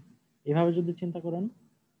দেখেন, এভাবে যদি চিন্তা করেন,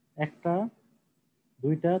 একটা,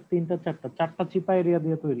 দুইটা, তিনটা, চারটা, চারটা চিপা এরিয়া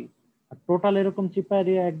দিয়ে তৈরি। আর টোটাল এরকম চিপা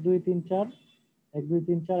এরিয়া 1 2 3 4, 1 2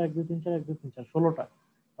 3 4, 1 2 3 4, 1 2 3 4, 16টা।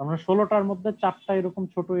 আমরা 16টার মধ্যে চারটা এরকম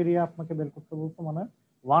ছোট এরিয়া আপনাকে বের করতে বলছে, মানে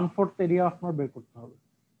 1/4 এরিয়া আপনার বের করতে হবে।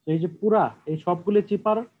 তো এই যে পুরা এই সবগুলি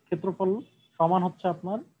চিপার ক্ষেত্রফল সমান হচ্ছে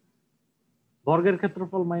আপনার বর্গের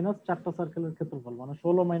ক্ষেত্রফল মাইনাস চারটা সার্কেলের ক্ষেত্রফল, মানে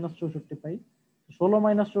 16 মাইনাস 64 পাই। 16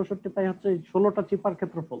 মাইনাস 64 পাই হচ্ছে 16টা চিপার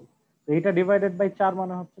ক্ষেত্রফল। তো এটা ডিভাইডেড বাই 4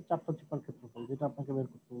 মানে হচ্ছে চারটা চিপার ক্ষেত্রফল, যেটা আপনাকে বের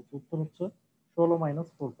করতে হবে। উত্তর হচ্ছে 16 মাইনাস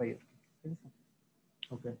 4 পাই, ঠিক আছে।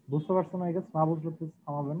 ওকে, বুঝতে পারছেন? আই গেস না বুঝলে প্লিজ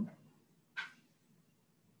থামাবেন।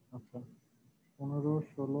 আচ্ছা, 15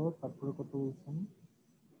 16, তারপরে কত বলছেন?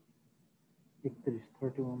 31,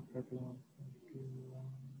 31, 31, 31।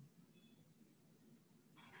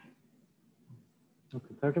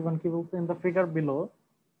 ওকে, 31 কি বলছে? In the figure below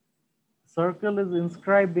circle is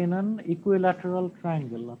inscribed in an equilateral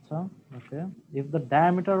triangle. Acha, okay. If the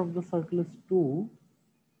diameter of the circle is 2,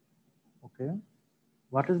 okay,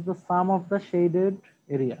 what is the sum of the shaded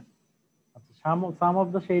area? আচ্ছা, sum of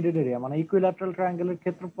the shaded area মানে equilateral triangle এর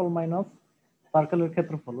ক্ষেত্রফল minus সার্কেলের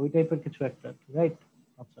ক্ষেত্রফল, ওই টাইপের কিছু একটা, রাইট?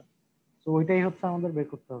 আচ্ছা, তো ওইটাই হচ্ছে আমাদের বের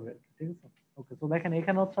করতে হবে, ঠিক আছে। ওকে, তো দেখেন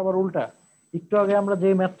এখানে হচ্ছে আবার উল্টা। একটু আগে আমরা যে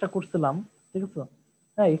ম্যাথটা করছিলাম, ঠিক আছে,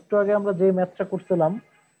 হ্যাঁ, একটু আগে আমরা যে ম্যাথটা করছিলাম,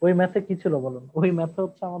 ওই ম্যাথে কি ছিল বলুন? ওই ম্যাথে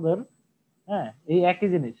হচ্ছে আমাদের, হ্যাঁ, এই একই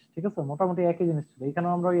জিনিস, ঠিক আছে, মোটামুটি একই জিনিস ছিল।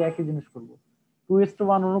 এখানেও আমরা ওই একই জিনিস করবো।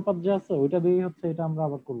 2:1 অনুপাত যে আছে ওইটা দিয়েই হচ্ছে এটা আমরা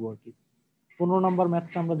আবার করবো আর কি, 15 নম্বর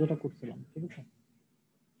ম্যাথটা আমরা যেটা করছিলাম, ঠিক আছে।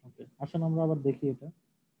 ওকে, আসেন আমরা আবার দেখি এটা।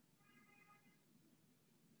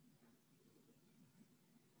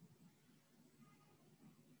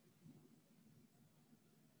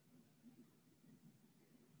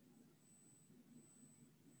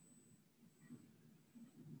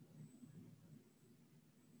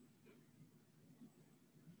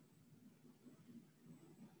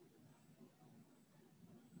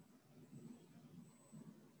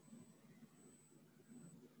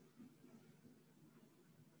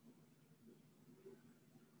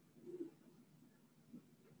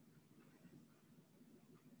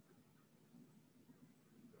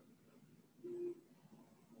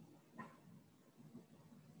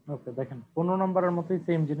 ওকে, দেখেন 15 নম্বরের মতোই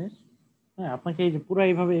সেম জিনিস। হ্যাঁ, আপনাকে এই যে পুরো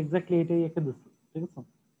এইভাবে এক্স্যাক্টলি এটাই এঁকে দিচ্ছে, ঠিক আছে।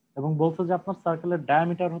 এবং বলছে যে আপনার সার্কেলের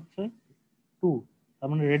ডায়ামিটার হচ্ছে 2, তার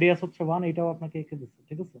মানে রেডিয়াস হচ্ছে 1, এটাও আপনাকে এঁকে দিচ্ছে,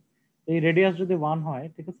 ঠিক আছে। এই রেডিয়াস যদি 1 হয়,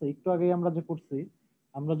 ঠিক আছে, একটু আগেই আমরা যে করছি,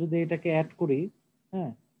 আমরা যদি এটাকে অ্যাড করি,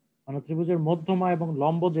 হ্যাঁ, মানে ত্রিভুজের মধ্যমা এবং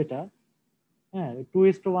লম্ব যেটা, হ্যাঁ,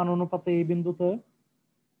 2:1 অনুপাতে এই বিন্দুতে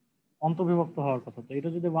অন্তর্বিভক্ত হওয়ার কথা, তো এটা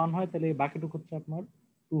যদি 1 হয় তাহলে এই বাকিটুকু হচ্ছে আপনার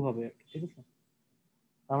 2 হবে আর কি, ঠিক আছে।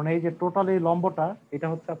 তার মানে এই যে টোটাল এই লম্বটা, এটা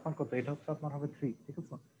হচ্ছে আপনার কত, এটা হচ্ছে আপনার হবে 3, ঠিক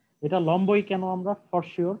আছে। এটা লম্বই কেন আমরা ফর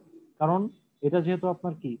শিওর, কারণ এটা যেহেতু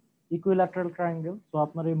আপনার কি ইকুইল্যাটারাল ট্রায়াঙ্গেল, তো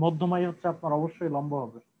আপনার এই মধ্যমাই হচ্ছে আপনার অবশ্যই লম্ব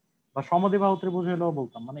হবে, বা সমদ্বিবাহু ত্রিভুজ হলেও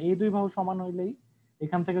বলতাম, মানে এই দুই বাহু সমান হইলেই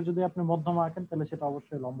এখান থেকে যদি আপনি মধ্যমা আঁকেন তাহলে সেটা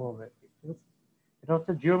অবশ্যই লম্ব হবে আর কি, ঠিক আছে। এটা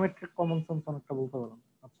হচ্ছে জিওমেট্রিক কমন সেন্স অনেকটা বলতে পারেন।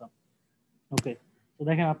 আচ্ছা, ওকে, তো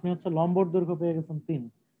দেখেন আপনি হচ্ছে লম্বর দৈর্ঘ্য পেয়ে গেছেন 3।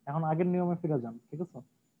 এখন আগের নিয়মে ফিরে যান, ঠিক আছে।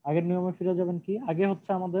 আগের নিয়মে ফিরে যাবেন, কি আগে হচ্ছে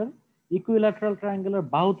আমাদের ইকুইল্যাটারাল ট্রায়াঙ্গেলের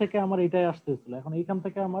বাহু থেকে আমার এটাই আসতে হচ্ছিল, এখন এইখান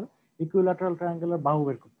থেকে আমার ইকুইল্যাটারাল ট্রায়াঙ্গেলের বাহু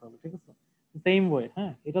বের করতে হবে, ঠিক আছে। সেম ওয়ে,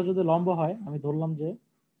 হ্যাঁ, এটা যদি লম্ব হয়, আমি ধরলাম যে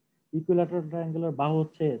ইকুইল্যাটারাল ট্রায়াঙ্গেলের বাহু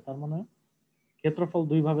হচ্ছে A, তার মানে ক্ষেত্রফল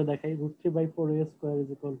দুই ভাবে দেখাই, √3/4a² is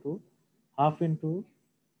equal to half into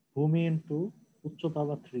ভূমি ইন্টু উচ্চতা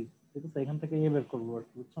বা 3, ঠিক আছে। এখান থেকে এ বের করবো আর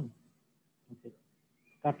কি, বুঝছেন। ওকে,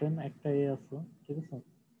 কাটেন, একটা এ আছে, ঠিক আছে,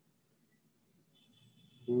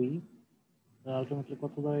 2, আলটিমেটলি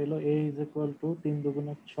কত দাঁড়াইলো, এ is equal to 3×2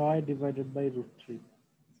 = 6 divided by √3।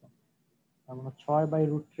 তার মানে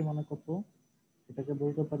 6/√3 মানে কত, এটাকে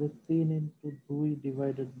বলতে পারি 3 × 2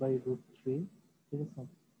 ডিভাইডেড বাই √3, ঠিক আছে।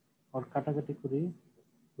 আর কাটাকাটি করি,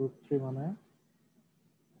 √3 মানে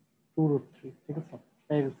 2√3, ঠিক আছে,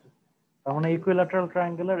 পেয়ে গেছি। তার মানে ইকুইল্যাটারাল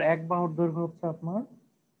ট্রায়াঙ্গেলের এক বাহুর দৈর্ঘ্য হচ্ছে আপনার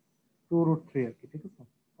 2√3 আর কি, ঠিক আছে।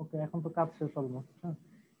 ওকে, এখন তো কাজ শেষ অলমোস্ট। হ্যাঁ,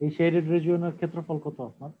 এই শেডেড রিজিয়নের ক্ষেত্রফল কত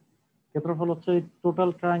আপনার, ক্ষেত্রফল হচ্ছে এই টোটাল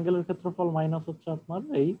ট্রায়াঙ্গেলের ক্ষেত্রফল মাইনাস হচ্ছে আপনার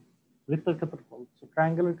এই বৃত্তের ক্ষেত্রফল।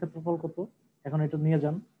 ট্রায়াঙ্গেলের ক্ষেত্রফল কত, এখন এটা নিয়ে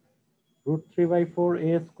যান,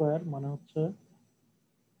 √3/4a² মানে হচ্ছে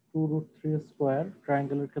 2√3²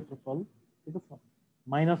 ট্রায়াঙ্গেলের ক্ষেত্রফল, ঠিক আছে,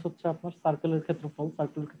 মাইনাস হচ্ছে আপনার সার্কেলের ক্ষেত্রফল,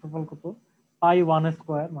 সার্কেলের ক্ষেত্রফল কত,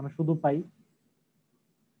 π1² মানে শুধু পাই,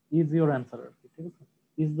 ইজ ইউর অ্যান্সার আর কি, ঠিক আছে,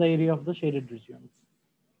 is the area of the shaded region.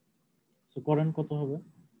 তো করেন কত হবে,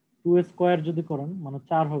 2² যদি করেন মানে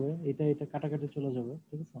 4 হবে, এটা এটা কাটাকাটি চলে যাবে,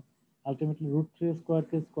 ঠিক আছে। আলটিমেটলি √3²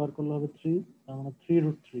 কে স্কোয়ার করলে হবে 3, তার মানে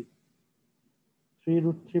 3√3,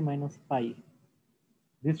 3√3 minus pi,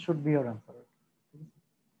 this should be your answer.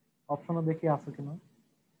 অপশনে দেখি আছে কিনা,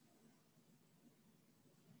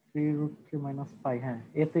 3√3 মাইনাস পাই, হ্যাঁ,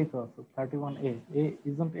 এতেই তো আছে 31a, A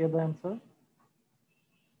isn't A the answer,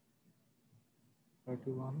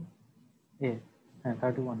 31a, হ্যাঁ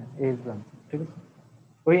 31a ইজ দ্য অ্যান্সার, ঠিক আছে।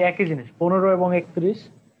 ওই একই জিনিস 15 এবং 31,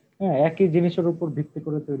 হ্যাঁ, একই জিনিসের উপর ভিত্তি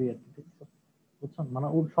করে তৈরি আর কি, ঠিক আছে, বুঝছেন। মানে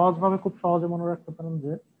সহজ ভাবে, খুব সহজে মনে রাখতে পারেন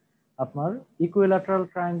যে আপনার ইকুইল্যাটারাল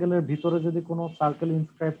ট্রায়াঙ্গেলের ভিতরে যদি কোনো সার্কেল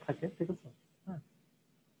ইনস্ক্রাইব থাকে, ঠিক আছে, হ্যাঁ,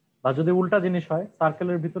 বা যদি উল্টা জিনিস হয়,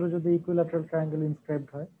 সার্কেলের ভিতরে যদি ইকুইল্যাটারাল ট্রায়াঙ্গেল ইনস্ক্রাইবড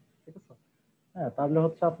হয়, ঠিক আছে, হ্যাঁ, তাহলে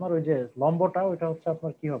হচ্ছে আপনার ওই যে লম্বটা, ওইটা হচ্ছে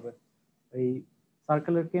আপনার কি হবে, এই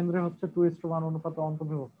সার্কেলের কেন্দ্রে হচ্ছে 2:1 অনুপাতে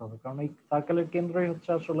অন্তর্বিভক্ত হবে, কারণ এই সার্কেলের কেন্দ্রই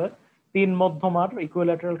হচ্ছে আসলে তিন মধ্যমার,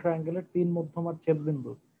 ইকুইল্যাটারাল ট্রায়াঙ্গেলের তিন মধ্যমার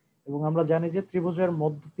ছেদবিন্দু। এবং আমরা জানি যে ত্রিভুজের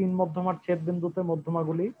মধ্য তিন মধ্যমার ছেদবিন্দুতে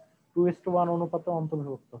মধ্যমাগুলি 2:1 অনুপাতে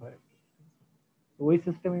অন্তর্বিভক্ত হয়। তো ওই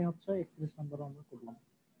সিস্টেমই হচ্ছে 31 নম্বর আমরা করলাম।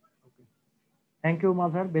 ওকে, থ্যাংক ইউ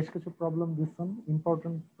মাঝার, বেশ কিছু প্রবলেম দিচ্ছেন,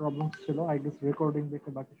 ইম্পর্টেন্ট প্রবলেম ছিল, আই গেস রেকর্ডিং দেখে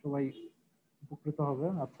বাকি সবাই উপকৃত হবে।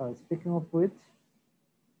 আচ্ছা, স্পিকিং অফ হুইচ,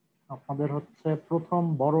 আপনাদের হচ্ছে প্রথম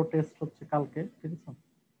বড় টেস্ট হচ্ছে কালকে, ঠিক আছে।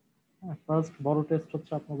 হ্যাঁ, ফার্স্ট বড় টেস্ট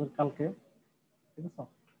হচ্ছে আপনাদের কালকে, ঠিক আছে।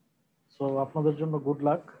 সো আপনাদের জন্য গুড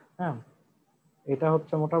লাক। হ্যাঁ, এটা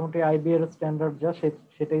হচ্ছে মোটামুটি আইবিএ এর স্ট্যান্ডার্ড যা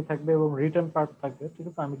সেটাই থাকবে, এবং রিটেন পার্ট থাকবে, ঠিক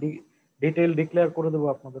আছে। আমি ডিটেইল ডিক্লেয়ার করে দেবো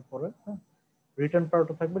আপনাদের পরে। হ্যাঁ, রিটেন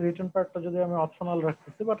পার্টও থাকবে, রিটেন পার্টটা যদি আমি অপশনাল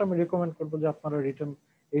রাখতেছি, বাট আমি রিকমেন্ড করবো যে আপনারা রিটেন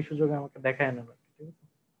এই সুযোগে আমাকে দেখায় নেবেন, ঠিক আছে।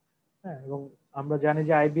 হ্যাঁ, এবং আমরা জানি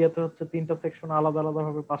যে আইবিএ তে হচ্ছে 3টা সেকশন আলাদা আলাদা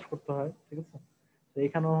ভাবে পাস করতে হয়, ঠিক আছে? তো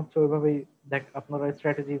এখানেও হচ্ছে ওইভাবেই দেখ আপনারা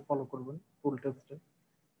স্ট্র্যাটেজি ফলো করবেন ফুল টেস্টে,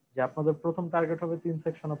 যে আপনাদের প্রথম টার্গেট হবে 3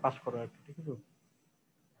 সেকশনে পাস করা আর কি, ঠিক আছে?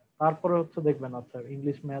 তারপরে হচ্ছে দেখবেন আচ্ছা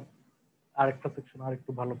ইংলিশ ম্যাথ আরেকটা সেকশন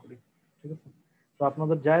আরেকটু ভালো করি, ঠিক আছে? তো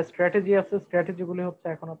আপনাদের যা স্ট্র্যাটেজি আছে স্ট্র্যাটেজি গুলি হচ্ছে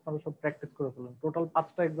এখন আপনারা সব প্র্যাকটিস করে ফেলেন। টোটাল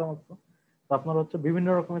 5টা এক্সাম আছে, তো আপনারা হচ্ছে বিভিন্ন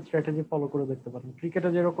রকমের স্ট্র্যাটেজি ফলো করে দেখতে পারেন। ক্রিকেটে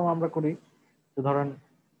যেরকম আমরা করি, যে ধরেন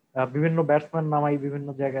বিভিন্ন ব্যাটসম্যান নামাই বিভিন্ন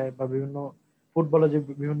জায়গায়, বা বিভিন্ন ফুটবলে যে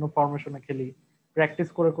বিভিন্ন ফরমেশনে খেলি, প্র্যাকটিস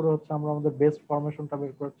করে করে হচ্ছে আমরা আমাদের বেস্ট ফরমেশনটা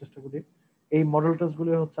বের করার চেষ্টা করি। এই মডেল টেস্ট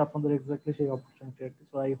গুলো হচ্ছে আপনাদের এক্স্যাক্টলি সেই অপরচুনিটি আর কি।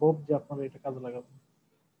 সো আই হোপ যে আপনারা এটা কাজে লাগাবেন।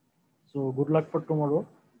 So good luck for tomorrow.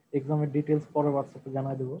 এক্সামের ডিটেলস পরে হোয়াটসঅ্যাপে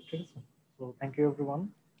জানাই দেবো, ঠিক আছে? So thank you everyone.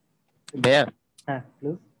 ভাইয়া, হ্যাঁ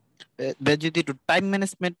প্লিজ। ভাইয়া যদি একটু টাইম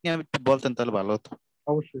ম্যানেজমেন্ট নিয়ে আমি একটু বলতেন তাহলে ভালো হতো।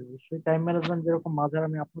 অবশ্যই অবশ্যই টাইম ম্যানেজমেন্ট যেরকম মাঝার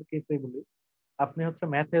আমি আপনার কেসে বলি, আপনি হচ্ছে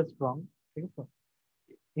ম্যাথে স্ট্রং, ঠিক আছে?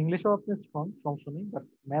 ইংলিশেও আপনি স্ট্রং, সমস্যা নেই, বাট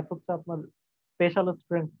ম্যাথ হচ্ছে আপনার স্পেশাল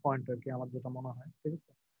স্ট্রেংথ পয়েন্ট আর কি, আমার যেটা মনে হয়, ঠিক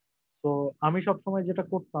আছে? তো আমি সবসময় যেটা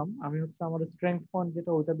করতাম, আমি হচ্ছে আমার স্ট্রেংথ পয়েন্ট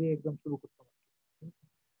যেটা ওইটা দিয়ে এক্সাম শুরু করতাম।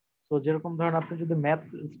 তো যেরকম ধরেন আপনি যদি ম্যাথ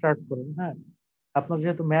স্টার্ট করেন, হ্যাঁ, আপনার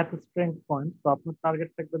যেহেতু ম্যাথ স্ট্রেংথ পয়েন্ট, তো আপনার টার্গেট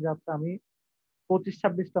থাকবে যে আচ্ছা আমি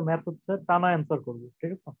 25-26টা ম্যাথ হচ্ছে টানা অ্যান্সার করবো,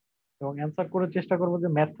 ঠিক আছে? এবং অ্যান্সার করে চেষ্টা করবো যে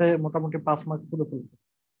ম্যাথে মোটামুটি 5 মার্ক তুলে ফেলতে।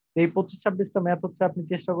 এই 25-26টা ম্যাথ হচ্ছে আপনি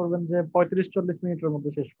চেষ্টা করবেন যে 35-40 মিনিটের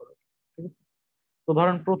মধ্যে শেষ করার, ঠিক আছে? তো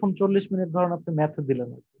ধরেন প্রথম 40 মিনিট ধরেন আপনি ম্যাথে দিলেন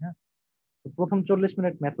আর কি, হ্যাঁ। তো প্রথম 40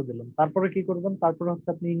 মিনিট ম্যাথে দিলেন, তারপরে কি করবেন, তারপরে হচ্ছে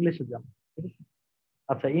আপনি ইংলিশে যান, ঠিক আছে?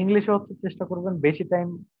 আচ্ছা ইংলিশে হচ্ছে চেষ্টা করবেন বেশি টাইম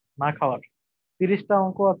না খাওয়ার। 30টা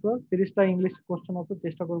অঙ্ক আছে, 30টা ইংলিশ কোশ্চেন আছে,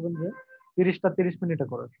 চেষ্টা করবেন যে 30টা 30 মিনিটে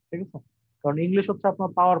করার, ঠিক আছে? কারণ ইংলিশ হচ্ছে আপনার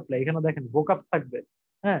পাওয়ার প্লে, এখানে দেখেন ভোকাব থাকবে,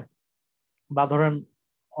 হ্যাঁ, বা ধরেন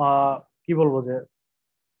আহ কি বলবো যে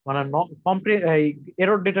মানে এই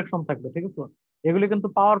এরর ডিটেকশন থাকবে, ঠিক আছে? এগুলি কিন্তু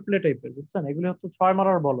পাওয়ার প্লে টাইপের, বুঝছেন? এগুলি হচ্ছে 6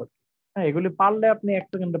 মারার বল আর কি। হ্যাঁ, এগুলি পারলে আপনি 1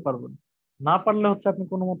 সেকেন্ডে পারবেন, না পারলে হচ্ছে আপনি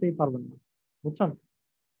কোনো মতেই পারবেন না, বুঝছেন?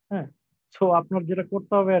 হ্যাঁ। তো আপনার যেটা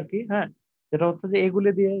করতে হবে আর কি, হ্যাঁ, যেটা হচ্ছে যে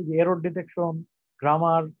এগুলি দিয়ে যে এরর ডিটেকশন,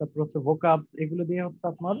 গ্রামার, তারপর হচ্ছে ভোকাব, এগুলো দিয়ে হচ্ছে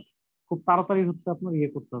আপনার খুব তাড়াতাড়ি হচ্ছে আপনার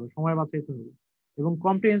ইয়ে করতে হবে, সময় বাঁচাইতে হবে। এবং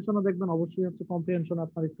কম্প্রিহেনশনও দেখবেন অবশ্যই হচ্ছে কম্প্রিহেনশন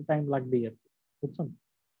আপনার একটু টাইম লাগবেই আর কি, বুঝছেন?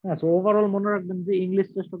 হ্যাঁ, তো ওভারঅল মনে রাখবেন যে ইংলিশ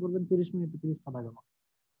চেষ্টা করবেন 30 মিনিটে 30টা লাগানো।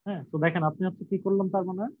 হ্যাঁ, তো দেখেন আপনি হচ্ছে কি করলাম তার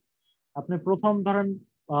মানে, আপনি প্রথম ধরেন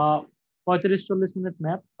 35-40 মিনিট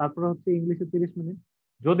ম্যাথ, তারপরে হচ্ছে ইংলিশে 30 মিনিট।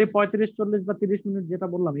 যদি 35-40 বা 30 মিনিট যেটা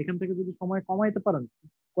বললাম এখান থেকে যদি সময় কমাইতে পারেন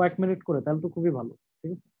কয়েক মিনিট করে, তাহলে তো খুবই ভালো,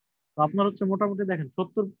 ঠিক আছে? তো আপনার হচ্ছে মোটামুটি দেখেন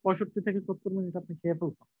 65 থেকে 70 মিনিট আপনি খেয়ে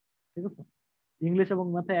ফেলছেন, ঠিক আছে? ইংলিশ এবং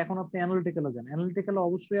ম্যাথে। এখন আপনি অ্যানালিটিক্যালে যান, অ্যানালিটিক্যালে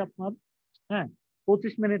অবশ্যই আপনার, হ্যাঁ,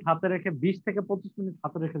 25 মিনিট হাতে রেখে, 20 থেকে 25 মিনিট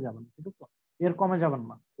হাতে রেখে যাবেন, ঠিক আছে? এর কমে যাবেন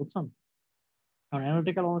না, বুঝছেন? কারণ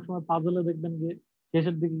অ্যানালিটিক্যাল অনেক সময় পাজলে দেখবেন যে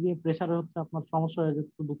শেষের দিকে গিয়ে প্রেসারে হচ্ছে আপনার সমস্যা হয়ে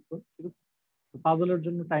যাচ্ছে, দুঃখ, ঠিক আছে? তো পাজলের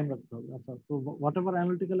জন্য টাইম রাখতে হবে। আচ্ছা, তো হোয়াট এভার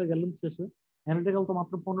অ্যানালিটিক্যালে গেলেন শেষে, অ্যানালিটিক্যাল তো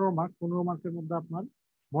মাত্র 15 মার্ক, 15 মার্কের মধ্যে আপনার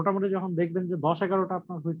মোটামুটি যখন দেখবেন যে 10-11টা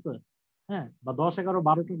আপনার হয়েছে, হ্যাঁ, বা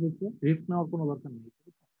 10-11-12টা হয়েছে, রিস্ক নেওয়ার কোনো দরকার নেই,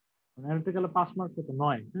 ঠিক আছে? অ্যানালিটিক্যালে 5 মার্ক তো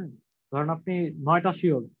 9, হ্যাঁ, ধরেন আপনি 9টা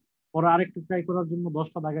শিওর, পরে আরেকটু ট্রাই করার জন্য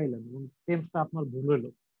 10টা দাগাইলেন এবং টেন্সটা আপনার ভুল হলো,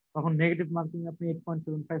 তখন নেগেটিভ মার্কিং আপনি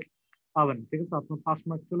 8.75 পাবেন, ঠিক আছে? আপনার 5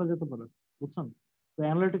 মার্ক চলে যেতে পারে, বুঝছেন? তো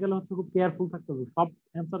অ্যানালিটিক্যাল হচ্ছে খুব কেয়ারফুল থাকতে হবে, সব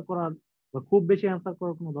অ্যান্সার করার বা খুব বেশি অ্যান্সার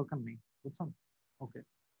করার কোনো দরকার নেই, বুঝছেন? ওকে।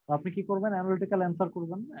 তো আপনি কি করবেন, অ্যানালিটিক্যাল অ্যান্সার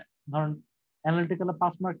করবেন, ধরেন অ্যানালিটিক্যালে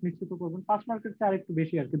 5 মার্ক নিশ্চিত করবেন, 5 মার্কের চেয়ে আরেকটু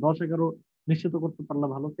বেশি আর কি, 10-11 নিশ্চিত করতে পারলে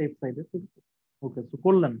ভালো, সেফ সাইডে, ঠিক আছে? ওকে, তো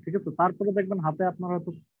করলেন, ঠিক আছে? তারপরে দেখবেন হাতে আপনার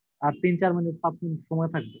হয়তো আর 3-4 মিনিট, 5 মিনিট সময়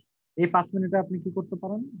থাকবে। এই 5 মিনিটে আপনি কি করতে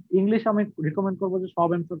পারেন, ইংলিশ আমি রিকমেন্ড করবো যে সব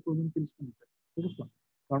অ্যান্সার করবেন 30 মিনিটে, ঠিক আছে?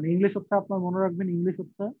 কারণ ইংলিশ হচ্ছে আপনার, মনে রাখবেন ইংলিশ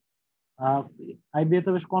হচ্ছে আইবিএ তে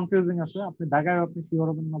বেশ কনফিউজিং আছে, আপনি দাগায় আপনি শিওর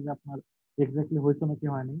হবেন না যে আপনার এক্স্যাক্টলি হয়েছে নাকি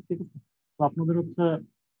হয়নি, ঠিক আছে? তো আপনাদের হচ্ছে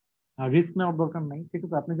রিস্ক নেওয়ার দরকার নাই, ঠিক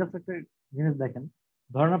আছে? আপনি জাস্ট একটা জিনিস দেখেন,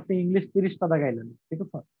 ধরেন আপনি ইংলিশ 30টা দাগাইলেন, ঠিক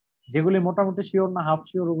আছে? যেগুলি মোটামুটি শিওর না হাফ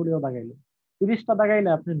শিওর ওগুলিও দাগাইলেন। 30টা দাগাইলে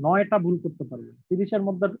আপনি 9টা ভুল করতে পারবেন, 30টার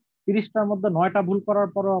মধ্যে 9টা ভুল করার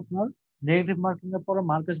পরও আপনার নেগেটিভ মার্কিং এর পরে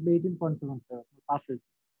মার্ক আসবে 18.75, আপনার পাস হয়েছে,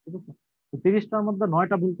 ঠিক আছে? তো 30টার মধ্যে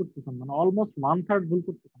 9টা ভুল করতেছেন মানে অলমোস্ট 1/3 ভুল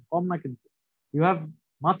করতেছেন, কম না কিন্তু। ইউ হ্যাভ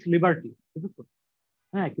মাচ লিবার্টি, ঠিক আছে?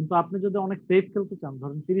 হ্যাঁ, কিন্তু আপনি যদি অনেক সেফ খেলতে চান,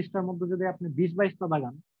 ধরেন 30টার মধ্যে যদি আপনি 20-22টা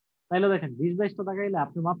দাগান, তাহলে দেখেন 20-22টা দাগাইলে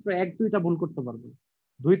আপনি মাত্র 1-2টা ভুল করতে পারবেন।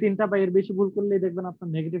 2-3টা বা এর বেশি ভুল করলেই দেখবেন আপনার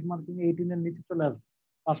নেগেটিভ মার্কিং 18 এর নিচে চলে আসবে,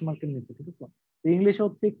 5 মার্কের নিচে, ঠিক আছে? তো ইংলিশে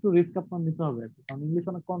হচ্ছে একটু রিস্ক আপনার নিতে হবে আর কি, কারণ ইংলিশ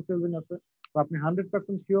অনেক কনফিউজিং আছে। তো আপনি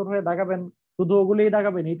 100% শিওর হয়ে দাগাবেন, শুধু ওগুলোই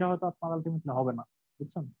দাগাবেন, এটা হয়তো আপনার আলটিমেটলি হবে না,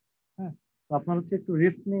 বুঝছেন? হ্যাঁ, তো আপনার হচ্ছে একটু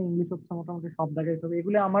রিস্ক নিয়ে ইংলিশ হচ্ছে মোটামুটি সব দাগাইতে হবে।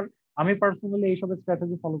 এগুলি আমার আমি পার্সোনালি এইসব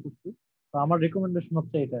স্ট্র্যাটেজি ফলো করছি। তো আমার রিকমেন্ডেশন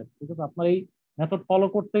হচ্ছে এটা, ঠিক আছে? আপনার এই মেথড ফলো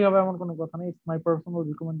করতেই হবে এমন কোনো কথা নেই, ইটস মাই পার্সোনাল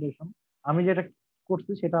রিকমেন্ডেশন। আমি যেটা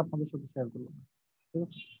করছি সেটা আপনাদের সাথে শেয়ার করলাম, ঠিক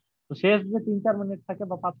আছে? তো শেষ যে 3-4 মিনিট থাকে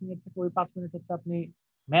বা 5 মিনিট থাকে, ওই 5 মিনিট হচ্ছে আপনি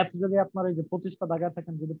ম্যাথ, যদি আপনার এই যে 25টা দাগা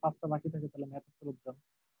থাকেন, যদি 5টা বাকি থাকে তাহলে ম্যাথ ফেরত যান,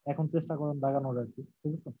 এখন চেষ্টা করেন দাগানোর আর কি,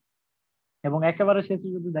 ঠিক আছে? এবং একেবারে শেষে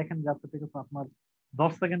যদি দেখেন যে আচ্ছা ঠিক আছে, আপনার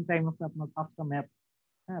 10 সেকেন্ড টাইম আছে, আপনার 5টা ম্যাথ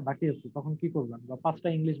হ্যাঁ বাকি আছে, তখন কি করবেন? বা 5টা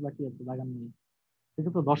ইংলিশ বাকি আছে, দাগান নেই, ঠিক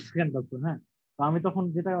আছে? 10 সেকেন্ড আছে, হ্যাঁ। তো আমি তখন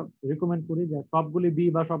যেটা রিকমেন্ড করি যে সবগুলি বি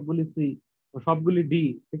বা সবগুলি সি ও সবগুলি ডি,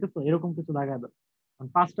 ঠিক আছে, এরকম কিছু দেখা দেয়। কারণ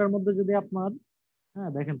 5টার মধ্যে যদি আপনার, হ্যাঁ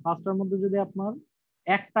দেখেন, 5টার মধ্যে যদি আপনার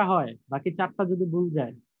একটা হয়, বাকি 4টা যদি ভুল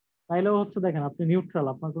যায়, তাইলেও হচ্ছে দেখেন আপনি নিউট্রাল,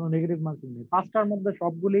 আপনার কোনো নেগেটিভ মার্কিং নেই। 5টার মধ্যে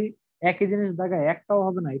সবগুলি একই জিনিস দেখায়, একটাও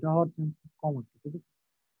হবে না, এটা হওয়ার চান্স কম আছে, ঠিক আছে?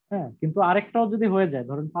 হ্যাঁ, কিন্তু আরেকটাও যদি হয়ে যায়,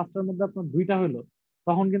 ধরেন 5টার মধ্যে আপনার 2টা হলো,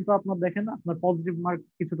 তখন কিন্তু আপনার দেখেন আপনার পজিটিভ মার্ক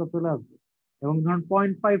কিছুটা চলে আসবে। এবং ধরেন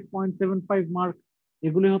 0.5, 0.75 মার্ক,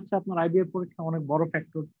 এগুলি হচ্ছে আপনার আইবিএ পরীক্ষা অনেক বড়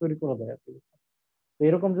ফ্যাক্টর তৈরি করে দেয় আর কি। তো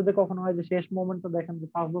এরকম যদি কখনো হয় যে শেষ মোমেন্টে দেখেন যে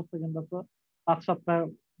 5-10 সেকেন্ড আছে, 5-7টা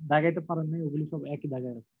দাগাইতে পারেন নাই, ওগুলি সব একই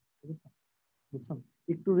দাগায় আছে, ঠিক আছে? বুঝছেন?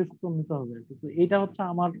 একটু রিস্ক তো নিতে হবে আর কি। তো এইটা হচ্ছে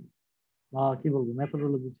আমার কি বলবো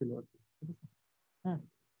মেথোডোলজি ছিল আর কি, ঠিক আছে? হ্যাঁ,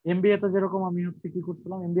 এমবিএ তে যেরকম আমি হচ্ছে কি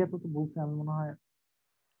করছিলাম, এমবিএ তে তো বলছি আমি মনে হয়,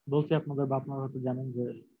 বলছি আপনাদের বা আপনারা হয়তো জানেন যে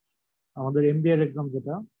আমাদের এমবিএ এর এক্সাম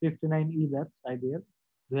যেটা 59 ব্যাচ আইবিএ এর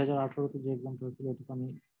 2018-তে যে এক্সামটা হয়েছিল, এটা আমি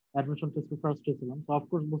অ্যাডমিশন টেস্টে ফার্স্ট হয়েছিলাম। তো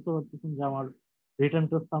অফকোর্স বুঝতে পারতেছেন যে আমার রিটেন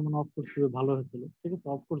টেস্ট তার মানে অফকোর্স খুবই ভালো হয়েছিল, ঠিক আছে?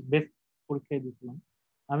 অফকোর্স বেস্ট পরীক্ষায় দিয়েছিলাম।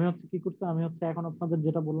 আমি হচ্ছে কি করছি, আমি হচ্ছে এখন আপনাদের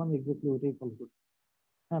যেটা বললাম এক্স্যাক্টলি ওইটাই ফলো করছি।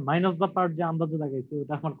 হ্যাঁ, মাইনাস দা পার্ট যে আন্দাজে লাগাইছি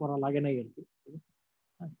ওটা আমার করা লাগে নাই আর কি, ঠিক আছে?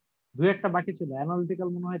 হ্যাঁ, দুই একটা বাকি ছিল, অ্যানালিটিক্যাল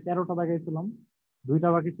মনে হয় 13টা দাগাইছিলাম, 2টা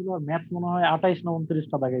বাকি ছিল, আর ম্যাথ মনে হয় 28 না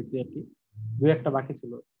 29টা দাগাইছি আর কি, দুই একটা বাকি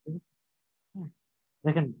ছিল, ঠিক আছে? হুম।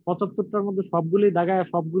 দেখেন 75টার মধ্যে সবগুলি দাগায়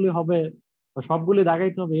সবগুলি হবে বা সবগুলি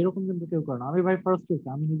দাগাইতে হবে এরকম কিন্তু কেউ করে না। আমি ভাই ফার্স্ট হয়েছি,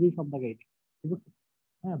 আমি নিজেই সব দাগাইছি, ঠিক আছে?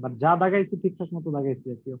 হ্যাঁ, বাট যা দাগাইছি ঠিকঠাক মতো দাগাইছি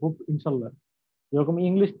আর কি, হোপ ইনশাল্লাহ। যেরকম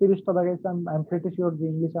English 30টা দাগাইছি, I am pretty sure যে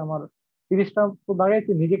ইংলিশে আমার 30টা তো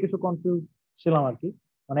দাগাইছি, নিজে কিছু কনফিউজ ছিলাম আর কি।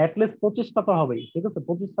 মানে অ্যাটলিস্ট 25টা তো হবেই, ঠিক আছে?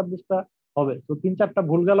 25-26টা হবে, তো 3-4টা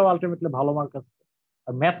ভুল গেলেও আলটিমেটলি ভালো মার্ক আছে।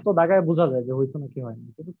 আর ম্যাথ তো দাগায় বোঝা যায় যে হয়েছে নাকি হয়নি,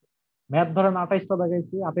 ঠিক আছে? ম্যাথ ধরেন 28টা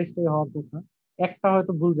দাগাইছি, 28টাই হওয়ার কথা, একটা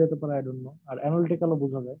হয়তো ভুল যেতে পারে, আই ডোন্ট নো। আর অ্যানালিটিক্যালও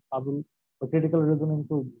বোঝা যায়, পাজল, ক্রিটিক্যাল রিজনিং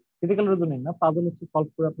তো, ক্রিটিক্যাল রিজনিং না, পাজল হচ্ছে সলভ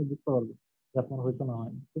করে আপনি বুঝতে পারবেন যে আপনার হয়তো না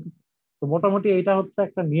হয়নি, ঠিক আছে? তো মোটামুটি এইটা হচ্ছে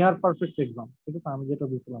একটা নিয়ার পারফেক্ট এক্সাম, ঠিক আছে? আমি যেটা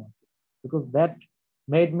দিয়েছিলাম আর কি, because that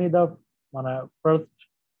made me the মানে ফার্স্ট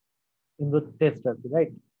ইন দ্য টেস্ট আর কি,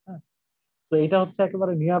 রাইট? হ্যাঁ, তো এটা হচ্ছে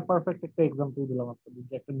একেবারে নিয়ার পারফেক্ট একটা এক্সাম্পল দিলাম আপনাদের,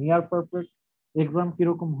 যে একটা নিয়ার পারফেক্ট এক্সাম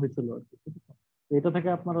কিরকম হয়েছিল আর কি, ঠিক আছে? তো এটা থেকে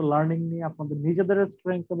আপনারা লার্নিং নিয়ে আপনাদের নিজেদের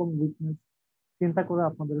স্ট্রেংথ এবং উইকনেস চিন্তা করে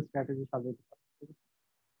আপনাদের স্ট্র্যাটেজি সাজাতে পারেন, ঠিক আছে?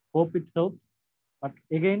 Hope it help. But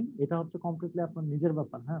again এটা হচ্ছে কমপ্লিটলি আপনার নিজের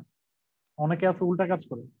ব্যাপার, হ্যাঁ। অনেকে আছে উল্টা কাজ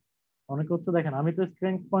করে, অনেকে হচ্ছে দেখেন আমি তো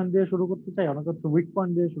স্ট্রেংথ পয়েন্ট দিয়ে শুরু করতে চাই, অনেকে হচ্ছে উইক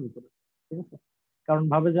পয়েন্ট দিয়ে শুরু করে, ঠিক আছে? কারণ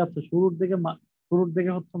ভাবে যে আচ্ছা শুরুর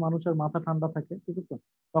দিকে হচ্ছে মানুষের মাথা ঠান্ডা থাকে, ঠিক আছে,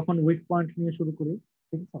 তখন উইক পয়েন্ট নিয়ে শুরু করি,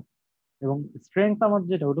 ঠিক আছে? এবং স্ট্রেংথ আমার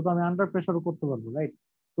যেটা, ওটা তো আমি আন্ডার প্রেশারও করতে পারবো, রাইট?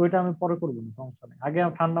 তো এটা আমি পরে করবো না, সমস্যা নেই, আগে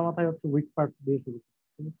আমি ঠান্ডা মাথায় হচ্ছে উইক পার্ট দিয়ে শুরু করি,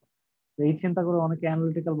 ঠিক আছে? তো এই চিন্তা করে অনেকে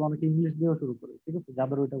অ্যানালিটিক্যাল বা অনেকে ইংলিশ দিয়েও শুরু করে, ঠিক আছে,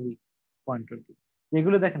 যাদের ওইটা উইক পয়েন্ট আর কি। তো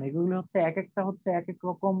এগুলো দেখেন, এগুলো হচ্ছে এক একটা হচ্ছে এক এক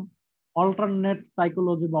রকম অল্টারনেট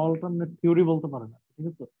সাইকোলজি বা অল্টারনেট থিওরি বলতে পারে না, ঠিক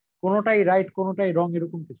আছে? কোনোটাই রাইট কোনোটাই রং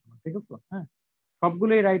এরকম কিছু না, ঠিক আছে? হ্যাঁ,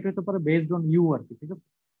 সবগুলোই রাইট হতে পারে বেসড অন ইউ আর কি, ঠিক আছে?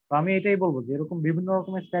 তো আমি এটাই বলবো যে এরকম বিভিন্ন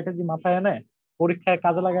রকমের স্ট্র্যাটেজি মাথায় এনে পরীক্ষায়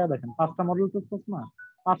কাজে লাগায় দেখেন, 5টা মডেল টেস্ট না,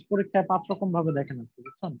 5 পরীক্ষায় 5 রকম ভাবে দেখেন আর কি,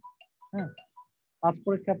 বুঝছেন? হ্যাঁ, 5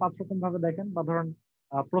 পরীক্ষায় 5 রকম ভাবে দেখেন, বা ধরেন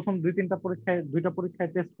প্রথম 2-3টা পরীক্ষায় 2টা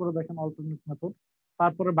পরীক্ষায় টেস্ট করে দেখেন অল্টারনেট মেথড,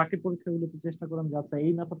 তারপরে বাকি পরীক্ষাগুলোতে চেষ্টা করেন যে আচ্ছা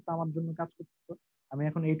এই মেথডটা আমার জন্য কাজ করতেছে, আমি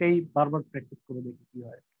এখন এটাই বারবার প্র্যাকটিস করে দেখি কি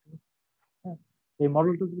হয়, ঠিক আছে? হ্যাঁ, এই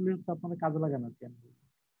মডেল টেস্ট গুলি হচ্ছে আপনারা কাজে লাগান আর কি।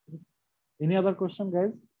 Any other question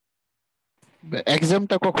guys?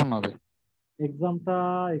 এক্সামটা কখন হবে? এক্সামটা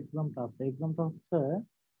এক্সামটা আছে, এক্সামটা হচ্ছে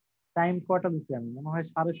টাইম কয়টা দিচ্ছি আমি, মনে হয়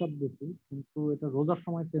 7:30 দিচ্ছি, কিন্তু এটা রোজার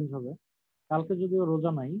সময় চেঞ্জ হবে। কালকে যদিও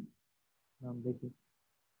রোজা নাই, দেখি,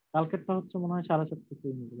 কালকেরটা হচ্ছে মনে হয়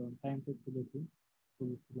 7:30 নিয়ে গেলাম, টাইমটা একটু দেখি।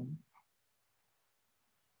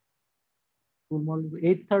 ফুল মডেল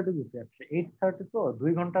 8:30 দিচ্ছে, আচ্ছা 8:30, তো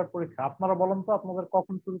 2 ঘন্টার পরীক্ষা। আপনারা বলেন তো আপনাদের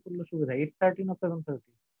কখন শুরু করলে সুবিধা, 8:30 না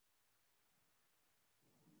 7:30?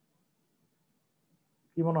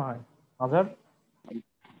 কি মনে হয় হাজার?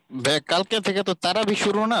 কালকে থেকে তো তারাবি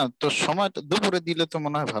শুরু না, তো সময়টা দুপুরে দিলে তো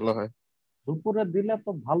মনে হয় ভালো হয়। দুপুরে দিলে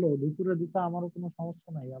তো ভালো, দুপুরে দিতে আমারও কোনো সমস্যা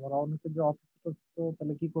নাই, আবার অনেকে যে অফিস করছে,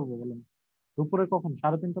 তাহলে কি করবো বলেন? দুপুরে কখন?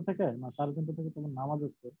 3:30 থেকে? না, 3:30 থেকে তোমার নামাজ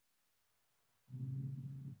হচ্ছে।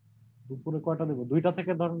 দুপুরে কয়টা দেবো? 2টা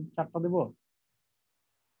থেকে ধরুন 4টা দেবো।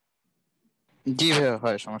 জি ভাইয়া,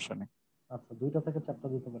 হয়, সমস্যা নেই। আচ্ছা, 2টা থেকে 4টা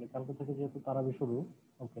দিতে পারি, কালকে থেকে যেহেতু তারাবি শুরু।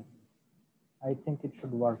 ওকে, I think it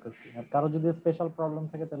should work আর কি। আর কারো যদি স্পেশাল প্রবলেম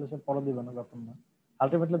থাকে তাহলে সে পরে দিবে না, ব্যাপার না।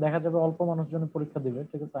 আলটিমেটলি দেখা যাবে অল্প মানুষজন পরীক্ষা দিবে,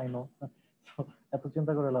 ঠিক আছে, আই নো। এত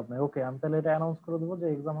চিন্তা করে লাভ নাই। ওকে, আমি তাহলে এটা অ্যানাউন্স করে দেবো যে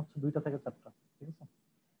এক্সাম হচ্ছে 2টা থেকে 4টা। ঠিক আছে,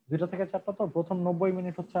 2টা থেকে 4টা। তো প্রথম 90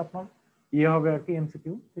 মিনিট হচ্ছে আপনার ইয়ে হবে আর কি,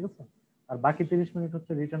 এমসিকিউ, ঠিক আছে। আর বাকি 30 মিনিট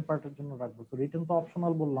হচ্ছে রিটেন পার্টের জন্য রাখবো। তো রিটেন তো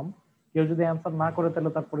অপশনাল বললাম, কেউ যদি অ্যান্সার না করে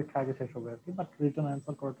তাহলে তার পরীক্ষা আগে শেষ হবে আর কি, বাট রিটেন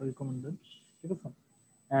অ্যান্সার করাটা রিকমেন্ডেড। ঠিক আছে।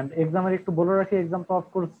 এন্ড এক্সামের একটু বলে রাখি, এক্সাম তো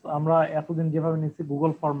অফকোর্স আমরা এতদিন যেভাবে নিচ্ছি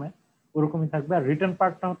গুগল ফর্মে ওরকমই থাকবে। আর রিটেন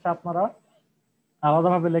পার্টটা হচ্ছে আপনারা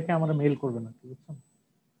আলাদাভাবে লিখে আমরা মেইল করবেন আর কি, বুঝছেন?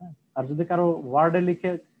 হ্যাঁ, আর যদি কারো ওয়ার্ডে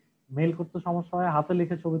লিখে মেইল করতে সমস্যা হয়, হাতে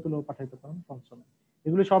লিখে ছবি তুলেও পাঠাইতে পারেন, সমস্যা নেই।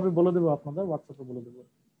 এগুলি সবই বলে দেবো আপনাদের, হোয়াটসঅ্যাপে বলে দেবো।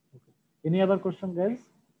 ওকে, any other question guys?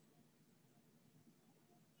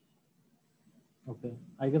 Okay,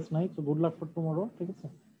 I guess নাই। So good luck for tomorrow, ঠিক আছে।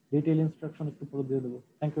 ডিটেইল ইনস্ট্রাকশন একটু পরে দিয়ে দেবো।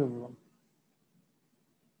 Thank you everyone.